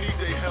 you don't need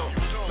their help.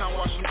 Now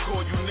watch them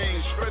call you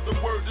names, spread the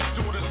word, this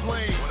dude is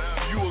lame.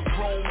 You a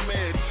grown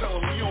man,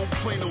 tell him you don't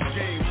play no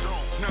games.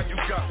 Now you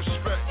got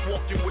respect,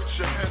 walking with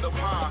your head up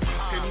high.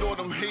 Ignore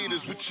them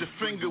haters with your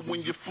finger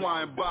when you're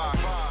flying by.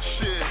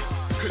 Shit,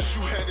 cause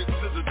you headed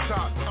to the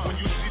top. When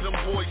you see them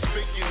boys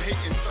faking,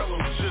 hating, tell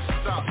them just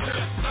stop,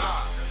 just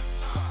stop.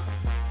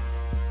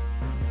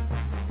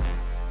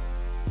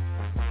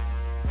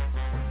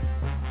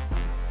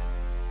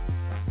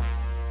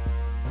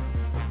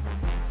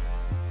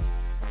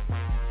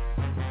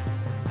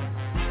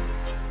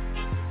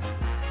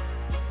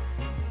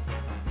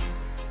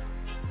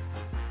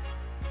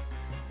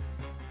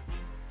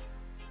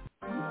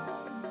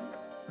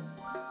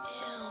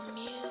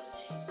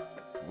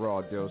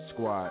 Raw Deal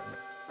Squad,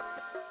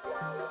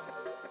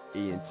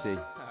 E&T.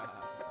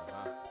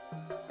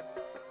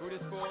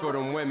 For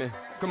them women,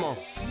 come on.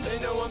 They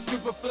know I'm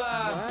super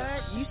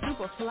fly. What? You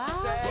super fly?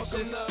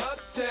 Stash in the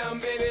uptown,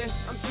 baby.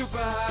 I'm super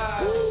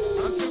high.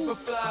 Woo. I'm super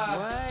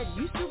fly. What?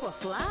 You super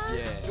fly?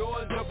 Yeah.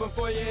 Doors open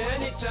for you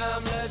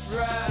anytime. Let's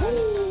ride.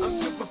 Woo.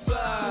 I'm super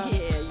fly.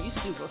 Yeah, you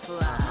super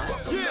fly.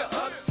 Welcome to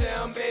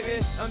uptown,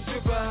 baby. I'm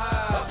super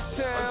high.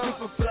 Uptown. I'm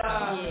super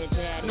fly. Yeah,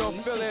 daddy. No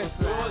feeling.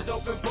 Doors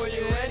open for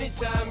you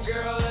anytime,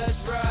 girl. Let's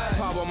ride.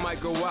 Power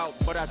might go out,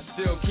 but I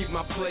still keep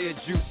my player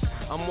juice.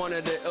 I'm one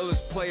of the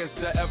illest players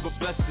that ever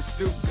blessed the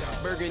stoop.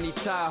 Burgundy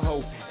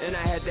Tahoe, and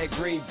I had that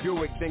green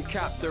Buick, then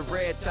copped the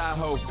red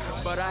Tahoe,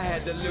 but I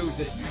had to lose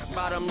it.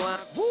 Bottom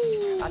line,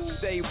 woo, I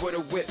stay with a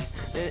whip,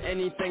 and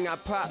anything I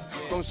pop,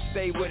 gon'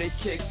 stay with a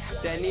kick.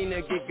 That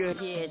Nina get good,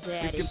 yeah,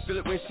 daddy. You can feel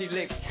it when she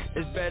licks.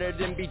 It's better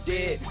than be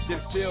dead,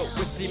 than filled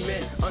with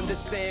cement.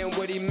 Understand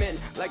what he meant,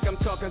 like I'm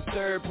talking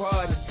third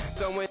party.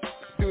 Throwing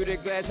through the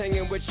glass,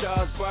 hanging with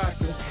Charles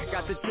Barkley.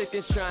 Got the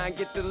chickens trying,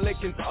 get the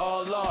lickings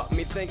all off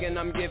me, thinking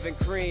I'm giving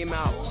cream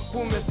out. Who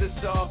Mr.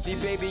 Softy,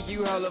 baby,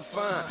 you hella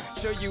fine.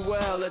 Show you a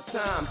hella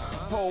time.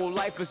 Whole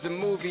life is a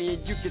movie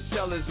and you can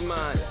tell it's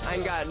mine. I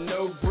ain't got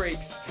no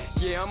breaks.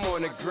 Yeah, I'm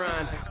on the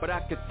grind, but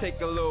I could take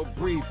a little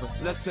breather.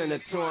 Let's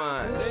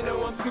intertwine. They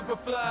know I'm super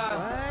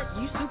fly.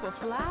 What? You super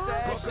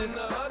fly? Stash in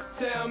the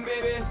uptown,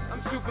 baby.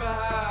 I'm super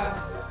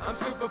high. I'm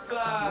super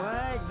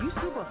fly. What? You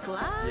super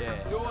fly?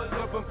 Yeah. Doors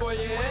open for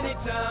you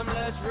anytime.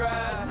 Let's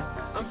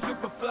ride. I'm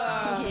super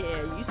fly.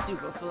 Yeah, you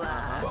super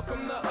fly.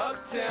 Welcome to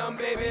uptown,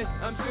 baby.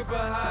 I'm super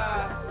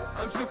high.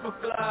 I'm super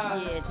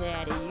fly. Yeah,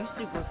 daddy, you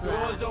super fly.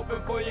 Doors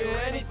open for you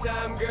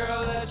anytime,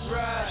 girl. Let's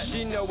ride.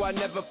 She know I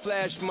never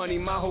flash money.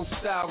 My whole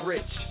style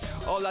rich.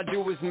 All I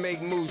do is make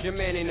moves, your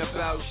man ain't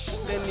about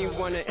shit. Then he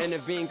wanna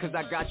intervene cause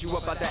I got you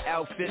up out the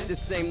outfit. The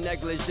same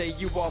negligee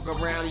you walk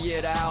around,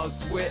 yeah, the house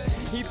with.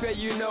 He pay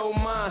you no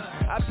mind,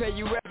 I pay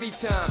you every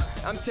time.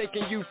 I'm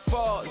taking you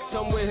far,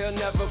 somewhere he'll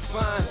never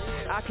find.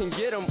 I can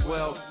get him,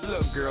 well,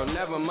 look girl,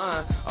 never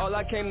mind. All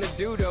I came to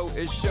do though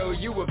is show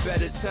you a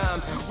better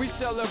time. We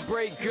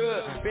celebrate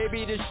good,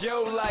 baby, this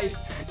your life.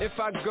 If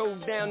I go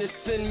down and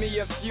send me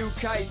a few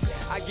kites,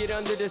 I get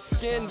under the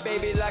skin,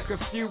 baby, like a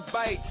few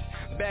bites.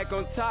 Back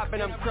on top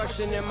and I'm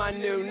crushing in my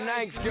new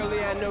Nikes. Girl, he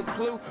had no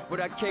clue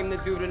what I came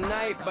to do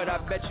tonight, but I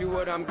bet you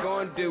what I'm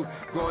gonna do.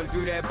 Gonna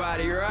do that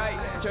body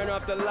right. Turn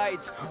off the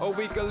lights, or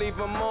we can leave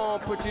them on.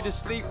 Put you to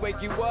sleep, wake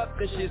you up,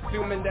 then she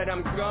assuming that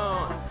I'm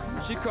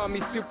gone. She call me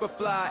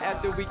Superfly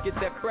after we get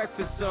that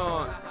breakfast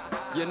on.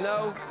 You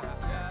know,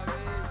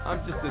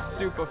 I'm just a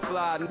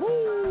Superfly.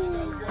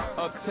 Woo!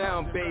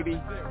 Uptown, baby.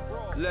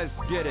 Let's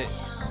get it.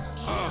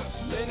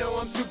 They know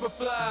I'm super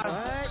fly.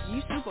 What?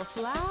 You super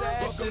fly?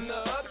 Stash in the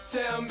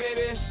uptown,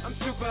 baby. I'm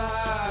super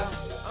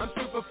high. I'm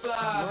super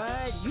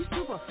fly. What? You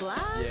super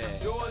fly?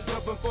 Yeah. Doors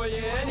open for you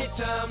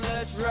anytime.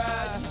 Let's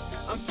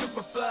ride. I'm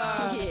super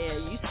fly. Yeah,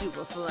 you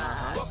super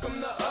fly.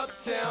 Welcome to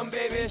uptown,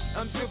 baby.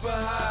 I'm super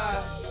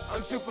high.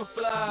 I'm super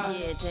fly.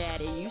 Yeah,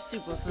 daddy, you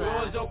super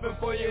fly. Doors open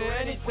for you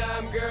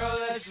anytime, girl.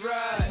 Let's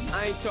ride.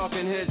 I ain't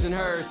talking his and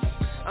hers.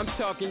 I'm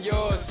talking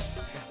yours.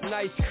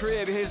 Nice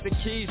crib, here's the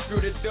keys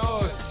through the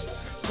doors.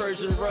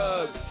 Persian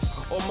rugs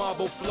or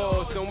marble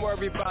floors. Don't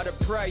worry about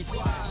the price,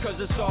 cause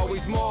it's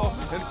always more.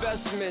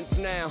 Investments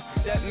now,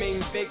 that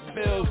means big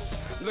bills.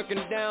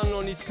 Looking down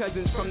on these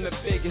cousins from the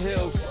big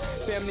hills.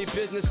 Family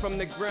business from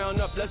the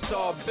ground up, let's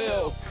all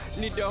build.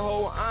 Need the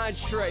whole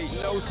entree,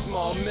 no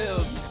small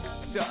meals.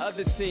 The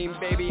other team,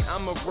 baby,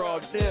 I'm a raw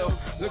deal.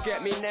 Look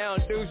at me now,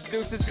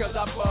 deuces, cause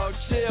I fall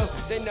chill.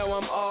 They know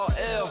I'm all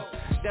ill,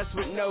 that's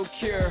with no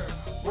cure.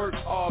 Work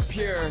all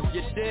pure,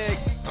 you dig?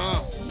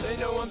 They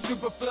know I'm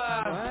super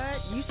fly.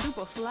 What? You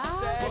super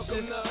fly? Stash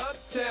in the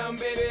uptown,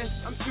 baby,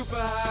 I'm super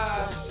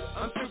high.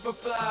 I'm super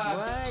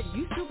fly. What?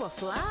 You super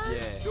fly?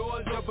 Yeah.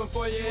 Doors open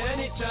for you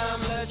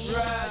anytime, let's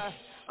ride.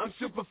 I'm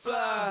super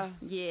fly.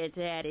 Yeah,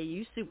 daddy,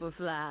 you super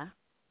fly.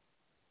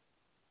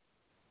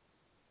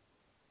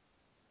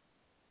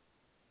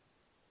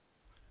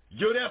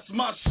 Yo, that's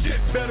my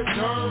shit, better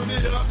turn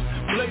it up.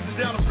 Blazing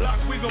down the block,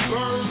 we gon'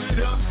 burn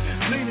it up.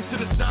 Leaning to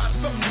the side,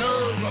 some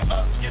nerve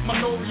up. Get my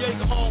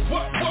Noriega on,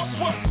 what?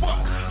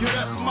 Yo,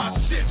 that's my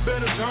shit,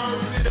 better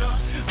turn it up.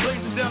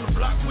 Blazing down the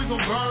block, we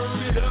gon' burn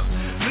it up.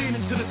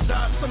 Leaning to the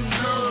side, some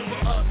nerve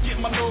up. Get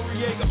my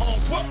Noriega on,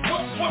 what?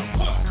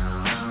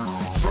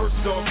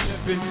 First off,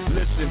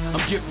 listen,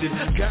 I'm gifted.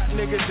 Got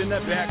niggas in the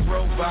back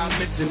row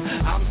vomiting.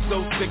 I'm so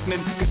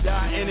sickening, could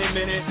die any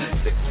minute.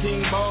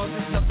 16 balls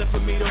is nothing for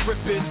me to rip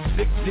it.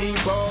 16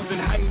 balls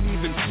and I ain't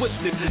even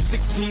twisted.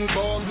 16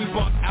 balls, we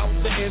bought out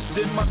the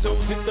instant. My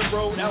toes hit the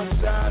road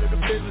outside of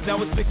the business.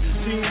 Now it's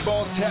 16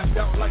 balls tapped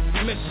out like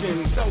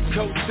mission. So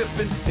cold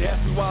sipping, they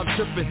ask me why I'm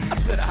tripping. I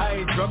said I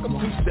ain't drunk, I'm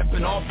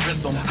two-stepping off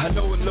rhythm. I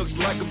know it looks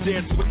like I'm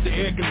dancing with the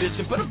air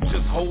condition, but I'm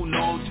just holding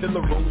on till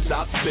the road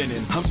stops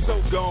spinning. I'm so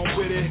gone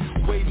with it,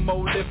 way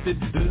more lifted.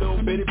 The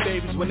little bitty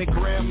babies when they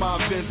grandma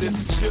visits.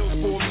 Chill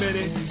for a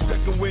minute,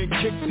 second wind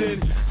kicked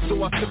in,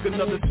 so I took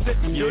another sip.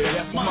 Yeah,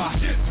 that's my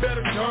shit,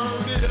 better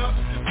turn it up.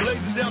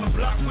 Blazing down the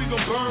block, we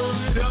gon' burn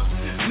it up.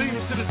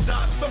 Leaning to the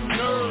side, some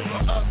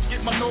nerve up.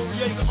 Get my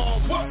Noriega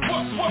on, what?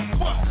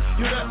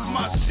 Yeah, that's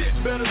my shit,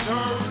 better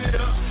turn it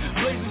up.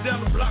 Blazing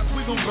down the block,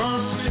 we gon'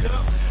 burn it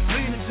up.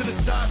 Leaning to the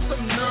side,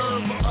 some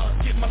nerve up.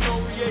 Get my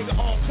Noriega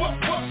on, what?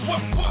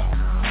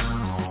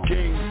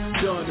 Game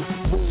done,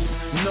 move,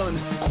 none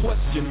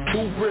question. Who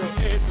real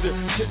answer?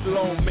 Shit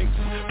long makes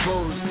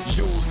birds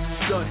use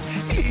sun.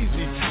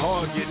 Easy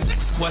target,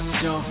 next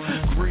question.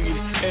 Greed,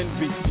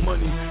 envy,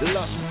 money,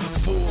 lust,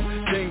 full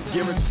things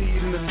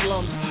guaranteed in the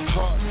slums.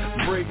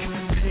 Heartbreak,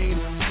 pain,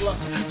 plus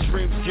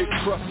dreams get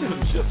crushed and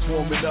I'm just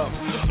warming up.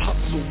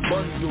 Hustle,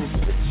 bundles,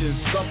 bitches,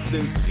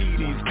 something.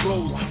 CDs,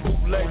 clothes,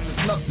 bootlegs is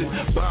nothing.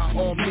 By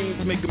all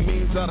means, make a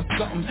means out of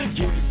something.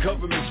 Yeah, the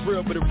government's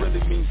real, but it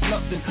really means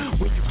nothing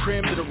when you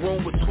crammed in a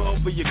room with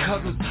 12 of your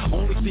cousins.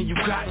 Only thing you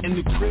got in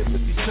the crib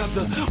is each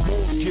other.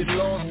 Most get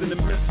lost in the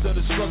midst of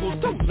the struggle.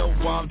 Don't know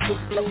why I'm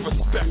just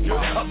respect.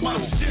 My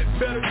shit,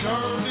 better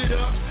turn it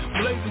up.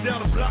 Blazing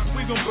down the block,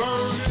 we gon'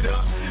 burn it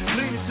up.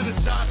 Leaning to the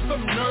side,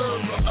 some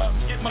nerve up.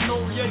 Get my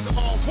Noriega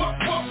on, what?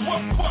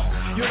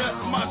 Yo,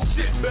 that's my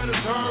shit, better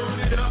turn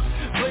it up.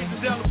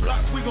 Blazing down the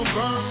block, we gon'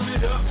 burn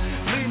it up.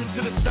 Leaning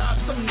to the side,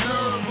 some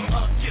nerve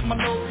up. Get my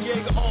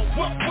Noriega on,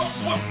 what?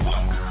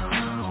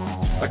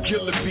 I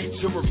kill the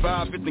beat to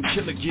revive it, then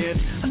kill again.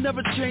 I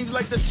never change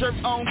like the surf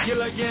on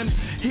Gilligan.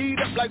 Heat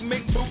up like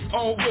Mick Boot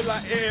on Will I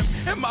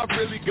Am. Am I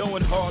really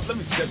going hard? Let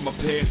me set my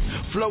pants.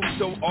 Flow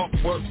so off,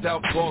 worked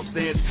out, ball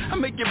stance. I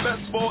make your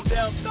best fall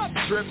down, stop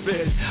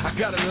tripping. I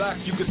got a lock,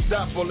 you can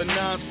stop all the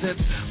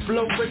nonsense.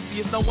 Flow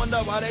racy, no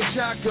wonder why they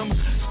shock 'em.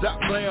 Stop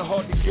playing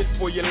hard to get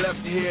for your left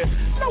here.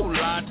 No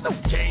line, no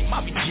game,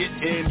 I be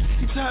getting.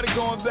 You tired of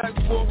going back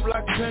and forth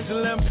like a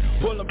pendulum?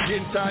 Well, I'm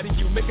getting tired of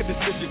you, make a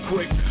decision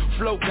quick.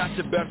 Flow got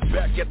your best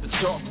back at the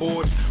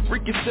chalkboard.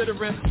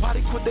 Reconsidering why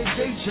they quit their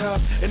day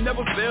job. It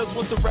never fails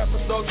once the rapper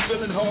starts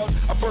feeling hard.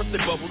 I burst the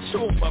bubble,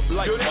 chew up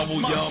like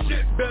bubble yum.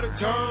 Shit, better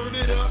turn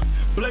it up.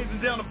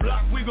 Blazing down the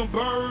block, we gon'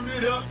 burn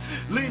it up.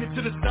 Leaning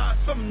to the side,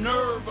 some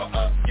nerve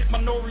up. Get my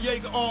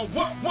Noriega on,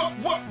 what?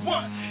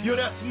 Yo,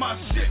 that's my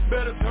shit,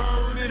 better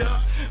turn it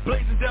up.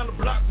 Blazing down the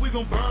block, we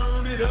gon'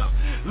 burn it up.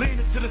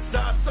 Leaning to the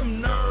side,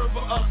 some nerve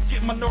up.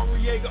 Get my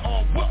Noriega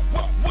on, what?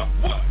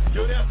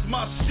 Yo, that's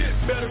my shit,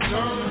 better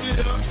turn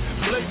it up.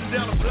 Blazing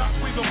down the block,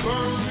 we gon'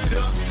 burn it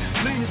up.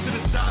 Leaning to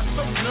the side,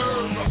 some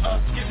nerve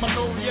up. Get my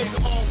Noriega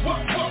on,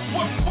 what?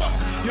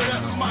 Yo,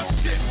 that's my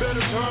shit,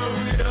 better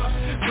turn it up.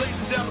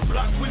 Blazing down the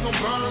block, we gon'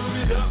 burn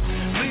it up.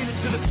 Leaning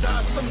to the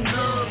side, some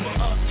nerve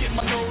up. Get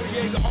my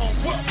Noriega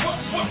on, what?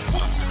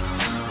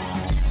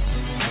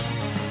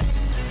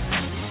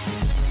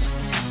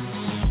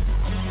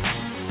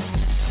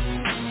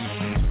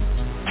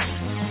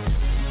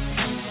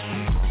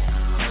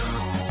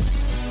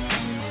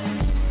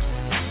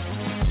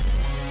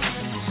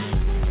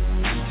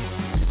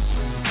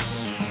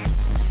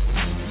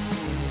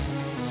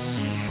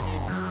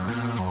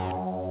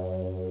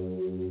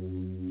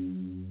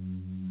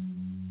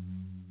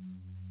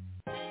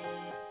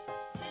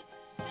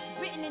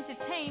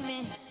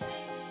 Entertainment,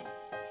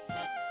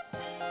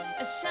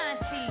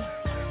 Ashanti,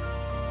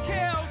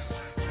 Kels,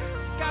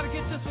 gotta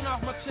get this one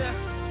off my chest.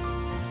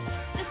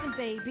 Listen,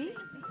 baby.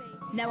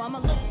 Now I'ma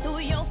look through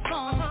your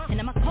phone and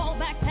I'ma call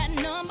back that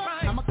number.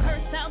 I'ma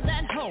curse out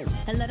that hoe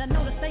and let her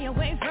know to stay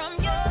away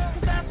from you.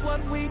 'Cause that's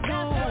what we do.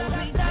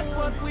 That's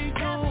what we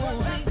do.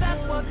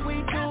 That's what we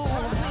do.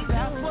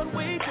 That's what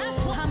we do.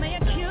 I may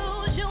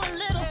accuse you a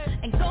little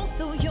and go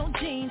through your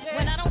genes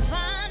when I don't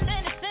find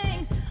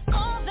anything.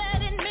 All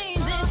that it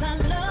means is I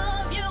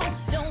love you.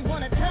 Don't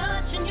wanna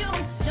touch and you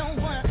don't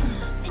wanna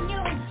and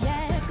you.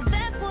 Yeah, 'cause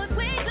that's what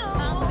we do.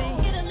 I may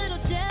get a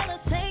little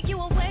jealous, take you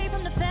away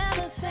from the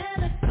fellas,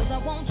 'cause I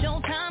want your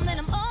time, then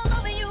I'm all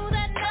over you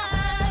that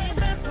night.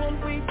 That's what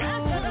we do.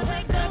 That's what we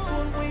do. That's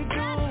what we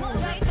do.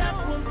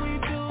 That's what we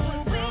do.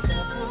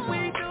 That's what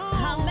we do.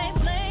 I may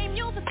blame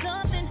you for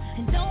something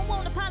and don't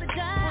wanna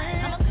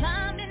apologize. I'ma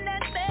climb in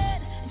that bed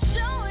and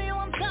show you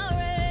I'm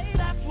sorry.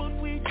 That's what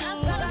we do.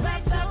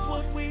 That's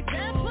what we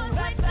do. That's what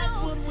we do. That's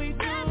what we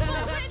do.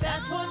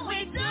 That's what we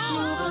do.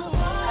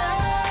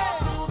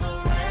 That's what we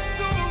do.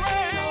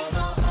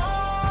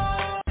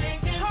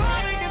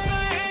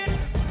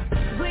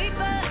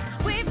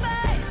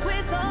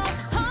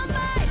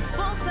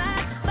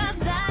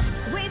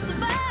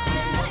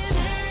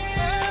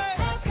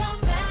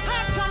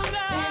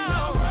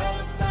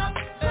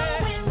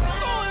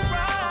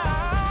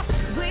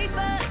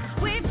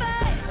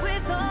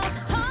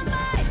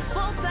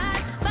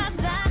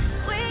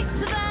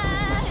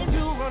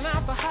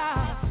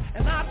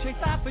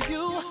 Out for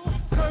you,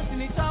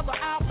 cursing each other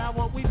out by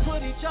what we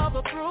put each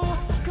other through.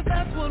 'Cause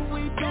that's what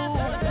we do.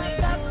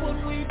 That's what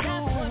we do.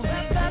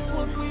 That's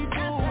what we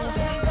do.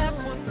 That's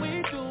what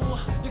we do.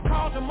 You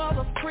called your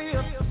mother's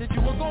crib, said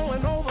you were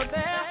going over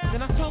there.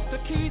 Then I took the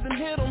keys and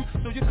hid them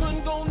so you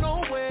couldn't go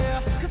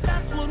nowhere. 'Cause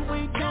that's what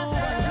we do.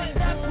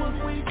 That's what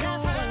we do.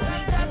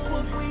 That's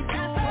what we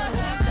do.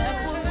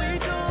 That's what we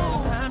do.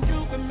 Sometimes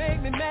you can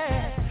make me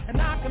mad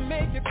and I can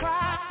make you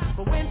cry,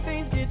 but when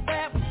things get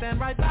bad, we stand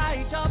right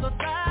by each other's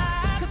side.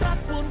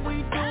 That's what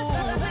we do.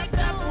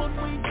 That's what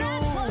we do.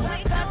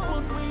 That's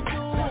what we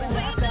do.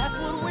 That's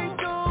what we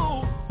do.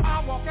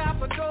 I walk out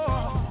the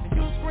door and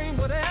you scream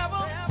whatever.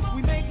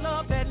 We make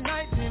love that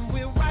night and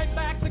we're right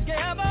back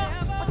together.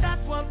 But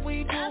that's what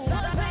we do.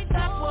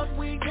 That's what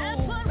we do.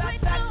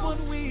 That's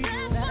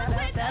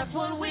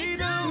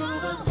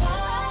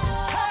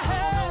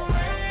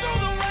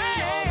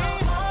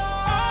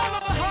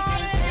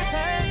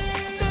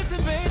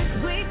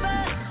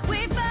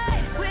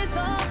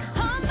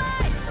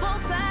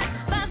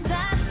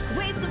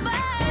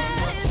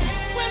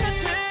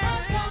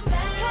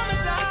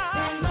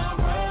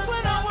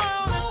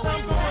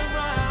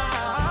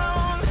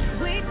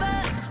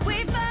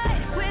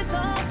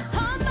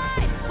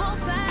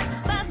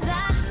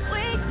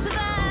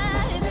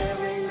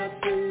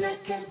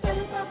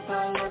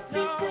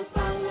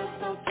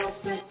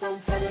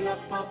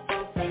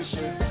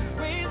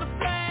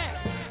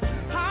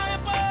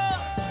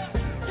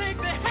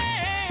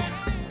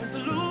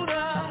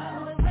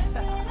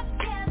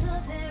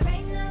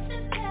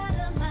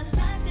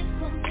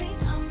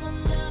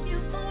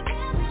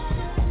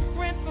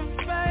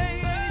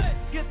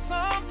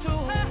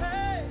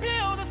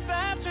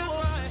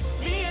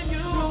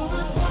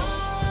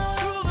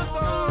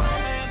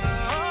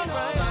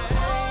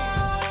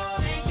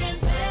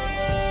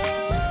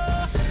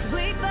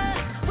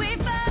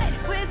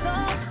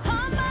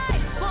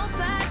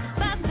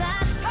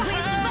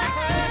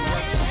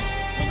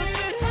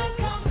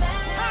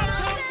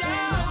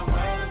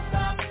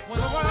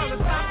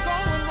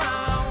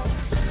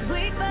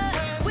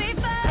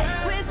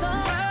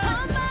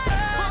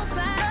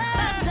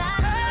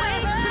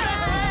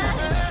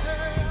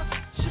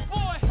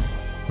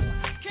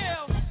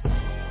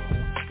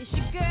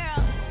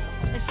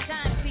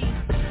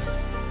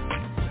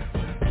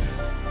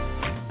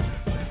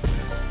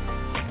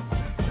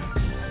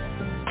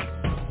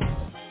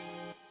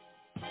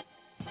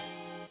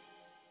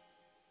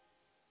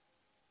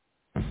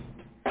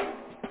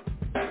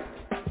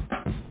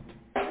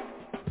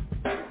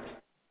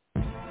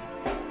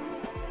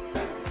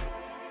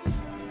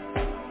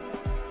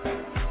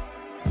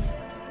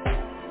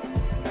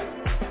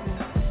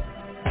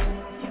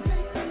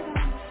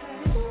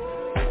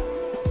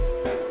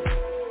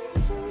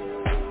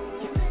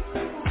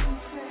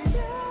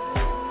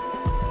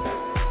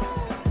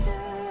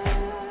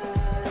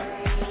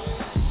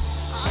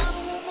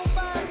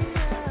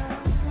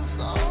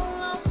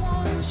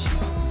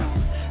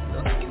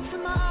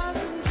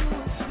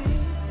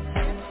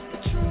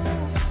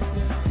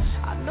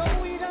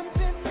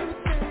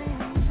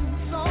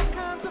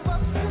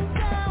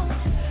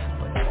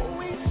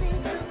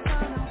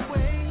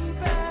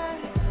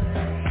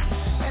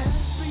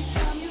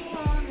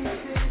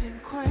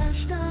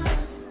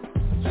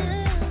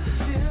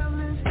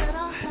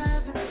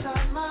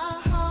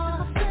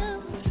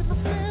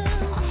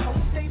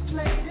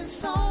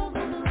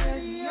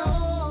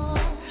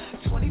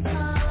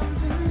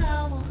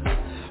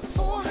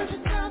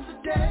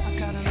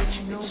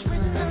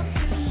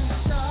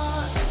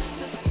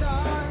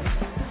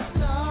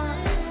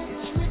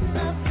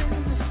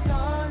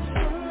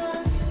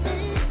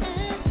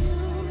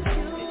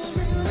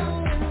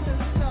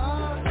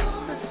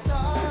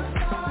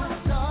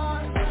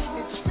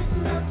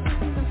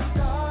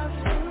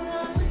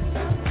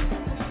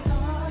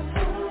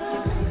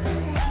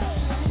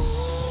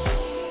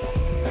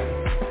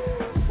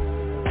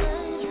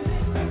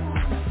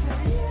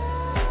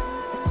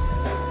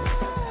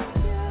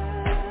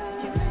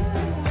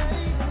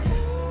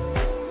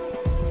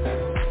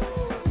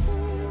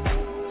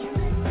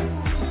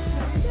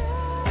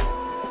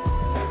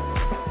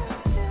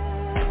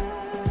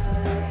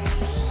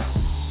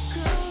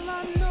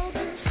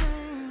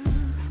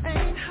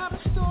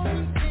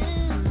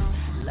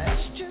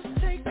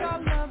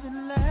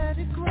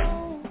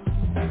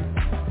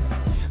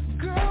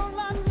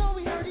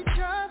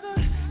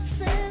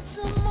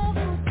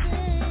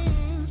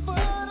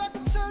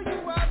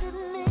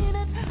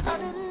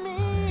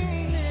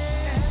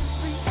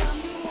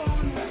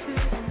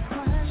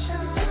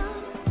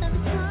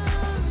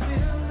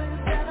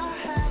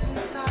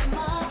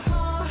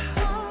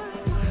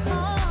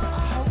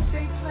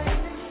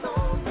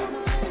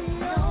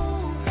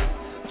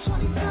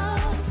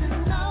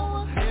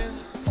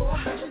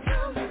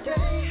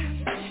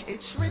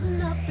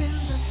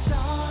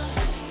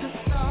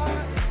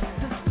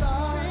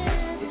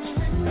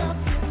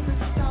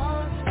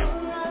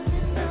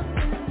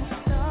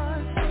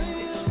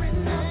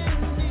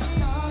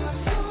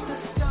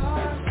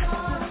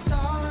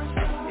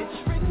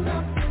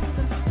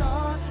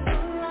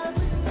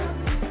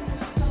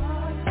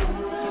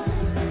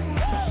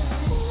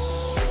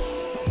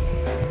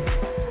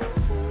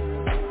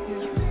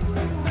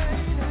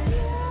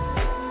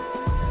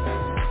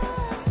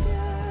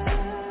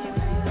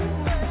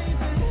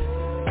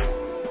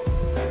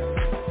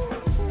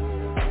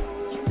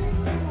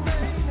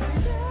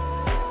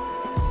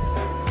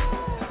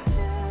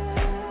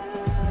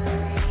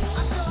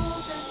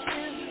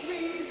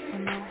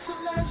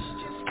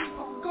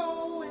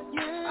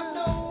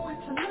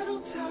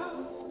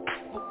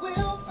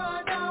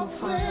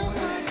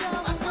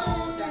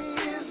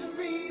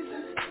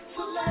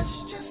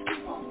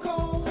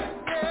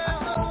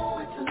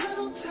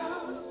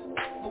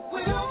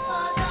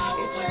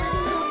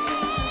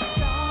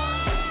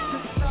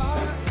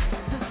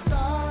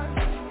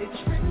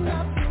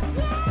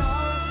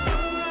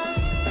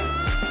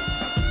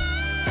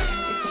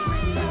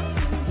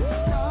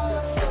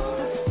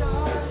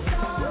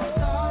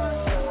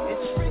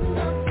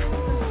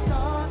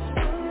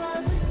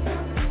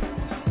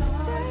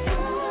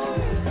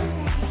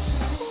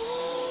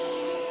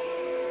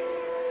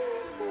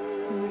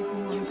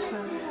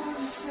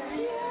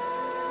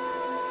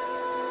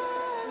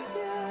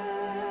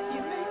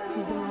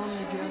We belong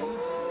together.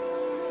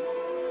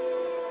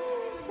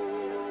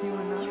 You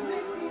and I.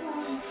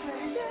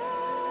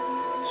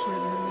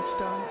 Straight in the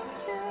stars.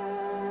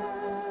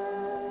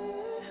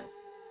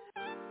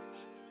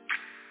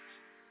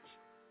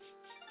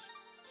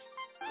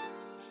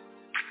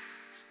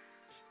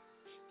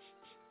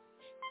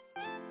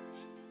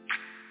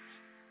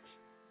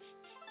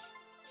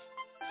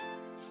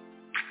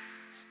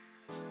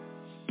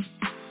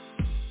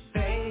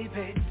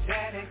 Baby,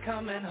 daddy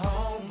coming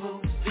home,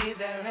 boo. Be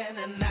there in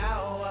an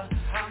hour.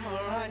 I'ma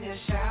run your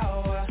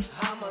shower.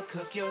 I'ma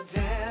cook your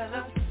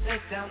dinner.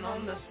 Sit down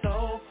on the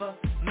sofa.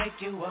 Make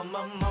you a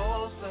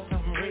mimosa.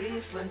 Some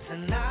Riesling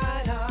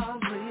tonight, I'm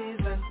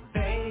pleasing.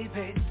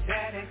 Baby,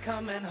 daddy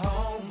coming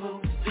home,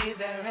 boo. Be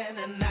there in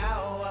an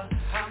hour.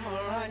 I'ma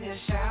run your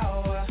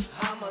shower.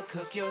 I'ma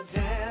cook your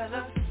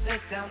dinner.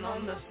 Sit down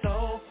on the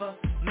sofa.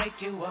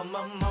 Make you a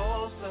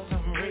mimosa.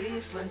 Some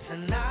Riesling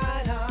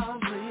tonight, I'm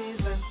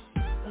pleasing.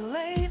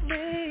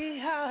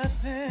 Lately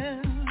I've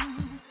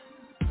been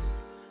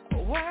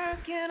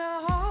working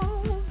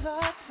all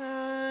the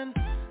time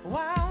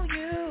while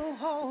you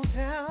hold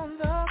down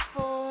the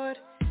fort,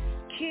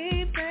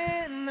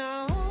 keeping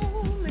the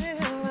home in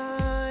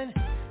line.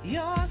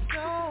 You're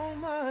so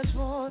much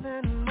more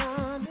than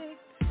mommy,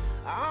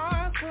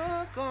 our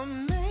cook or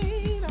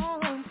maid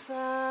on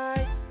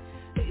site.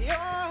 You're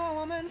a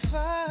woman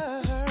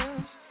first,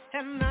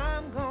 and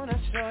I'm gonna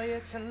show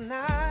you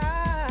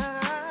tonight.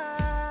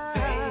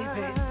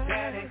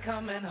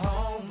 Coming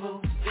home,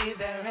 boo, be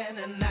there in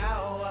an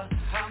hour.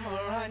 I'ma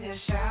run your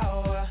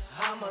shower.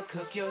 I'ma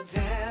cook your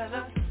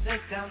dinner.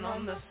 Sit down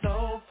on the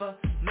sofa.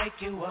 Make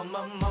you a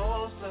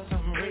mimosa.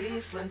 Some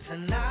Riesling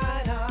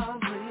tonight, I'm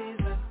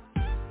pleasing.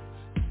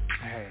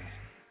 Hey,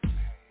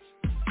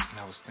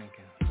 I was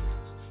thinking,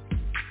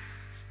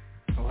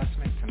 well, let's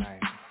make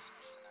tonight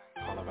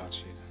all about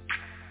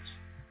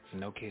you.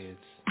 No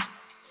kids,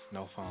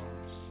 no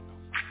phones,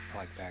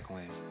 like back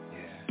when,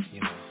 yeah, you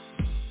know.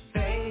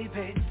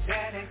 Baby,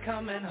 daddy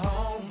coming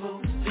home, boo.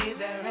 Be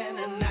there in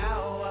an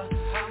hour.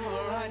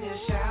 I'ma run your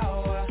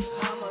shower.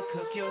 I'ma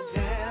cook your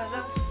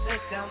dinner.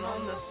 Sit down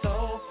on the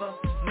sofa.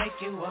 Make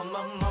you a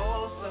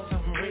mimosa.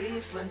 Some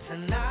Riesling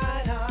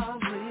tonight, I'm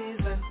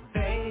pleasing.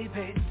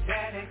 Baby,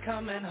 daddy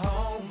coming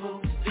home,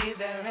 boo. Be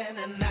there in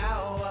an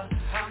hour.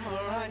 I'ma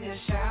run your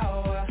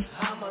shower.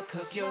 I'ma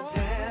cook your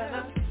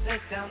dinner.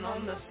 Sit down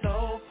on the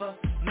sofa.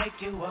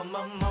 Make you a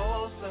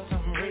mimosa.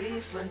 Some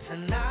Riesling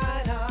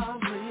tonight, I'm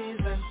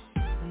pleasing.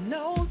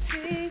 No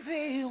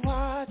TV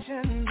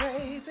watching,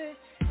 baby.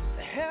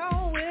 The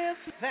hell with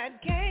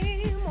that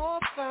game or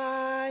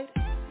fight.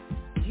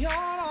 You're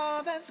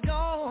all that's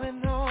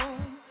going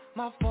on.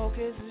 My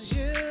focus is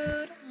you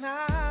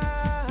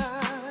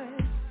tonight.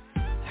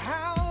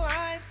 How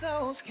light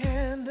those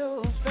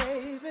candles,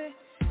 baby.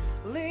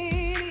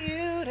 Lead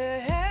you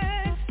to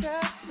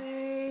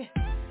ecstasy.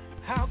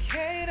 I'll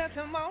cater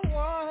to my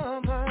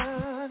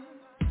woman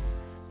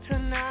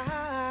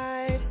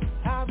tonight.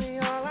 I'll be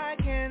all I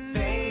can be.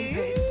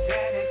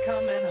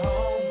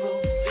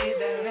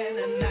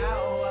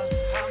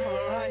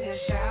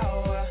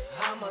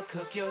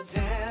 Cook your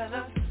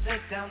dinner,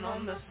 sit down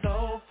on the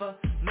sofa,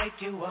 make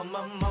you a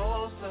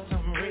mimosa,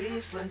 some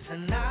Riesling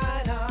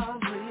tonight, I'm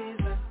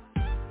pleasing.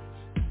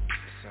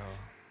 So,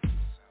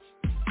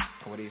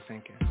 what are you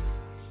thinking?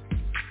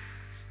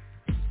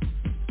 Is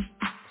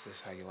this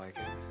how you like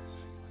it?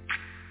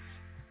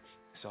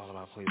 It's all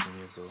about pleasing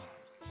you, boo.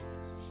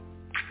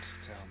 So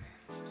tell me.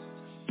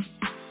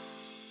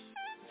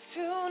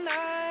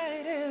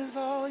 Tonight is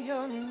all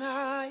your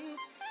night.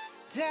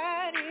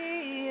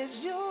 Daddy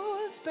is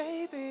yours,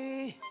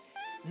 baby.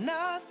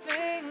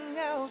 Nothing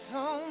else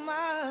on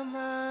my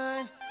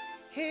mind.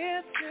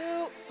 Here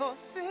to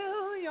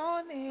fulfill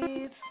your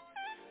needs.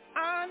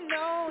 I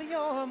know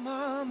you're a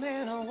mom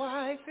and a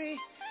wifey,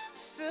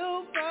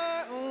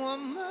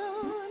 superwoman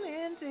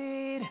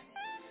indeed.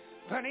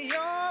 But you're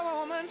a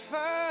woman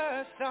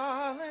first,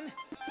 darling.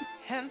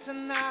 And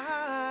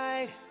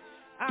tonight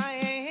I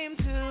aim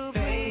to be.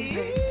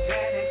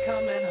 Daddy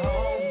coming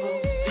home, boo.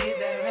 Be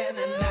there in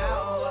an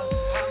hour.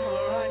 I'ma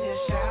run your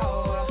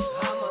shower.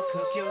 I'ma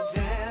cook your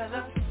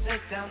dinner.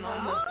 Sit down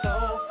on the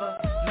sofa.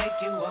 Make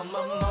you a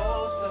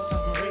mimosa.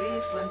 Some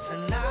Riesling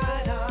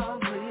tonight, I'm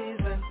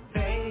pleasing.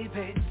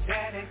 Baby,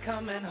 daddy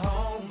coming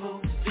home, boo.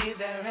 Be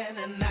there in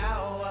an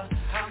hour.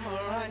 I'ma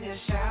run your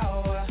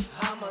shower.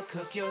 I'ma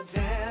cook your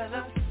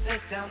dinner.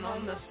 Sit down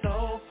on the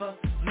sofa.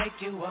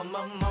 Make you a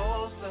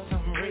mimosa.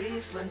 Some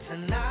Riesling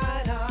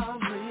tonight, I'm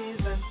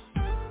pleasing.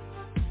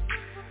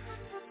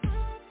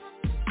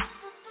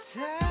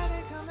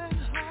 Daddy coming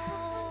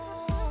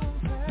home,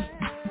 baby.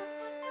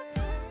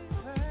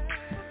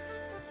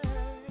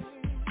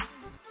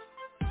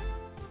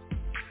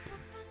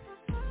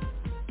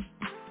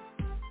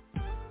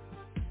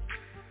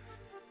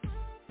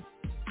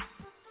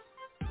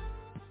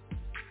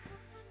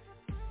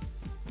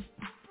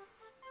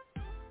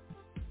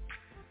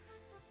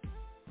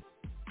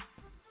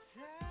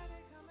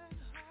 Daddy coming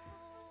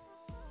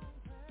home,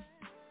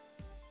 baby.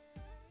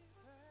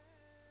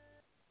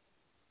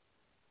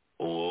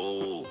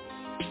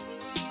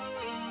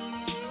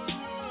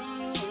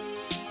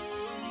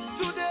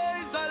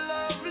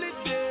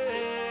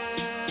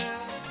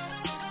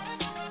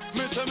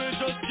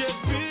 just get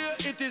beer,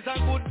 it is a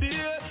good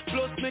day.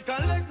 Plus me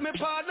collect me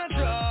partner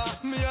jaw.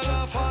 Me a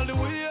laugh all the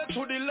way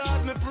to the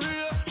Lord me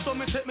pray. So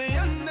me take me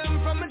hand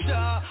them from me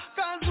jaw.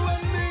 Cause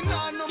when me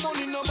nah no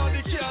money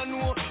nobody can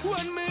know.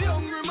 When me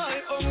hungry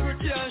my hungry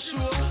can't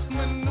show.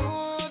 Me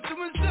know to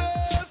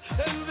myself,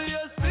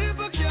 envious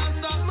people can't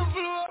stop me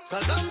flow.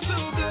 Cause I'm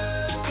too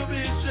blessed to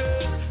be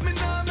stressed. Me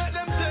nah make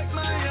them take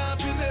my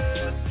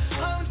happiness.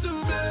 I'm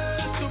too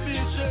blessed to be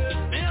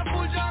stressed. Me a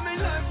push on me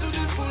life to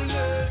the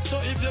fullness. So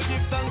if you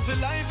give thanks for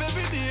life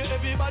every day,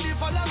 everybody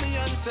follow me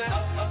and say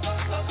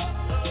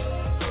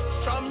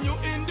from you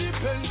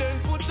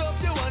independent, put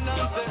up your one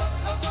and say.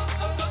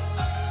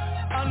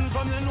 And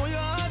from you know your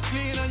heart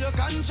clean and your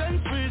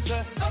conscience free,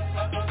 say.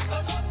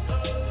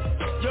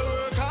 You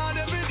work hard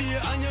every day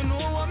and you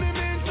know what me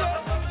mean, say.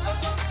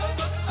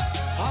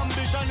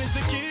 Ambition is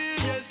the key,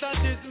 yes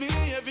that is me.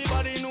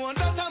 Everybody know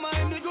that I'm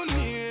my good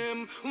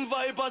name.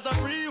 Vipers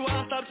are free,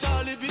 one stop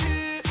Charlie B.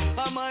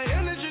 And my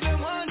energy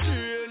them want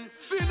train.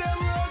 Feel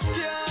them rock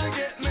can't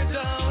get me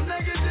down.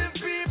 Negative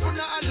people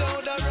not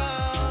allowed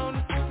around.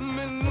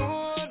 Me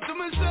know to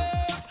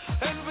myself,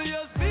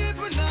 envious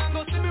people now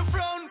go see me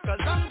frown. Cause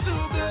I'm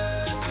too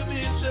blessed to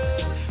be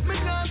stressed. Me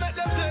now make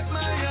them take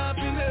my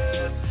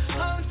happiness.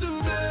 I'm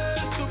too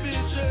blessed to be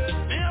stressed.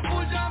 Me a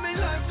push on me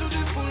life to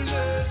the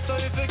fullness. So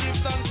if you give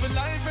thanks for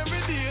life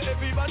every day,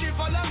 everybody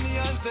follow me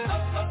and say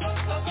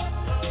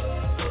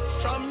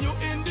from you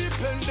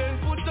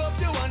independent, put up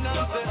your one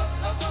and say.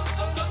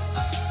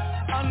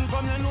 And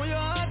from you know your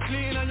heart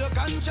clean and your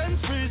conscience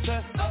free,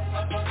 say.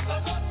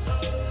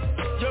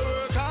 You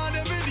work hard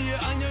every day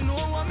and you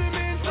know what me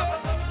mean, say.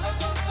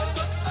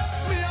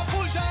 Me a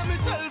push on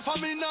myself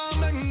and me nah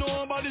make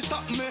nobody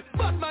stop me.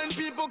 Bad mind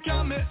people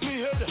can't make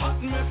me head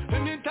hot me.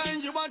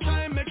 Anytime you want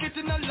try make it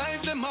in a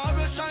life, them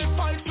always try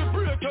fight to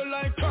break you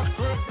like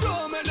cockroach.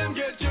 Don't make them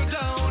get you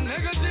down.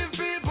 Negative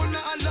people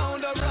not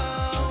allowed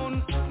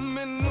around.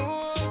 Me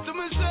know to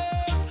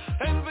myself,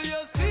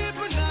 envious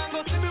people now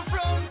go see me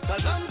frown.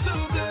 Cause I'm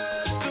too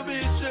blessed to be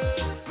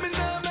stressed. Me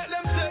now make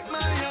them take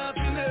my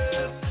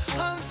happiness.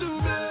 I'm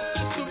too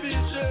blessed to be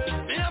stressed.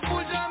 Me a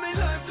push on me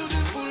life to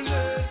the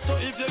fullness. So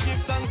if you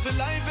give thanks for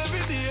life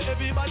every day,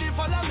 everybody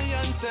follow me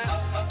and say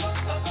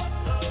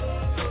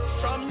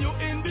from you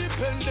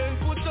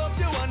independent, put up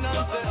your one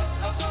and say.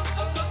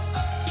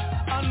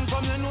 And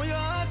from you know your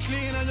heart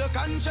clean and your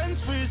conscience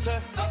free,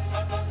 say.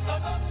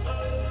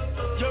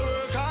 You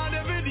work hard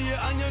every day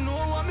and you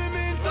know what me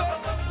mean, say.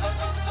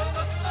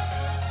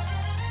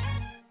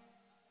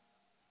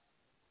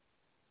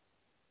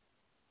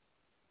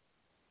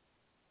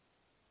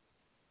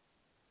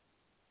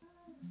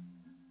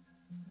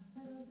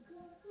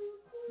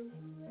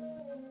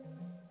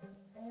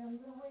 And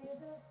the way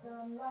the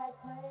sunlight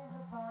plays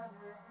upon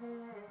her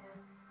head.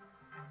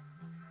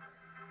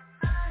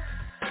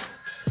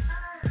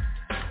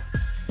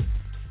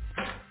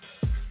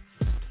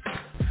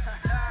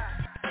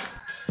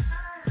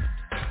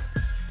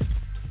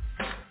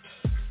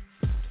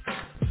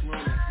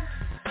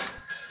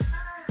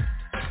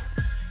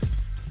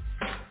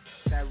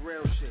 That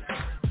real shit.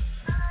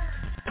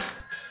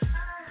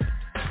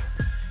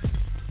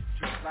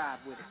 Just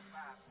vibe with it.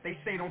 They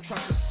say don't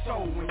trust a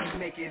soul when you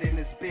make it in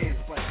this biz,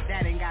 but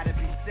that ain't gotta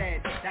be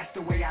said, that's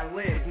the way I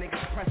live.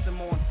 Niggas press them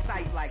on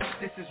sight like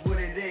this is what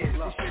it is.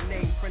 What's your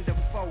name, friend or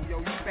foe? Yo,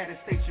 you better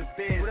state your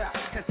biz,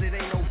 cause it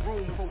ain't no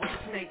room for a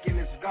snake in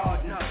this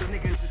garden. The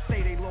niggas that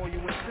say they loyal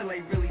until they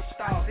really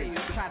starving.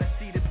 Try to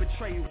see the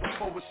betrayal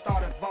before it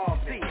start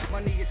evolving.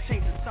 Money is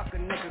changing sucker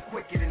nigga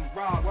quicker than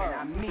robbing.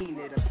 I mean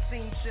it,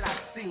 obscene shit I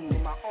seen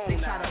in my own.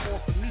 They try to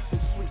offer me some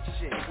sweet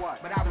shit,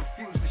 but I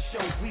refuse to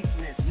show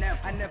weakness.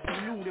 I never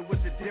knew there was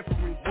a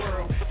different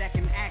world that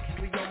can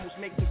actually almost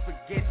make me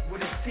forget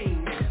what a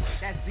team is.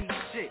 That's deep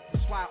shit.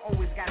 That's why I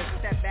always gotta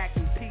step back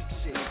and peep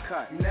shit.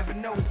 You never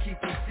know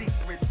keeping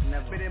secrets,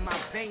 but in my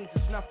veins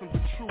it's nothing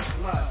but true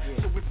blood.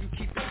 So if you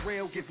keep it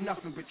real, give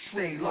nothing but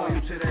true. Stay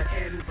loyal to the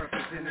end,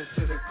 represented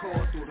to the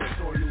core. Through the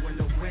soil and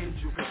the wind,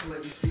 you can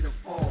clearly see the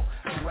fall.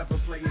 Whoever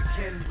play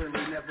again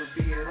really never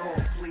be at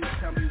all. Please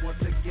tell me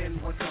once again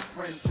what's a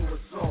friend to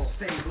us all.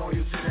 Stay loyal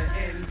to the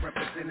end,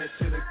 represented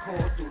to the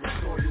core. Through the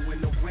soil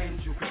and the wind,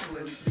 you can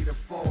clearly see the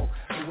fall.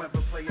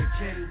 Whoever play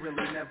again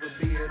really never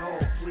be at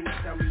all. Please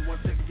tell me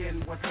once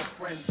again what's a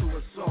friend to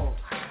us all.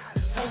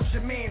 Hold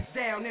your mans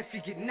down if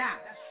you get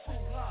knocked.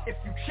 If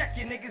you check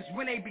your niggas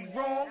when they be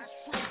wrong,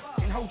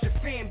 and hold your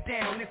fam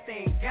down if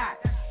they ain't got.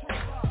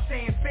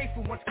 Staying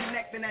faithful once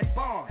connecting that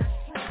bond.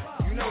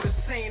 You know the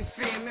saying,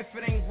 fam, if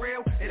it ain't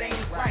real, it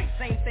ain't right.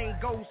 Same thing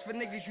goes for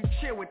niggas you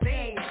chill with,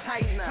 they ain't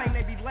tight. Claim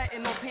they be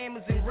letting off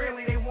hammers and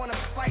really they wanna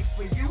fight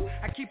for you.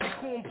 I keep it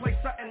cool and play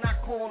something I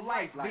call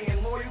life.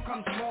 Being loyal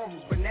comes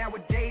morals, but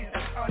nowadays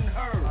that's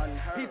unheard.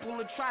 People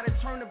will try to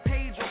turn the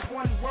page off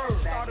one word.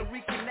 Started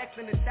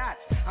reconnecting the dots,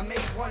 I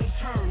made one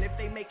turn. If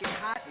they make it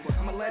hot,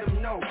 I'ma let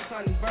them know,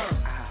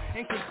 sunburn.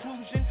 In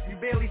conclusion, you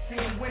barely see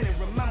him winning.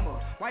 Remember,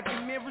 wipe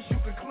your mirrors, you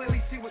can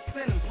clearly see what's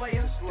in them,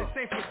 players. They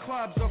say for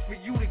clubs or for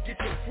you to get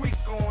your freak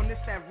on. It's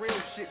that real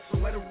shit, so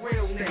let a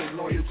real nigga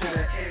loyal to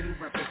the end,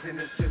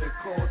 represented to the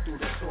core. Through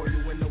the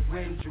soil in the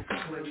wind, you can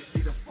clearly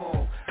see the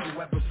fall.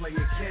 Whoever play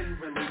it can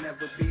really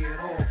never be at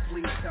all.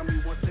 Please tell me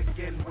once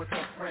again what's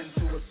a friend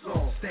to us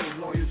all. Stay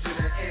loyal to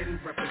the end,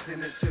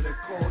 represented to the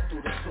core.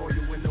 Through the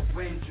soil in the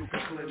wind, you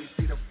can clearly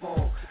see the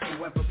fall.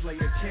 Whoever play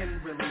it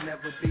can really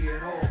never be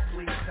at all.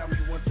 Please tell me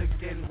once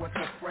again what's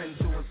a friend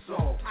to us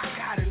all. I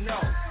gotta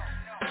know.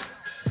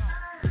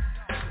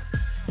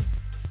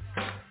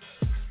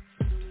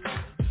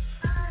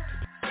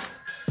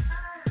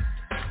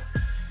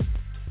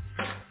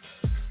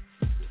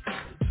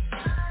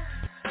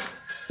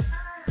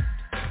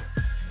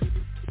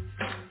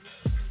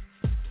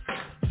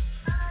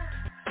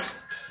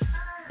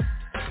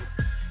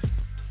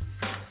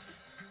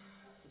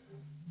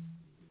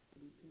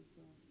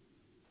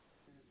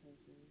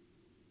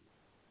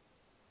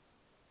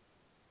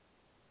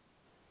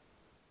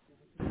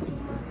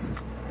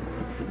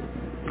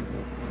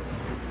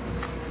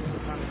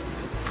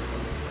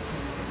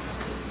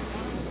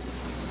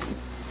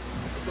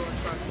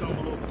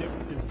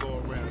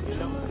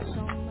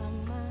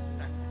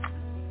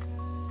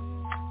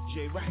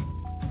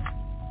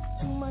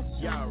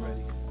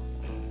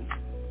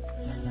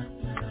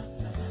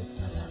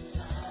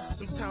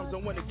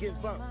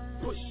 Give up,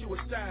 push you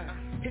aside,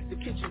 hit the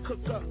kitchen,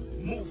 cook up,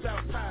 move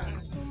out pies.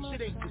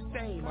 Shit ain't the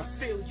same, I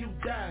feel you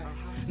die.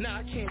 Nah,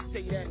 I can't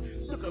say that,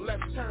 took a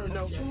left turn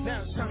though.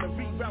 Now it's time to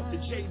reroute the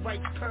J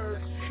right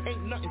curves.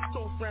 Ain't nothing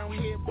soft round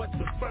here but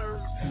the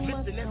furs.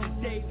 Listen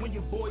every day when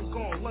your boys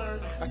gon'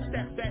 learn. I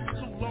sat back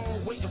too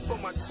long waiting for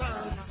my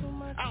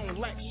turn. I don't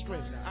lack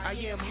strength, I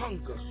am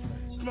hunger.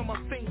 Smell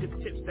my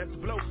fingertips, that's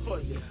blow for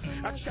you.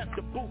 I trap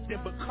the booth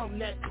and become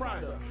that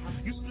product.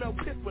 You smell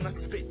piff when I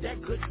spit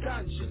that good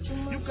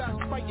ganja. You guys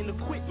fighting to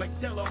quit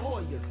like De La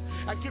Hoya.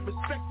 I get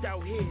respect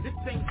out here, this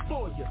ain't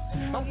for you.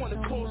 I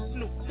wanna call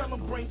Snoop, tell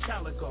him bring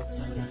Calico.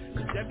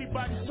 Cause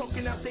everybody's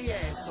talking out their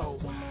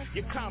asshole.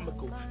 You're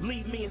comical,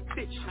 leave me in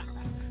stitches.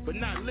 But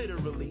not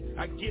literally,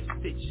 I give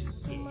stitches.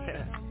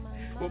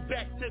 Well,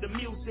 back to the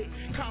music,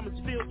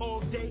 Commonsville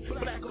all day,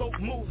 Black Oak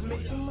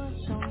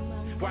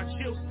Movement. While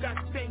Jill Scott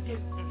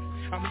singing,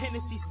 I'm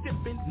Hennessy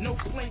sipping, no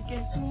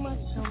blinking.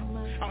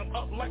 I'm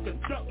up like a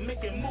duck,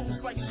 making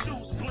moves like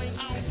shoes bling.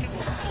 I don't give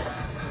a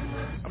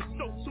fuck. I'm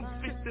so two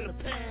fists in a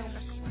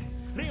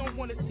pound. They don't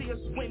wanna see us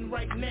win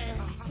right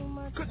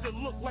now, cause it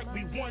look like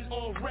we won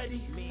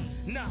already.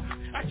 Nah,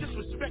 I just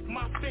respect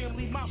my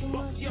family, my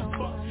buck, your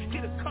buck.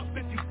 Get a cup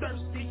if you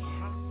thirsty.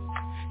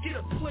 Get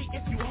a plate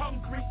if you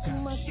hungry.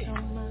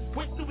 Shit,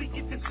 wait till we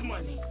get this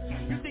money.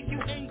 You think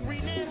you angry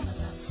now?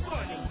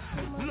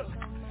 Funny. Look,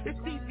 it's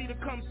easy to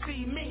come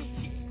see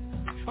me.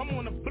 I'm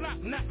on the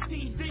block, not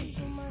TV.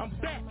 I'm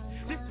back,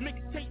 this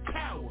mixtape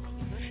power.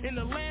 In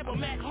the lab,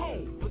 I'm at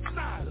home,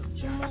 beside her.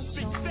 I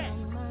spit fat,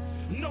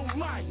 no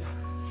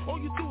liar. All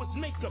you do is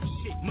make up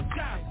shit,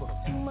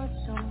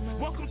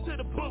 MacGyver. Welcome to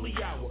the bully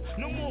hour.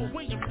 No more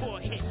waiting for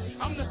a hit.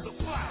 I'm the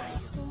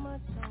supplier.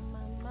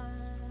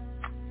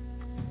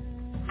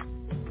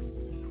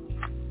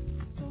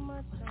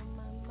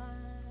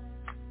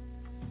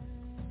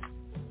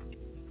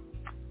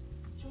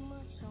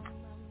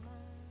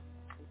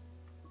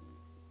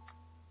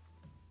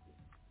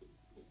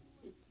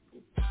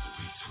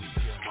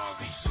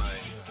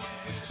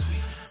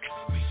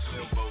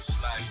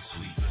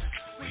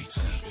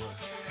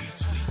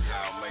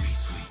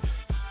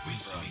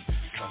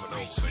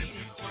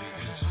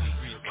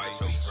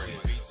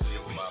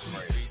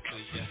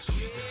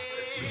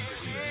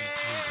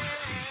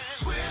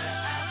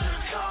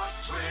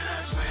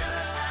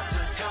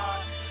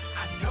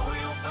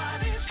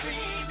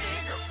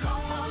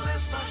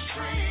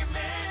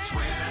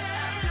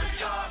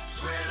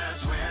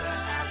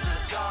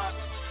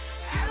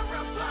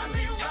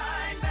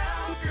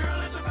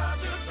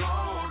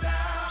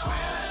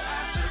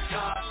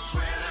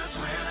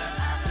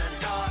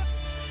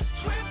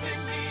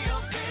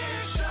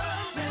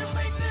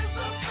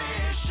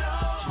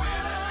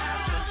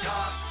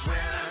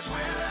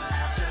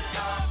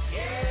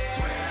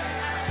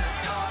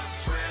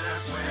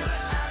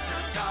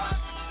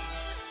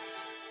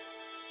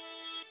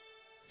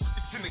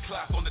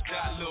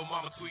 Little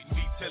mama tweeting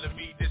me, telling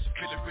me that she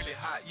feeling really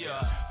hot,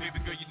 yeah. Baby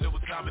girl, you know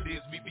what time it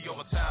is. Meet me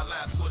on my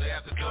timeline, Twitter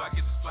after door, I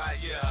get the spot,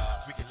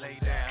 yeah. We can lay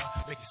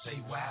down, make you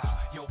say wow.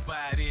 Your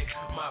body,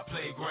 my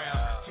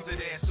playground. Shoot that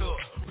ass up,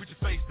 put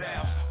your face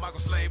down.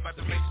 Michael Slade about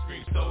to make you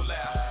scream so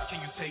loud.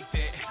 Can you take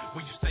that?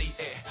 Where you stay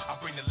at? I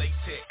bring the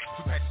latex,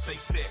 we practice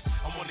safe sex.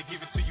 I wanna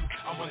give it to you,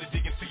 I wanna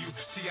dig into you.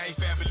 See, I ain't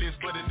fabulous,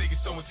 but a nigga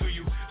so into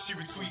you. She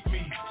retweet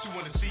me, she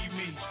wanna see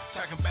me.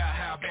 Talking about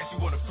how bad she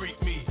wanna freak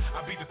me.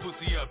 I beat the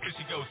pussy up till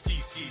she goes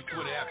ski.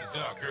 Twitter after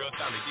dark, girl,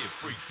 time to get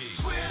freaky.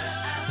 Twitter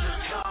after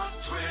dark,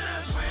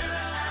 Twitter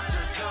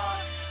after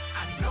dark.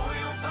 I know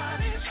your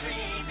body's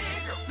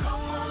fiending, girl,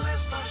 come on,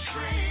 let's start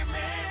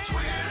screaming.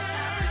 Twitter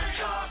after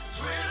dark,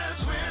 Twitter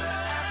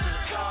after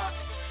dark.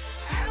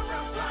 Add a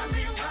reply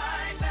me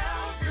right now.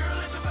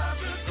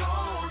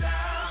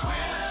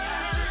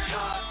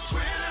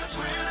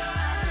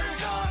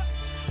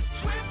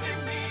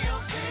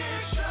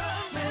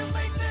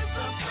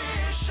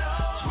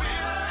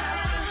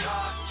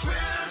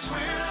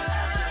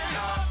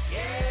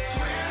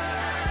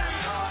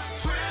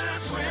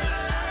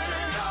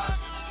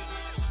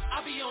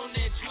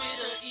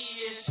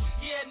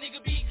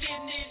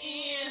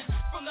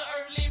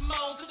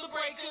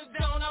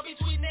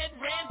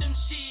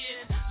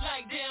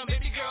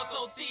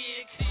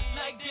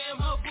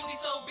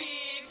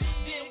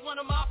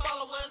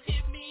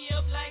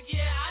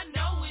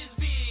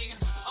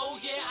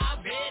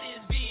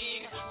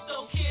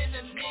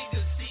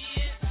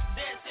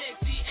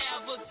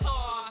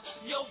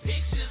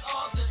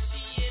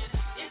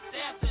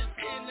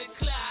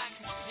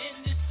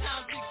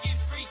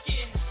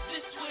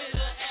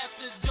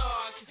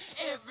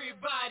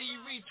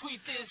 tweet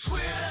this.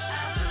 Twitter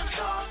after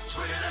dark,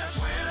 Twitter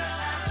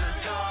after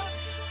dark.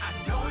 I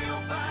know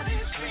your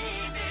body's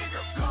clean,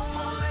 nigga. Come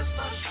on, let's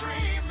start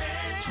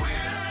streaming. Twitter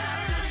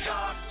after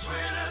dark,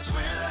 Twitter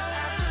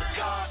after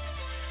dark.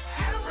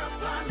 And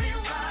reply me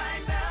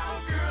right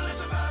now, girl,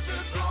 it's about to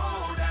go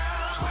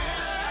down.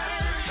 Twitter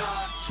after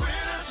dark,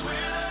 Twitter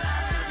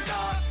after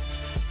dark.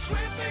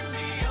 Tweet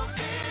me a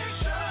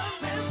picture,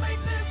 let's make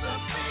this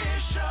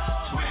official.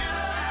 Twitter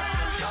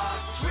after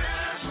dark,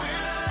 Twitter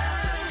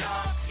after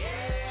dark.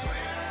 Yeah,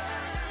 Twitter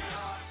after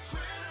dark,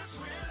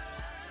 Twitter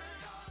after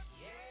dark.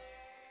 Yeah.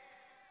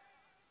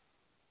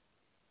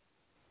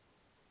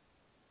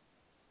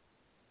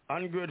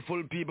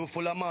 Ungrateful people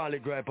full of Marley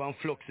gripe and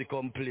Fluxy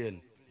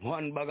complain.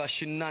 One bag of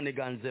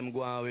shenanigans them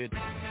go on with.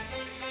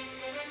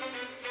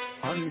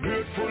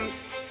 Ungrateful,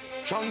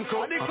 chunk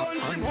of the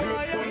country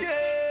boy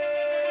again.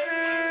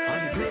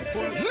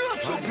 Ungrateful, not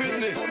so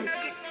business.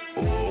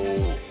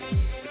 Oh,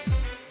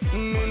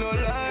 me no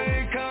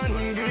like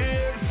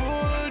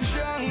ungrateful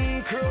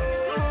junk.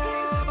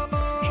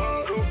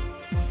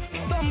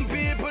 Some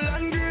people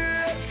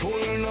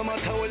ungrateful, no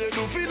matter what you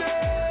do for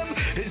them.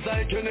 It's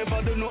like you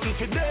never do nothing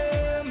for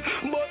them.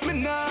 But me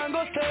nah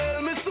go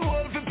tell me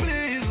soul for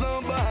please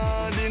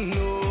nobody,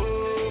 no.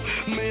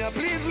 May I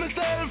please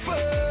myself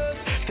first,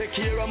 take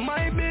care of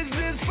my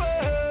business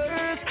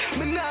first.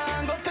 Me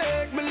nah go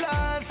take me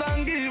last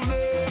and give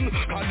them,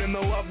 cause them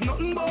no have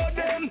nothing about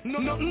them,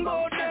 nothing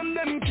about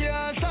them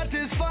can't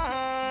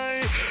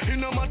satisfy. It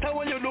no matter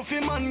what you do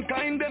for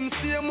mankind, them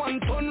same one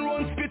ton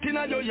run spit in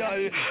your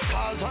eye.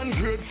 Cause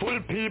ungrateful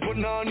people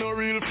nah no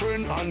real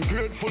friend.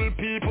 Ungrateful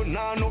people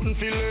nah nothing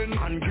feeling.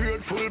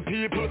 Ungrateful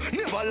people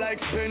never like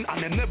spend,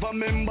 and they never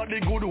remember the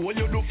good what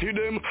you do for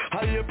them.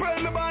 I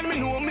April me born, me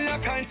know me a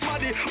kind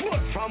smarty,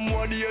 but from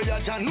one year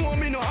you just know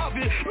me no have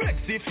it. Rex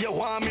if you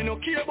want me no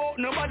care about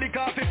nobody,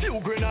 cause if you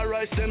grain of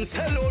rice them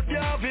sell out the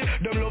have it.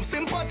 Them love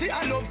sympathy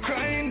and love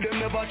crying, them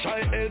never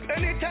try help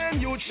anytime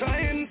you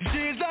trying.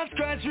 Jesus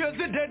Christ raise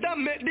the dead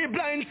and make the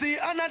blind see,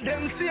 and of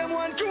them same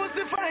one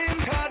crucify him.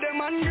 Cause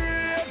them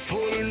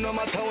ungrateful, no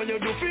matter what you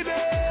do for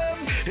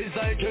them. It's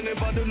like you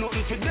never do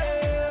nothing for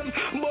them.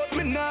 But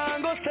me nah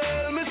go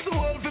tell me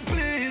soul for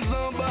please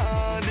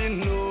nobody,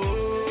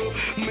 no.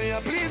 May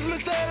I please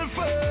myself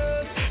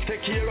first,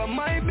 take care of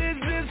my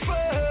business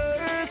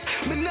first.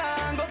 Me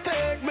nah go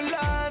take me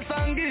last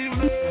and give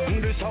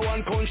them. This a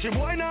one country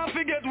boy, now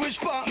forget which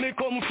part me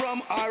come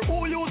from, or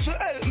who used to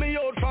help me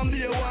out from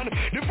day one.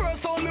 The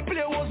first song me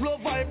play was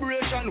Love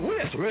Vibration.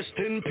 Wait, rest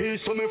in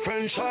peace to me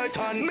friend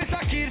Shaitan.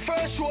 Mr. Kid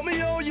first show me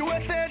how you a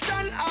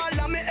station. All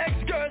of me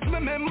ex-girls, me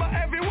remember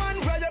everyone.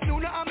 Where you do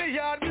not have me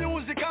yard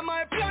music and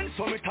my plan.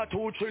 So me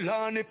tattoo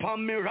Trelawney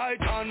on me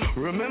right hand.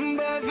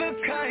 Remember the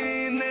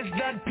kindness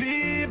that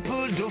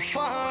people do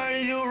for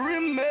you.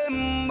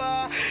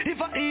 Remember,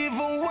 if I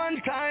even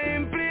one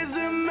time, please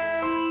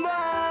remember.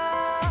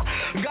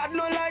 God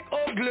no like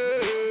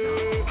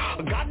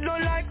ugly. God no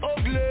like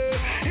ugly.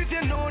 If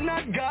you know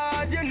not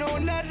God, you know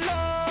not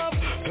love.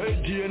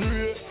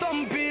 Hey,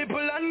 some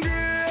people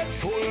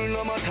ungrateful,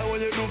 no matter what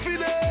you do for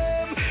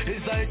them.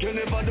 It's like you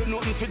never do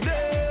nothing for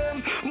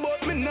them.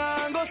 But me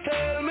nah go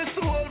tell me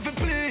soul for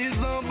please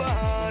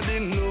nobody,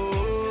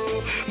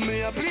 no.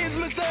 May I please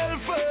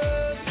myself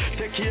first,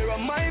 take care of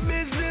my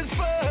business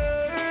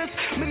first.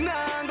 Me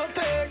nah go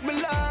take me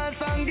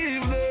last and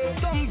give them.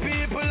 Some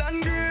people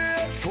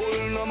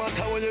ungrateful, no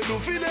matter what you do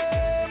for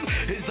them.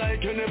 It's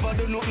like you never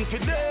do nothing for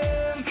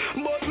them.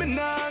 But me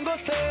nah go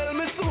tell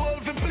me soul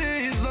for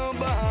please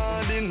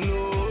nobody,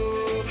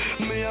 no.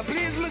 May I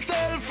please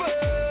myself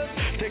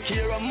first, take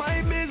care of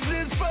my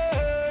business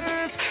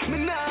first. Me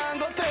nah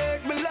go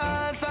take me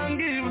last and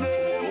give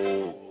them.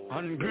 Oh,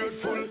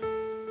 ungrateful,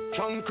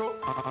 chunko,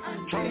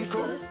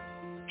 chunko,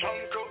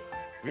 chunko.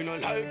 We no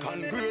like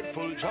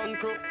ungrateful,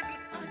 chunko.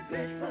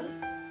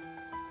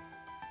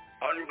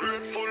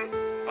 Ungrateful,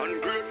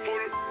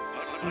 ungrateful,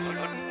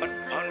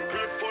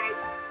 ungrateful,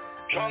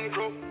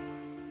 chunko.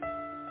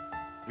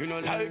 We no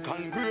like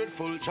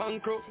ungrateful,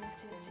 chunko.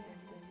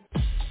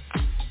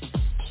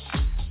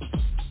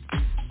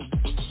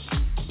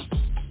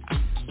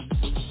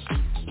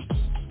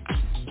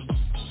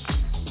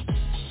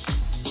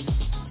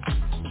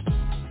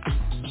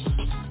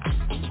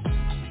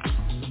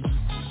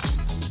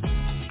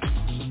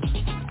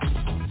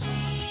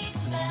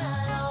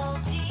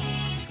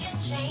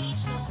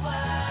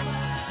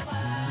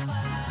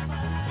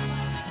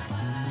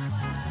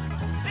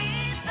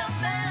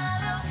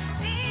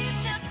 These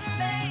just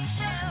make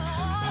you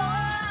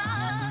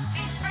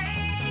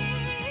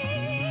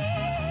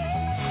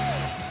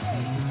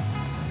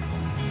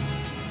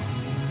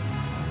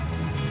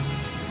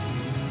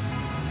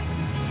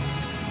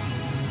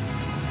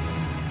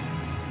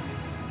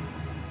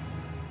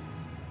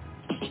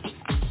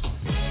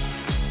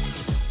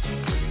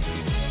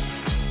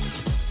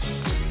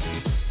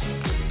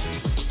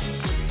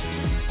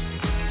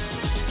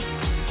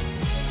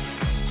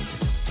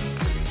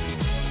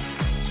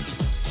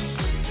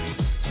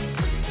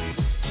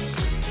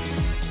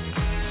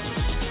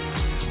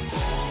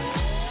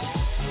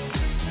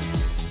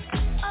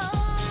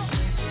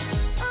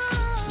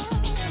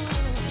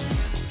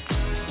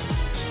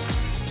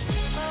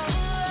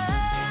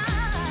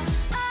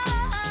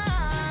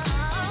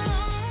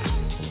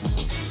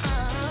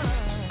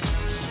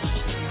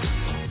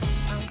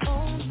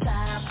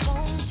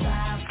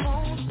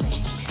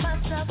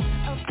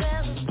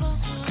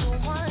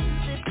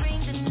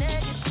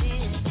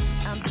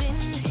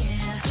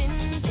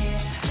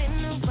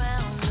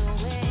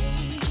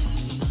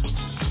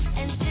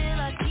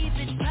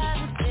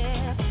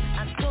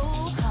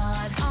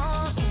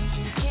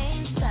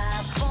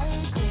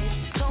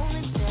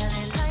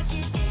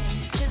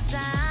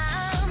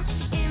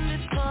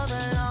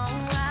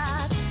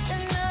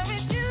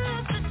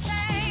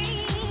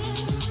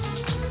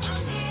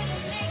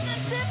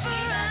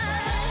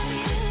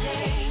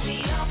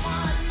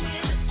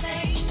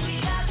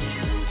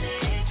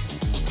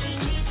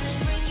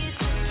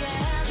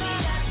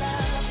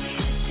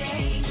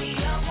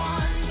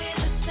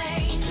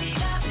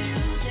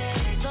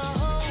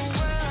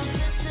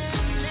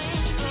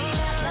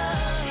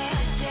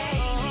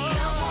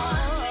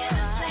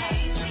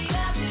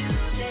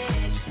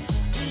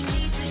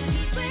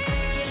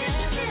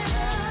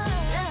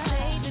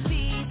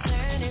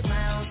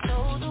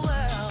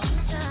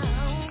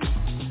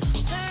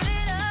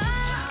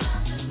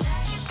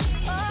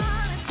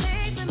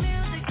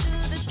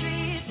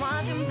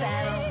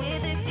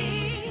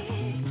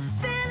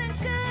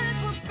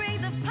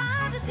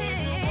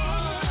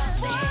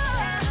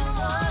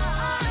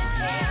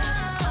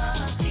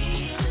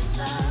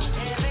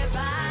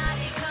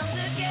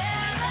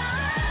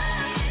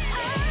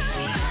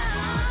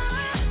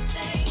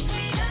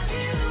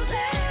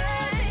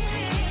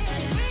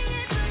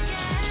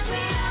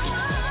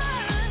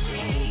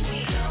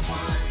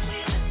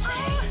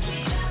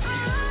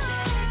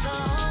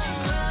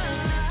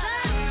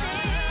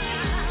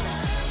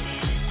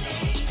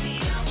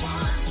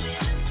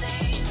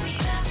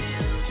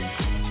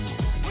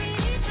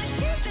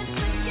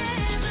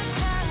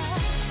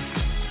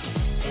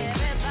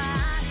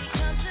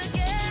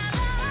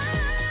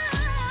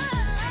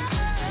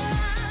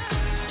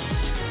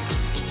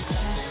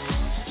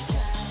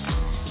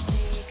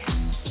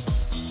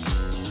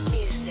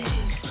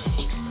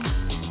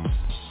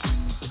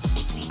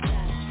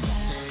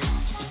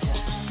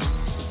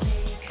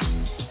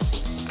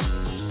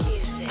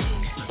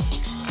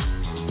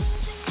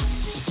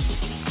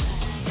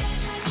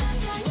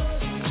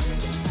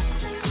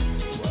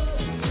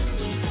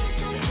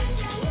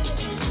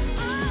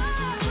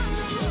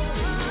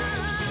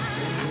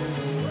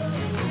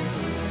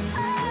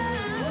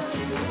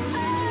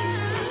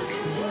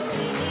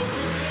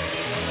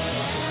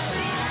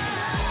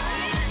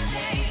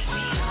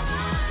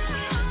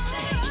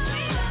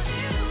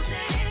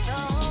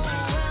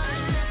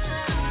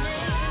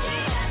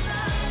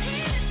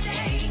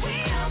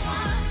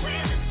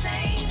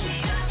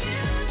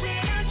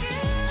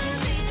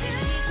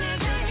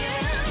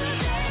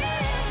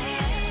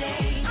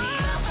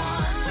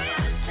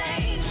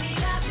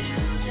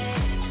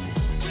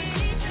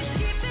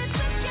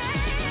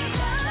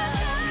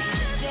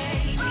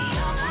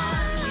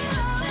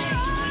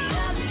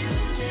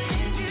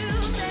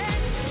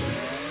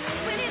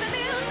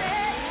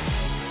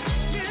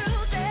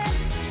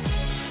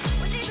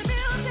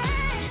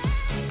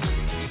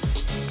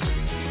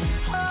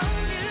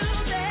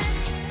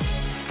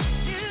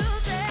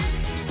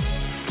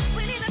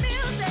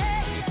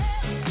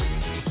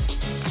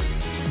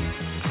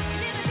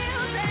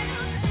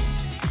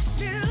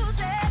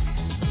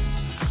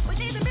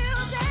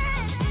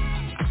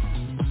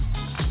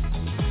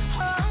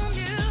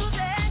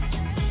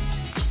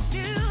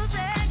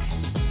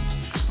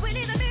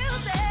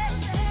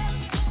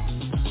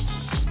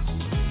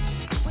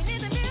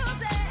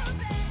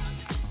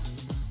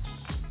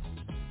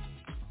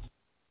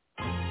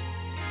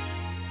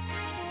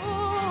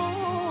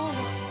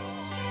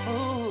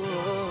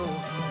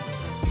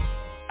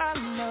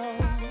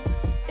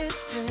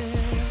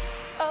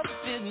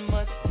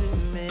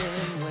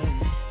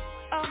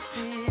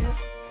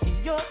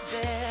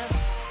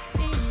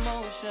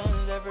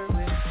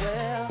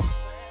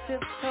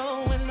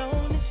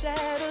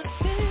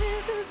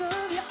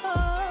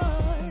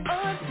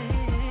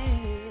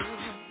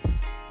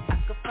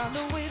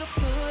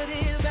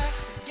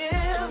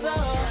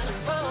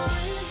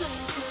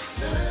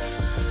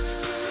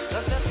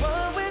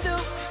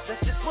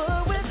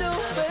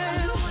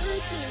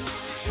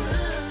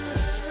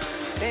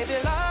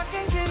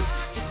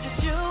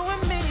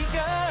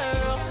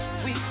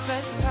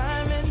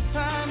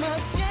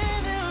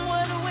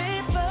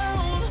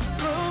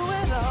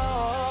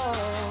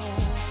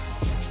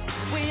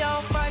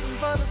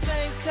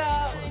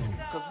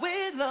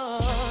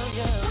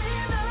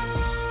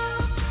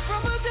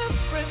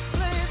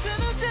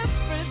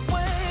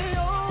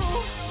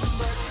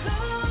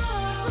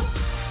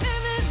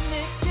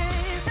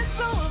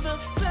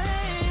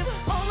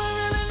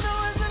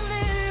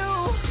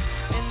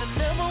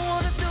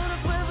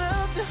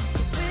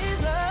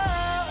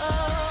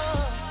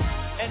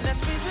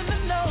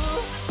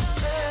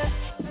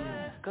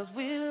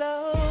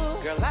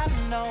Girl, I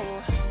know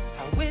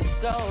how it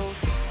goes.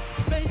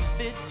 Space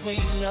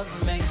between us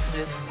makes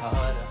it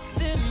harder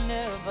than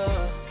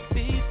ever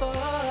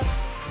before.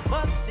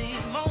 But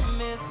these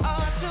moments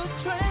are to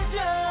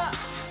treasure.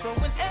 So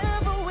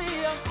whenever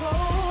we are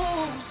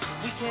close,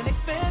 we can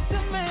expect to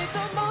make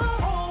the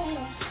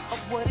most of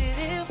what it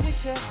is we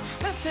share.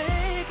 Let's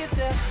take it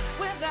there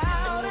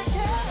without a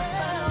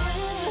care.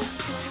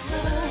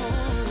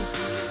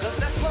 Cause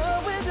that's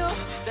what we do.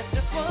 That's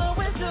just what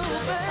we do,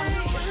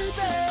 baby.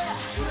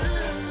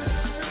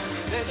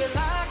 Baby,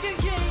 like a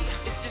key,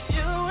 it's just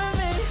you and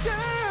me,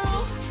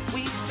 girl.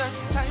 We search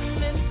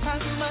time and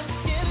time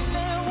again,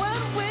 and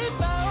when we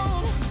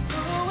found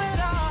through it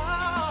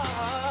all,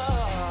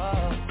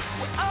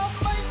 we all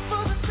fight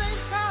for the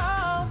same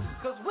cause.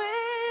 Cause we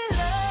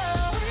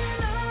love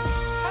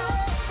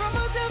from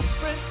a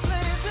different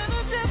place in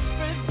a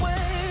different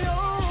way,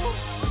 oh.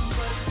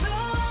 But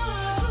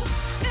love,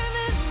 in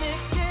any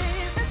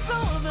case, it's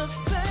all the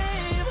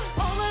same.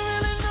 All I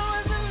really know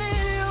is I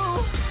need you,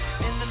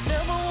 and I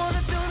never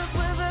wanna do this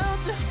without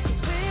you.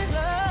 We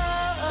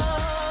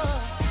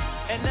love,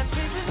 and that's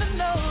reason to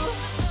know.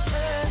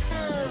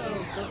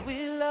 Cause we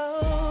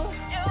love.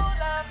 You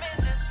love me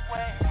this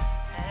way,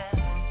 and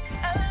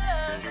I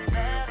love you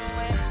that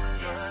way.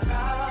 It's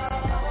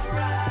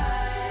alright.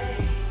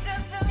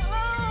 Just as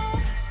long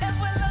as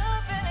we're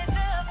loving each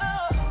other.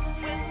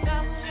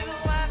 Without you,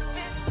 I'd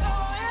be so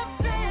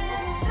empty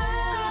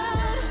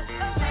inside.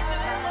 I need you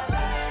in my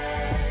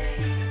life.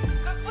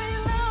 Cause we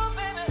love,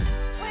 baby.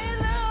 We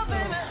love,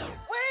 baby.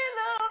 We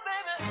love,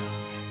 baby.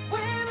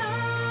 We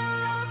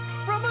love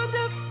from a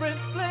different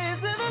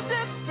place in a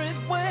different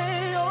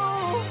way, oh.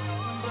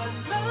 But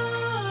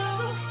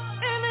love,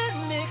 in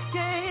any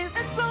case,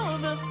 it's all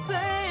the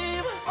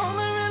same. All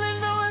I really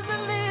know is I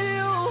need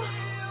you,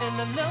 and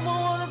I never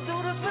wanna do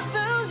this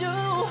without you.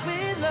 We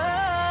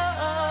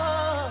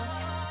love,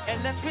 and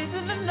that's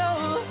reason to know,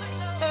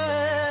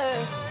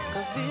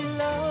 cause we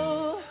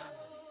love.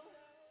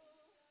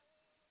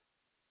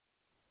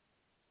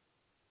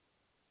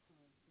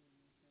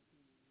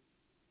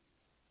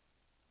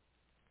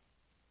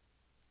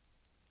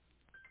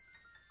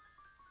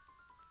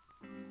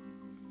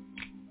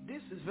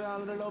 This is for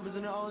all of the lovers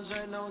in the house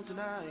right now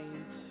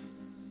tonight.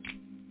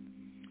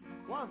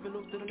 Want to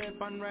look to the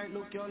left and right,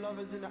 look your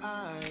lovers in the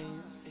eyes.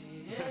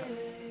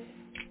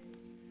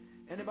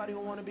 Anybody who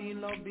want to be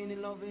in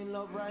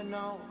love right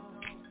now?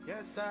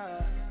 Yes,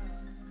 sir.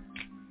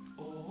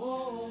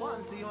 Oh,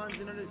 want to see you hands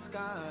in the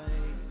sky.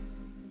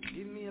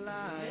 Give me a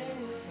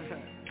line.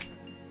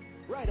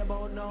 Right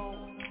about now,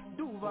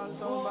 Duval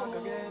sound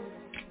back again.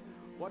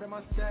 What am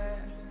I say?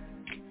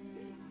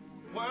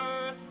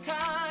 Worst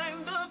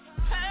kind of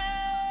pain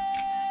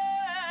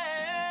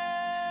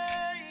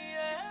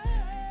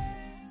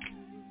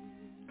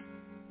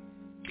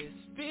is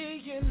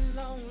being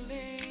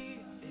lonely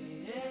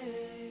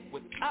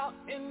without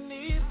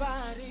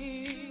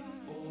anybody.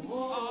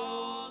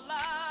 All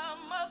I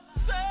must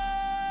say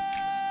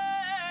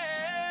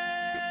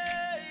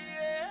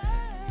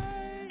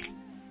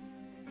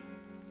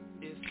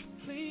is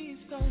please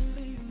don't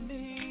leave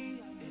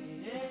me.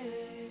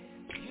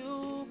 You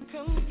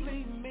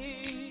complete me.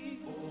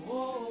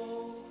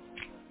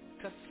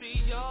 Cause see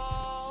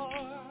your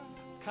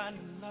kind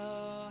of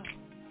love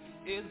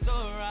is the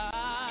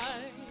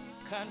right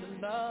kind of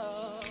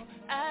love.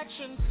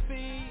 Action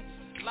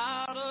speaks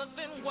louder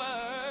than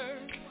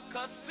words.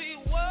 Cause see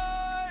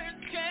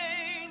words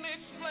can't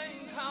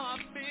explain how I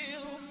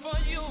feel for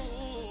you.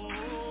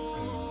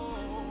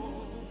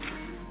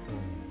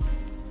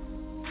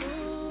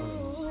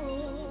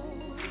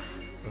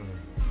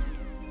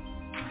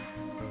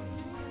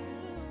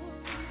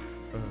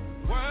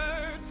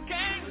 Words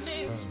can't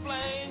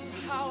explain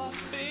how I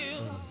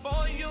feel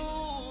for you.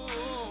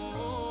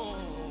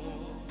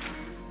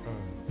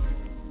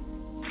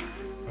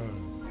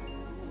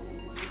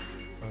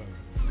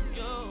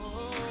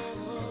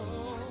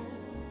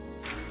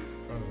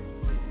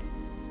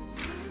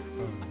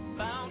 I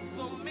found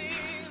so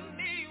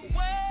many ways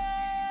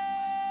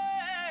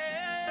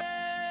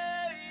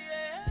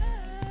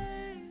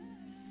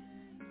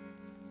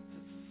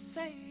to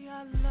say I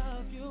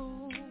love you.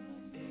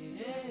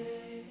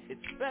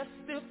 It's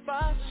best if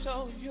I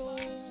show you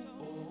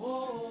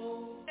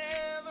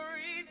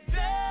every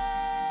day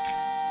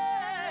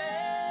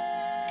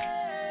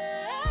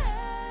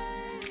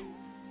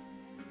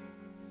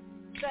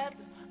that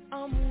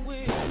I'm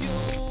with you.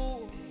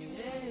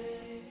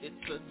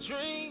 It's a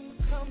dream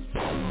come true.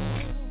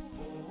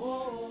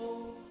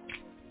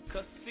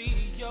 Cause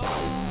see your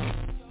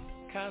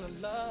kind of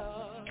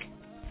love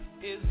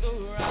is the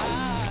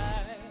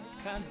right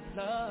kind of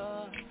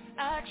love.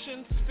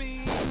 Action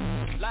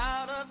speaks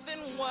louder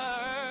than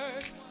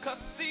words.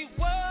 Cause see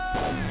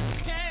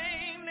words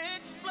can't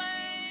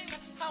explain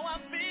how I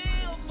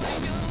feel for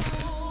you.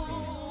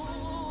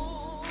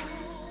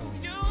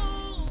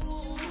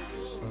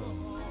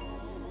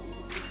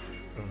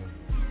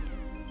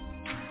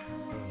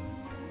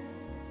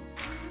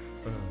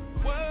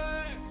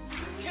 Words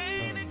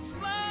can't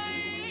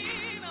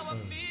explain how I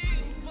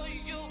feel for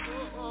you.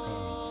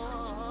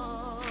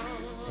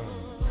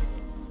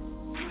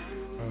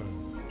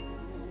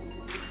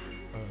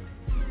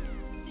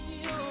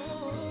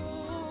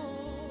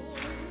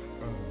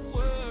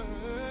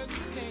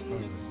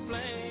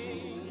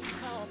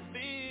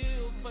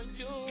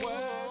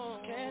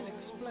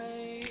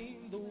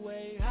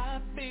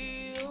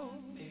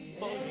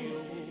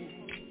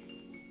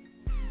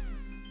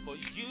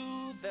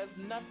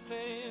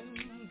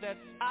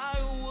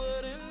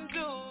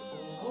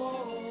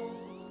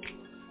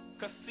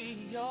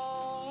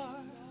 your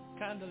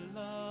kind of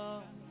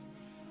love.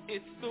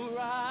 It's the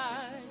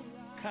right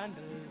kind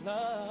of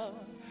love.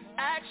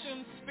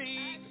 Actions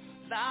speak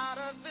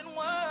louder than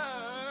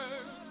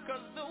words, 'cause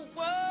the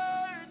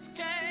words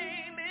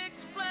can't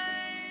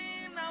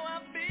explain how I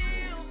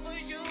feel for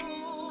you.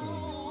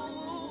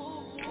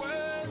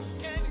 Words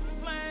can't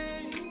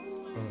explain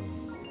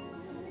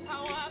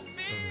how I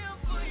feel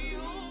for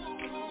you.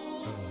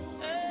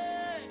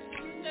 Hey,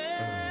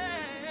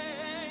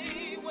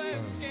 hey,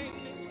 words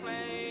can't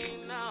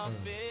explain how I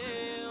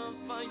feel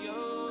for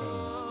you.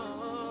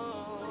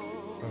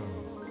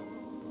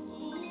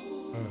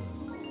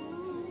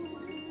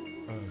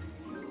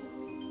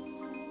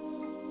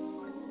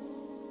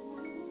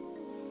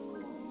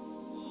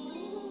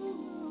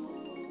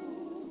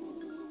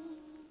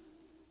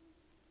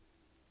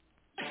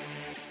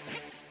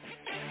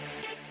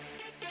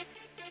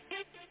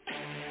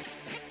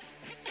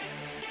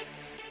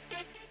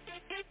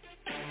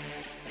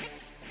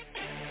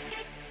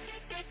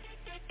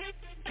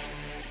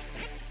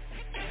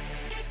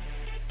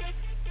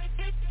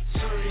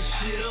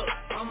 Shit up,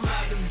 I'm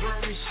out to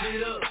burn this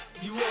shit up.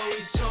 You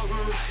always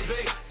talking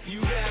respect, you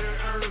gotta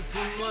earn it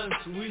for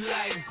months. We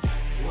like,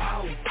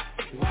 wow,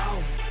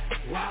 wow,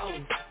 wow,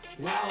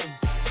 wow,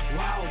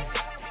 wow,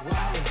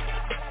 wow.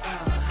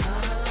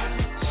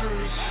 Turn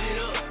this shit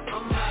up,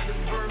 I'm out to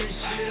burn this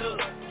shit up.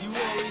 You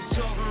always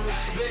talking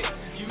respect,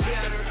 you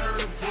gotta earn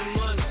it for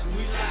months.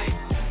 We like,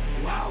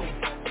 wow,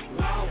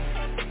 wow,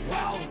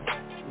 wow,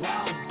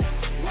 wow,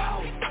 wow,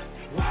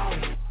 wow.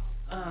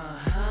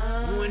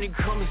 When it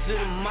comes to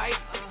the mic,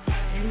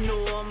 you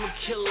know I'm a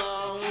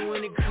killer.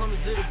 When it comes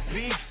to the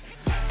beef,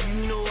 you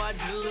know I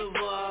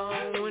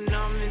deliver. When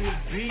I'm in the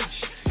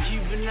beach,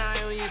 keep an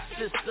eye on your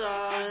sister.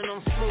 And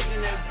I'm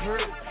smoking that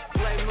perk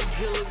like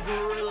Magilla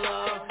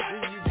Gorilla.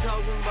 If you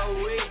talking about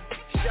weight,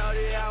 shout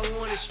it, I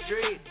want it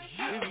straight.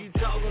 If you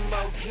talking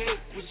about cake,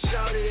 well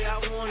shout it, I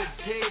want it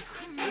take.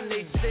 When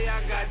they say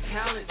I got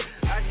talent,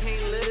 I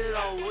can't let it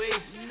all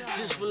waste.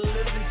 Just for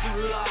living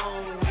too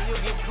long,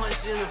 you'll get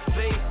punched in the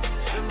face.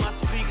 And my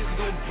speakers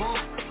gon'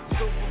 bump,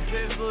 so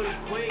prepare for the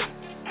quake.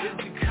 If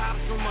the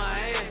cops on my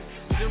ass,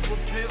 then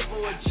prepare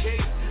for a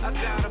chase. I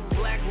got a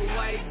black and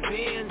white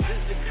Benz,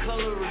 it's the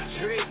color of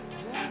Drake.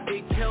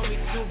 They tell me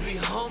to be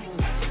humble,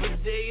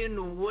 but they in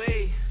the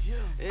way.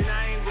 And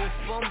I ain't gon'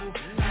 fumble,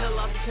 hell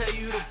I'll tell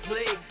you to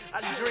play.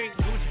 I drink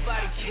Gucci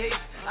by the case,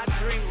 I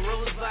drink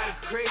Rose by the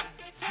crate.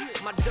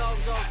 My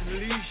dog's off the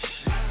leash,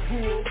 who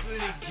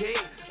opened the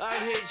gate? I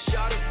hit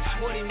shot it for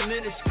 20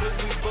 minutes, 'cause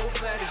we both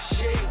had a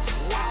shake.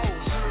 Wow,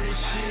 turn this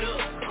shit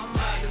up, I'm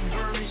about to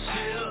burn this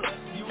shit up.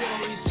 You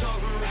always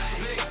talking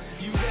respect,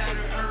 you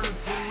gotta earn it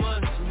for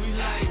months. We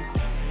like,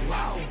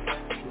 wow,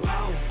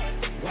 wow,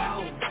 wow,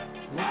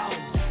 wow,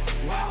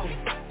 wow,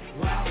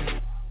 wow.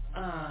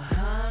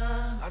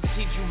 I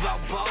teach you about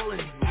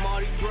ballin',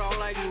 Mardi Gras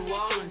like New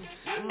Orleans.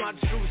 And my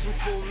troops in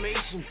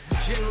formation,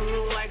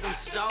 general like I'm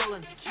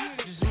stalling.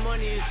 This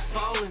money is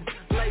falling,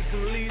 like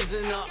some leaves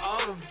in the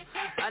autumn.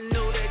 I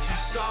know that you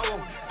saw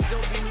him,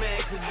 don't be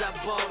mad 'cause I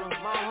bought him.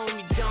 My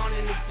homie down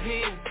in the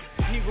pen,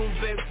 he gon'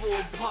 beg for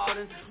a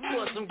pardon.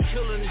 Plus I'm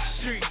killing the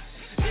streets,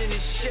 and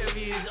his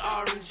Chevy is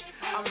orange.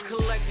 I'm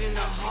collecting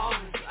the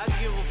harvest, I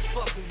give a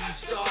fuck if you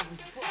starving.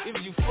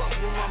 If you fuck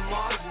with my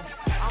margin,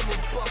 I'm a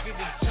bucket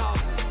of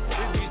topping.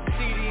 If your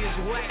CD is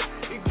wet,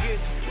 it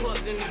gets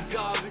plugged in the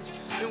garbage.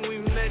 And we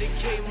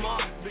medicate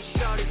Mark, but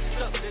shawty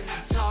stuck in the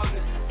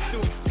target.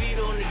 Threw feet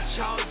on the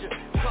charger,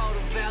 called a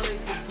valet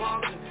for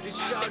parking. And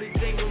shawty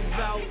thinking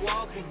about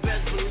walking,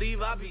 best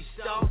believe I be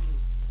stalking.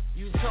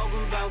 You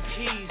talking about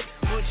keys,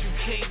 but you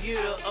can't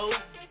get a O.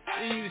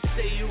 And you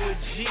say you a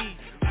G,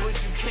 but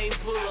you can't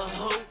pull a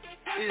hoe.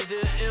 Is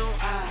the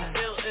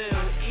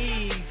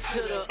M-I-L-L-E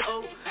to the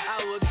O,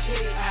 our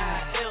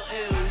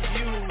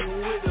K-I-L-L-U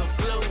with a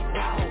flow.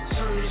 Wow,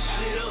 turn this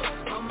shit up,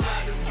 I'm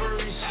about to burn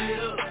this shit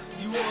up.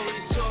 You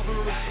always talking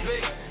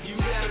respect, you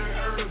gotta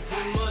earn it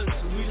for months.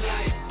 We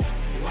like,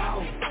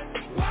 wow,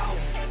 wow,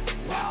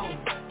 wow,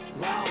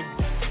 wow,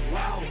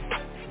 wow,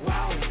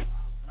 wow,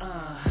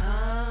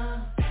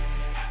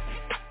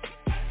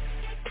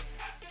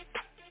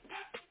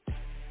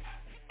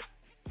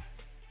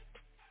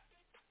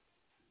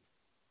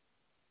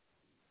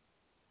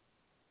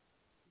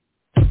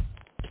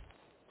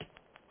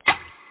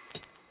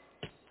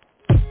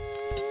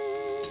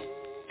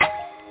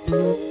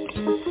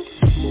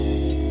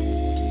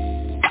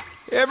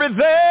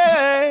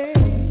 Everything,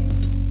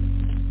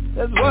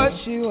 that's what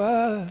she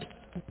was.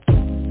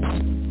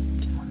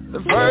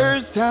 The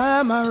first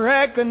time I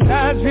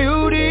recognized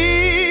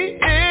beauty,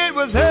 it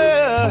was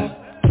her.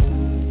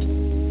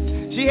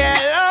 She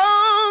had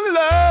long,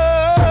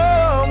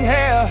 long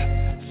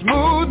hair,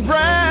 smooth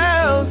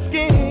brown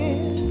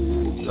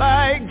skin,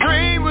 like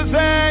Dream was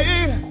a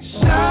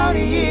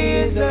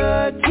shawty is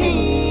a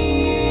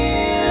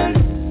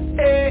 10.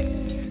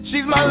 Hey,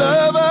 she's my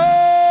lover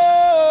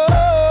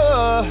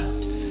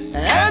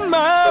and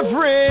my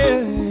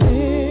friend,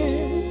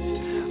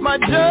 my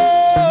joy,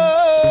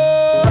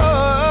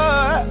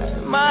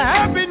 my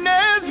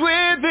happiness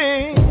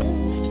within.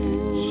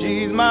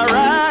 She's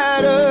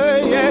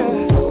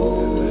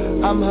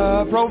I'm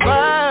her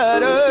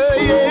provider,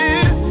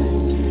 yeah.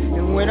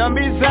 And when I'm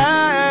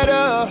beside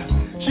her,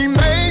 she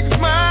makes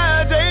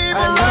my day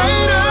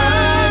brighter,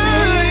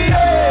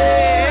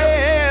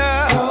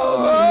 yeah.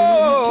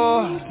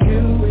 Oh, you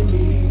and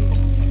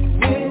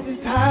me, this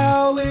is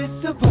how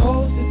it's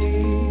supposed to be.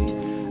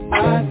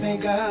 I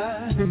thank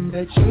God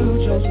that you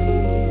chose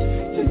me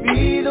to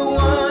be the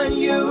one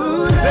you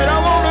love. That I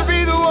wanna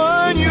be the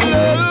one you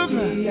love.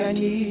 I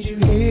need you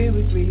here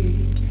with me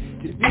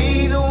to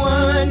be the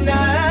one I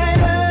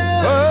love.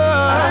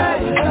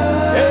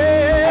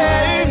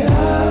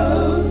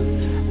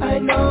 I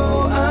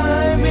know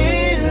I'm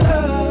in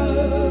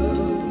love.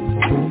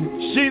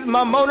 She's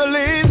my Mona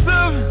Lisa,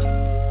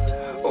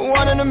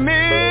 one in a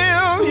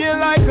million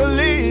like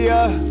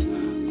Aaliyah.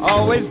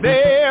 Always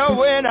there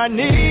when I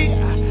need.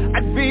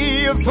 I'd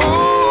be a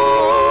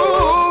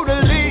fool to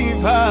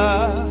leave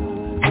her.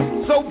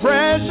 So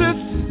precious,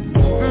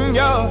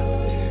 yeah.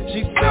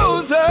 She's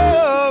so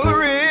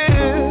real.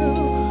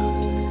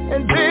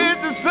 And this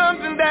is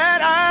something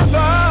that I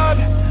thought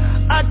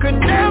I could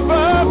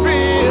never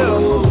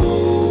feel.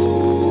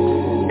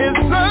 It's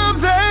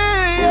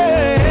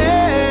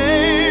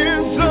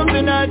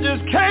something I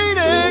just can't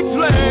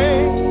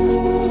explain.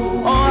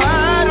 Oh,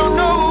 I don't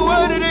know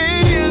what it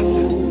is,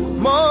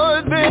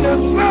 more than a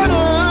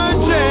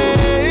sudden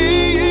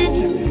change.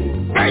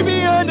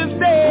 Baby,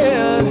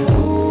 understand,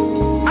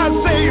 I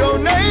say your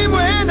name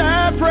when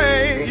I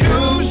pray.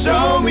 You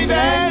show me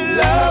that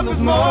love is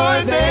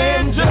more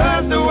than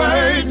just a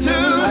word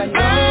to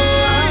say.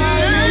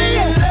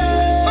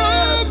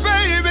 Oh,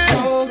 baby,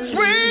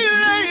 sweet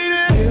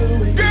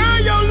lady, girl,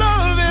 your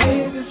love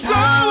is so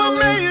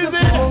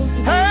amazing.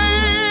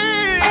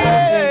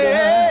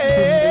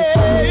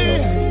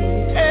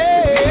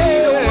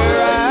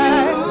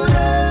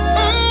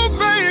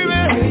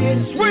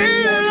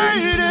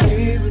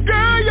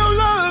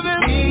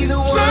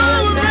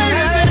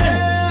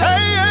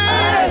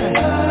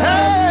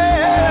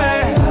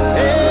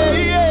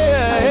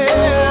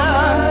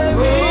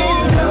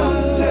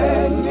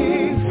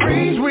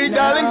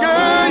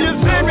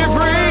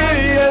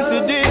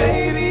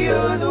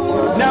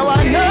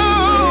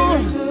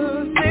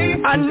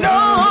 I know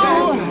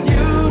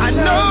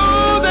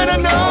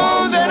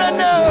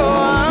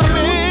I'm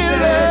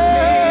in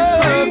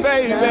love,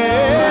 baby. I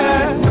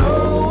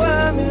know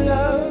I'm in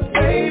love,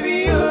 baby,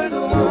 you're the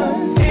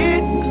one.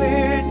 It's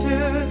clear to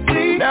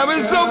see. Now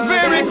it's so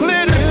very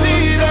clear to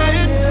see that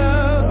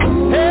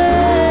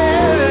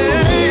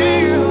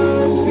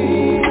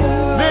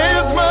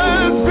this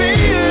must be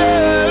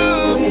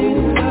love,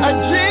 a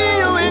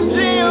genuine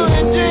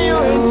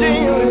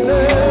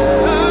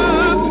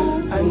love.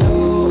 I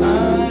know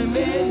I'm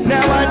in love.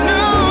 Now I know.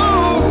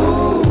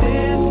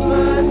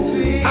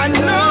 I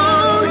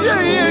know, yeah.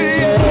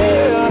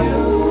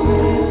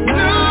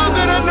 Know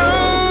that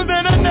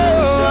I know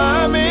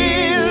I'm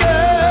in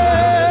love,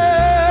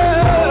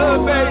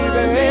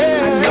 baby.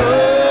 I know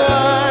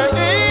I'm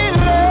in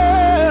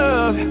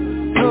love,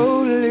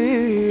 totally,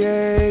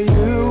 yeah,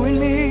 you and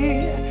me.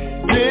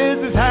 This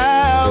is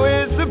how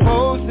it's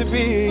supposed to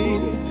be.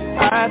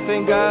 I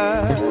thank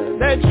God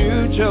that you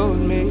chose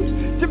me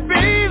to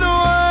be the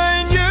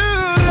one you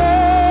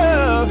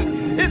love.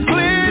 It's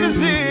clear to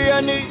see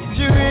I need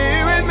you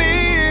here with me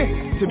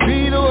to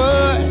be the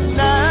one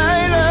I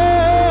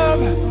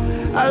love.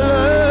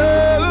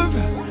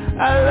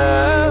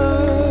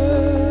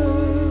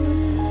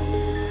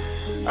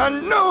 I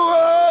know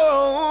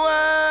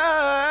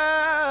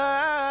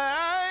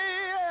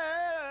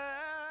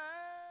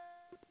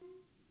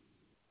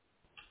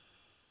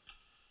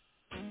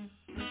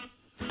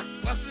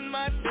busting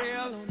my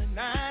tail on a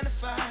 9 to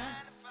 5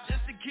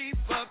 just to keep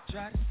up,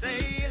 try to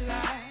stay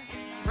alive.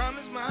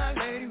 Promise my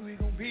lady we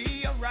gon'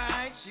 be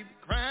alright. She be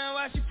crying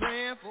while she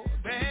praying for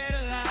a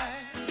better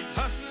life.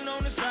 Hustling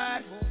on the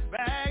side for a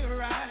bag of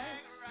rice.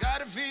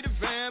 Gotta feed the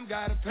fam,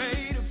 gotta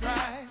pay the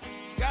price.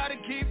 Gotta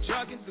keep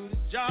trucking through the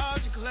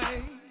Georgia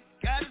clay.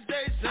 Gotta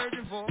stay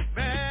searching for a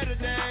better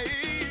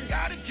day.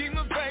 Gotta keep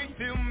my faith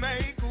till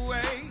make a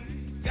way.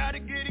 Gotta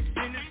get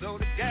extended so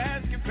the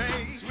gas can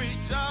pay. Sweet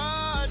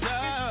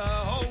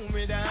Georgia, hold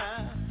me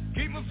down.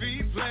 Keep my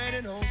feet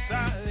planted on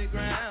solid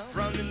ground.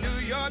 From the New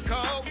York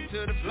cold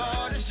to the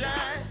Florida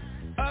shine.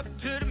 Up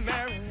to the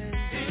Maryland,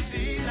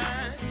 D.C.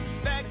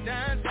 line. Back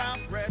down south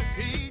where the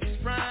peach is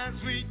prime.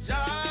 Sweet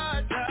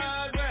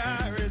Georgia, where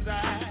I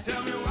reside.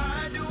 Tell me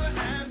why do I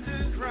have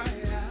to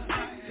cry out?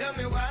 Tell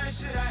me why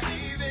should I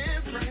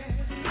even pray?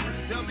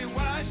 Tell me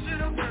why should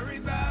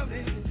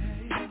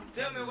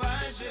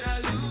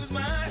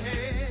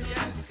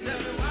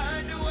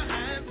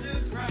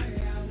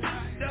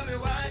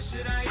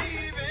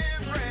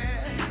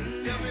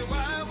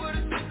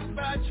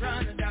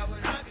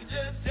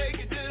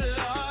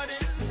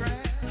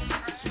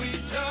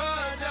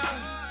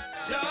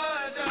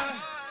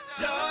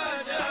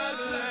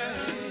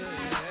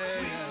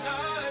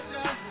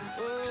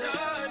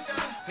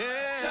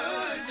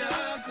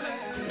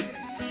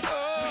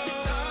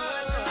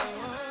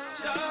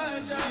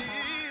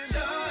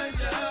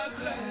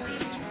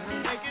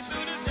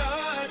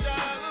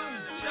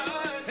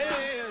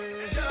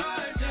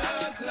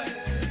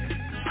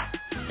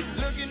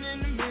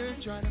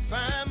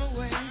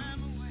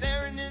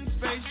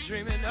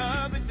dreaming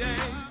of a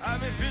day.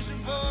 I've been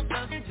fishing for a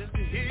blessing just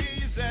to hear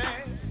you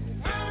say,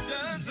 well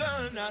done,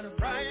 son, not a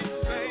price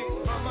to pay.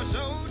 From my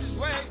shoulders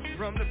weight,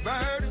 from the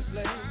burdens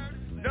laid.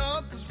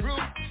 Love is fruit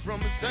from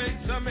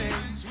mistakes I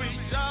made.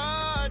 Sweet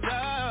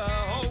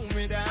Georgia, hold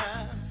me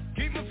down.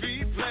 Keep my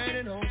feet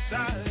planted on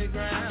solid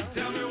ground.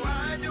 Tell me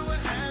why do I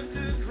have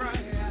to cry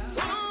out?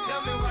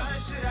 Tell me why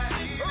should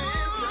I even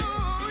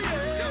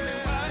pray? Tell me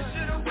why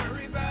should I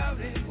worry about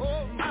it?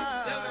 Tell me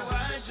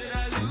why should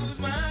I lose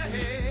my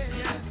head?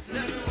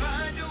 Tell me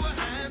why do I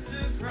have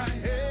to cry?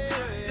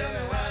 Tell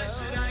me why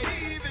should I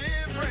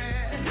even pray?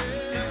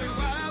 Tell me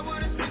why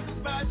would I think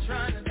about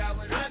trying to die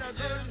when I don't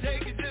just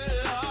take it to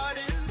the Lord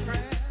in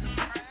prayer?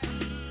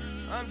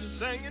 I'm just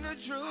saying the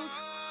truth.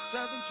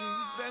 Southern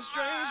trees bear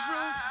strange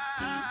fruit.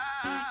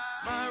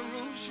 My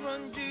roots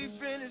run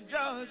deep in this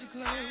Georgia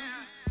clay.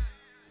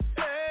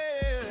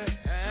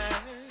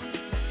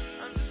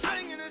 I'm just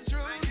saying the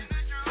truth.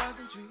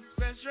 Southern trees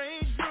bear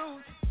strange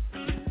fruit.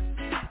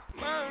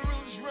 My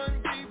roots run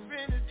deep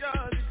in this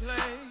Georgia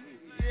clay.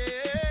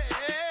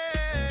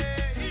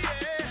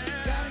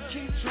 Gotta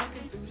keep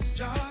trucking through this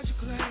Georgia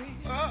clay.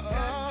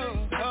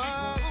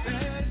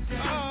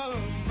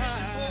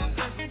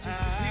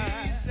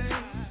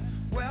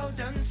 Well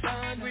done,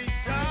 son. We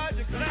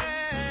Georgia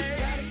clay.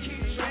 Gotta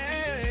keep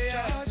trucking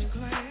Georgia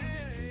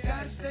clay.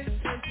 Gotta stay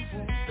searching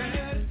for a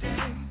better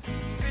day.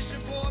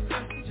 Fishing for a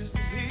blessing just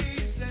to hear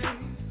you say,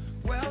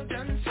 well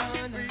done,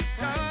 son. We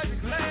Georgia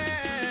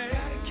clay.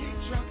 Gotta keep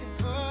trucking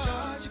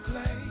Georgia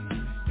clay.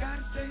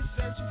 Gotta stay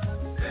searching for a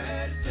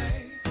better day.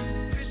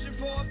 Fishing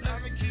for a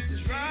blessing,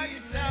 keep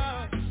trying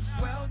now.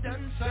 Well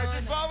done, son.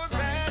 Searching for a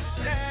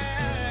better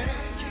day.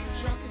 Gotta keep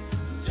trucking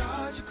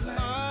Georgia clay.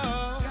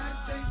 Gotta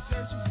stay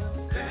searching for a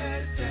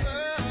better day.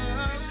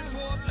 Fishing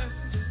for a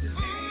blessing just to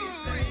hear you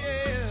say,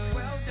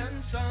 well done,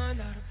 son.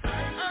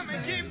 I'ma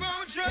keep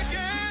on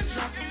trucking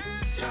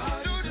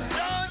through the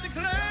Georgia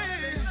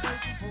clay.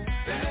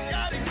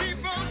 Gotta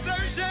keep on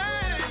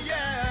searching,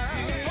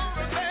 yeah, for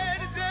a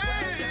better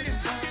day.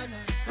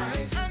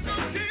 I'm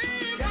gonna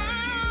keep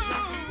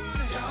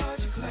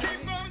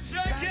on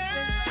trucking.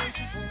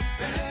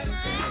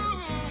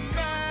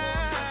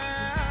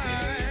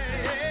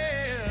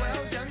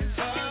 Well done,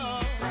 son.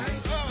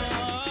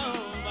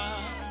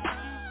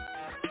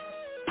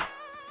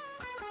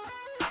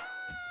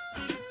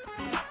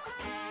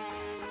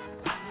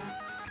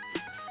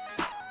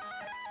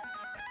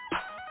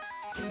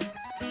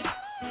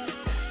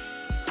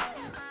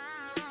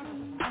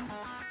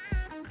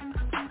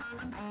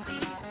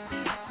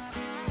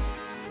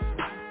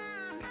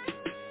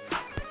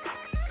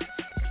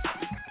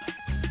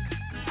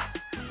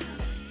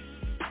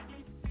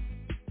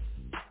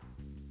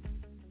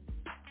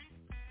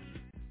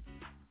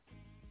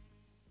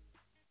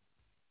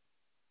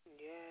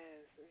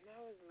 Yes, and that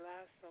was the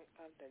last song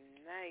of the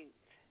night.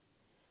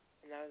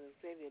 And that was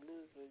Xavier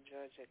Lewis with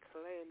Georgia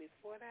Clay. And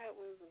before that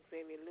was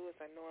Xavier Lewis,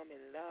 I Know I'm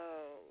in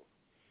Love.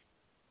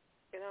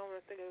 And I want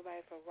to thank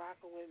everybody for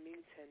rocking with me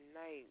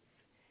tonight.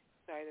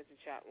 Sorry that the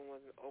chat room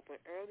wasn't open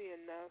early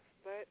enough,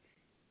 but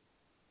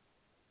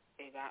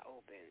it got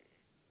open.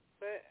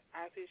 But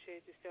I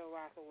appreciate you still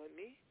rocking with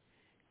me.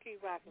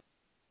 Keep rocking,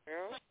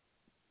 girl.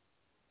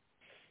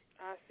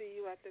 I'll see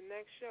you at the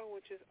next show,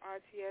 which is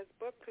RTS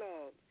Book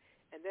Club.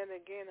 And then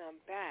again, I'm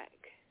back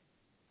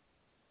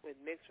with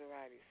Mixed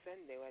Variety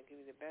Sunday, where I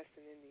give you the best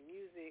in indie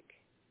music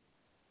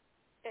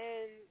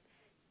and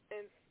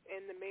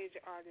the major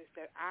artists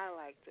that I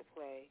like to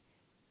play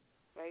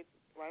right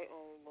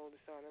on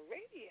Lotus on the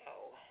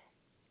radio.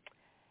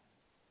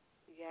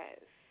 Yes.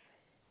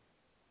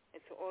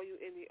 And to all you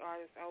indie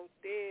artists out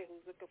there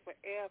who's looking for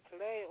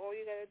airplay, all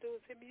you got to do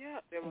is hit me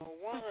up.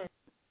 01-399-2014.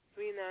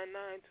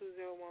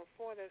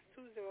 That's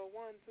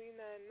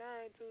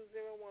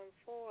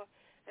 201-399-2014.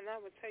 And I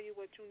will tell you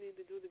what you need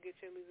to do to get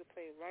your music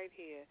played right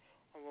here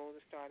on Roll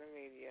the Stardom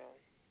Radio.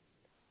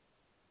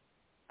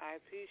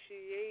 I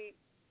appreciate,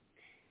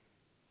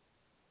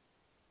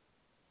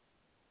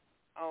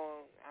 I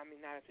want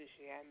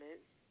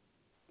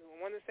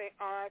to say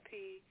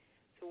RIP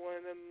to one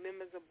of the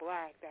members of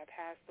Black that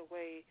passed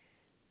away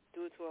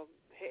due to a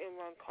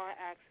hit-and-run car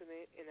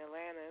accident in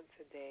Atlanta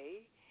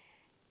yesterday.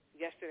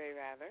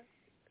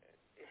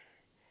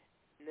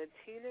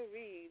 Natina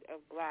Reed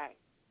of Black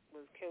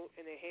was killed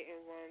in a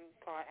hit-and-run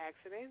car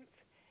accident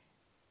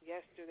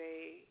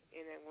yesterday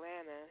in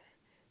Atlanta.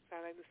 So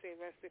I'd like to say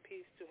rest in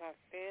peace to her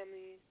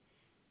family,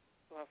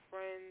 to her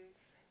friends.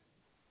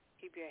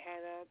 Keep your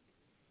head up.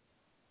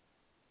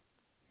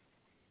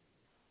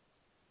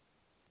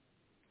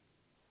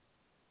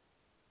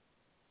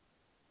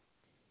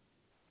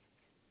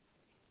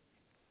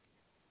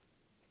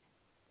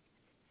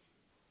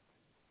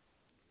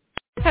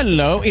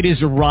 Hello, it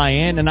is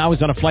Ryan, and I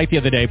was on a flight the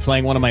other day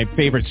playing one of my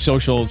favorite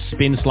social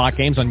spin slot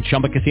games on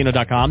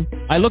ChumbaCasino.com.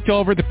 I looked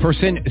over at the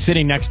person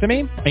sitting next to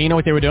me, and you know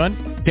what they were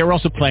doing? They were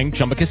also playing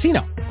Chumba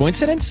Casino.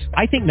 Coincidence?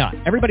 I think not.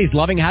 Everybody's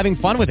loving having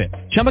fun with it.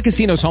 Chumba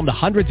Casino is home to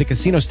hundreds of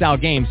casino-style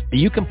games that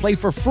you can play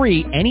for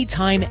free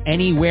anytime,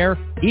 anywhere,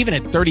 even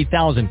at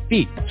 30,000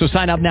 feet. So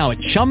sign up now at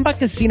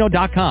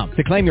ChumbaCasino.com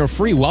to claim your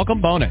free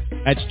welcome bonus.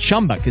 That's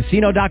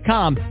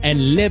ChumbaCasino.com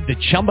and live the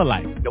Chumba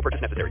life. No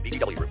purchase necessary.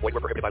 VGW. Void where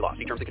prohibited by law.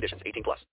 See terms and conditions. 18+.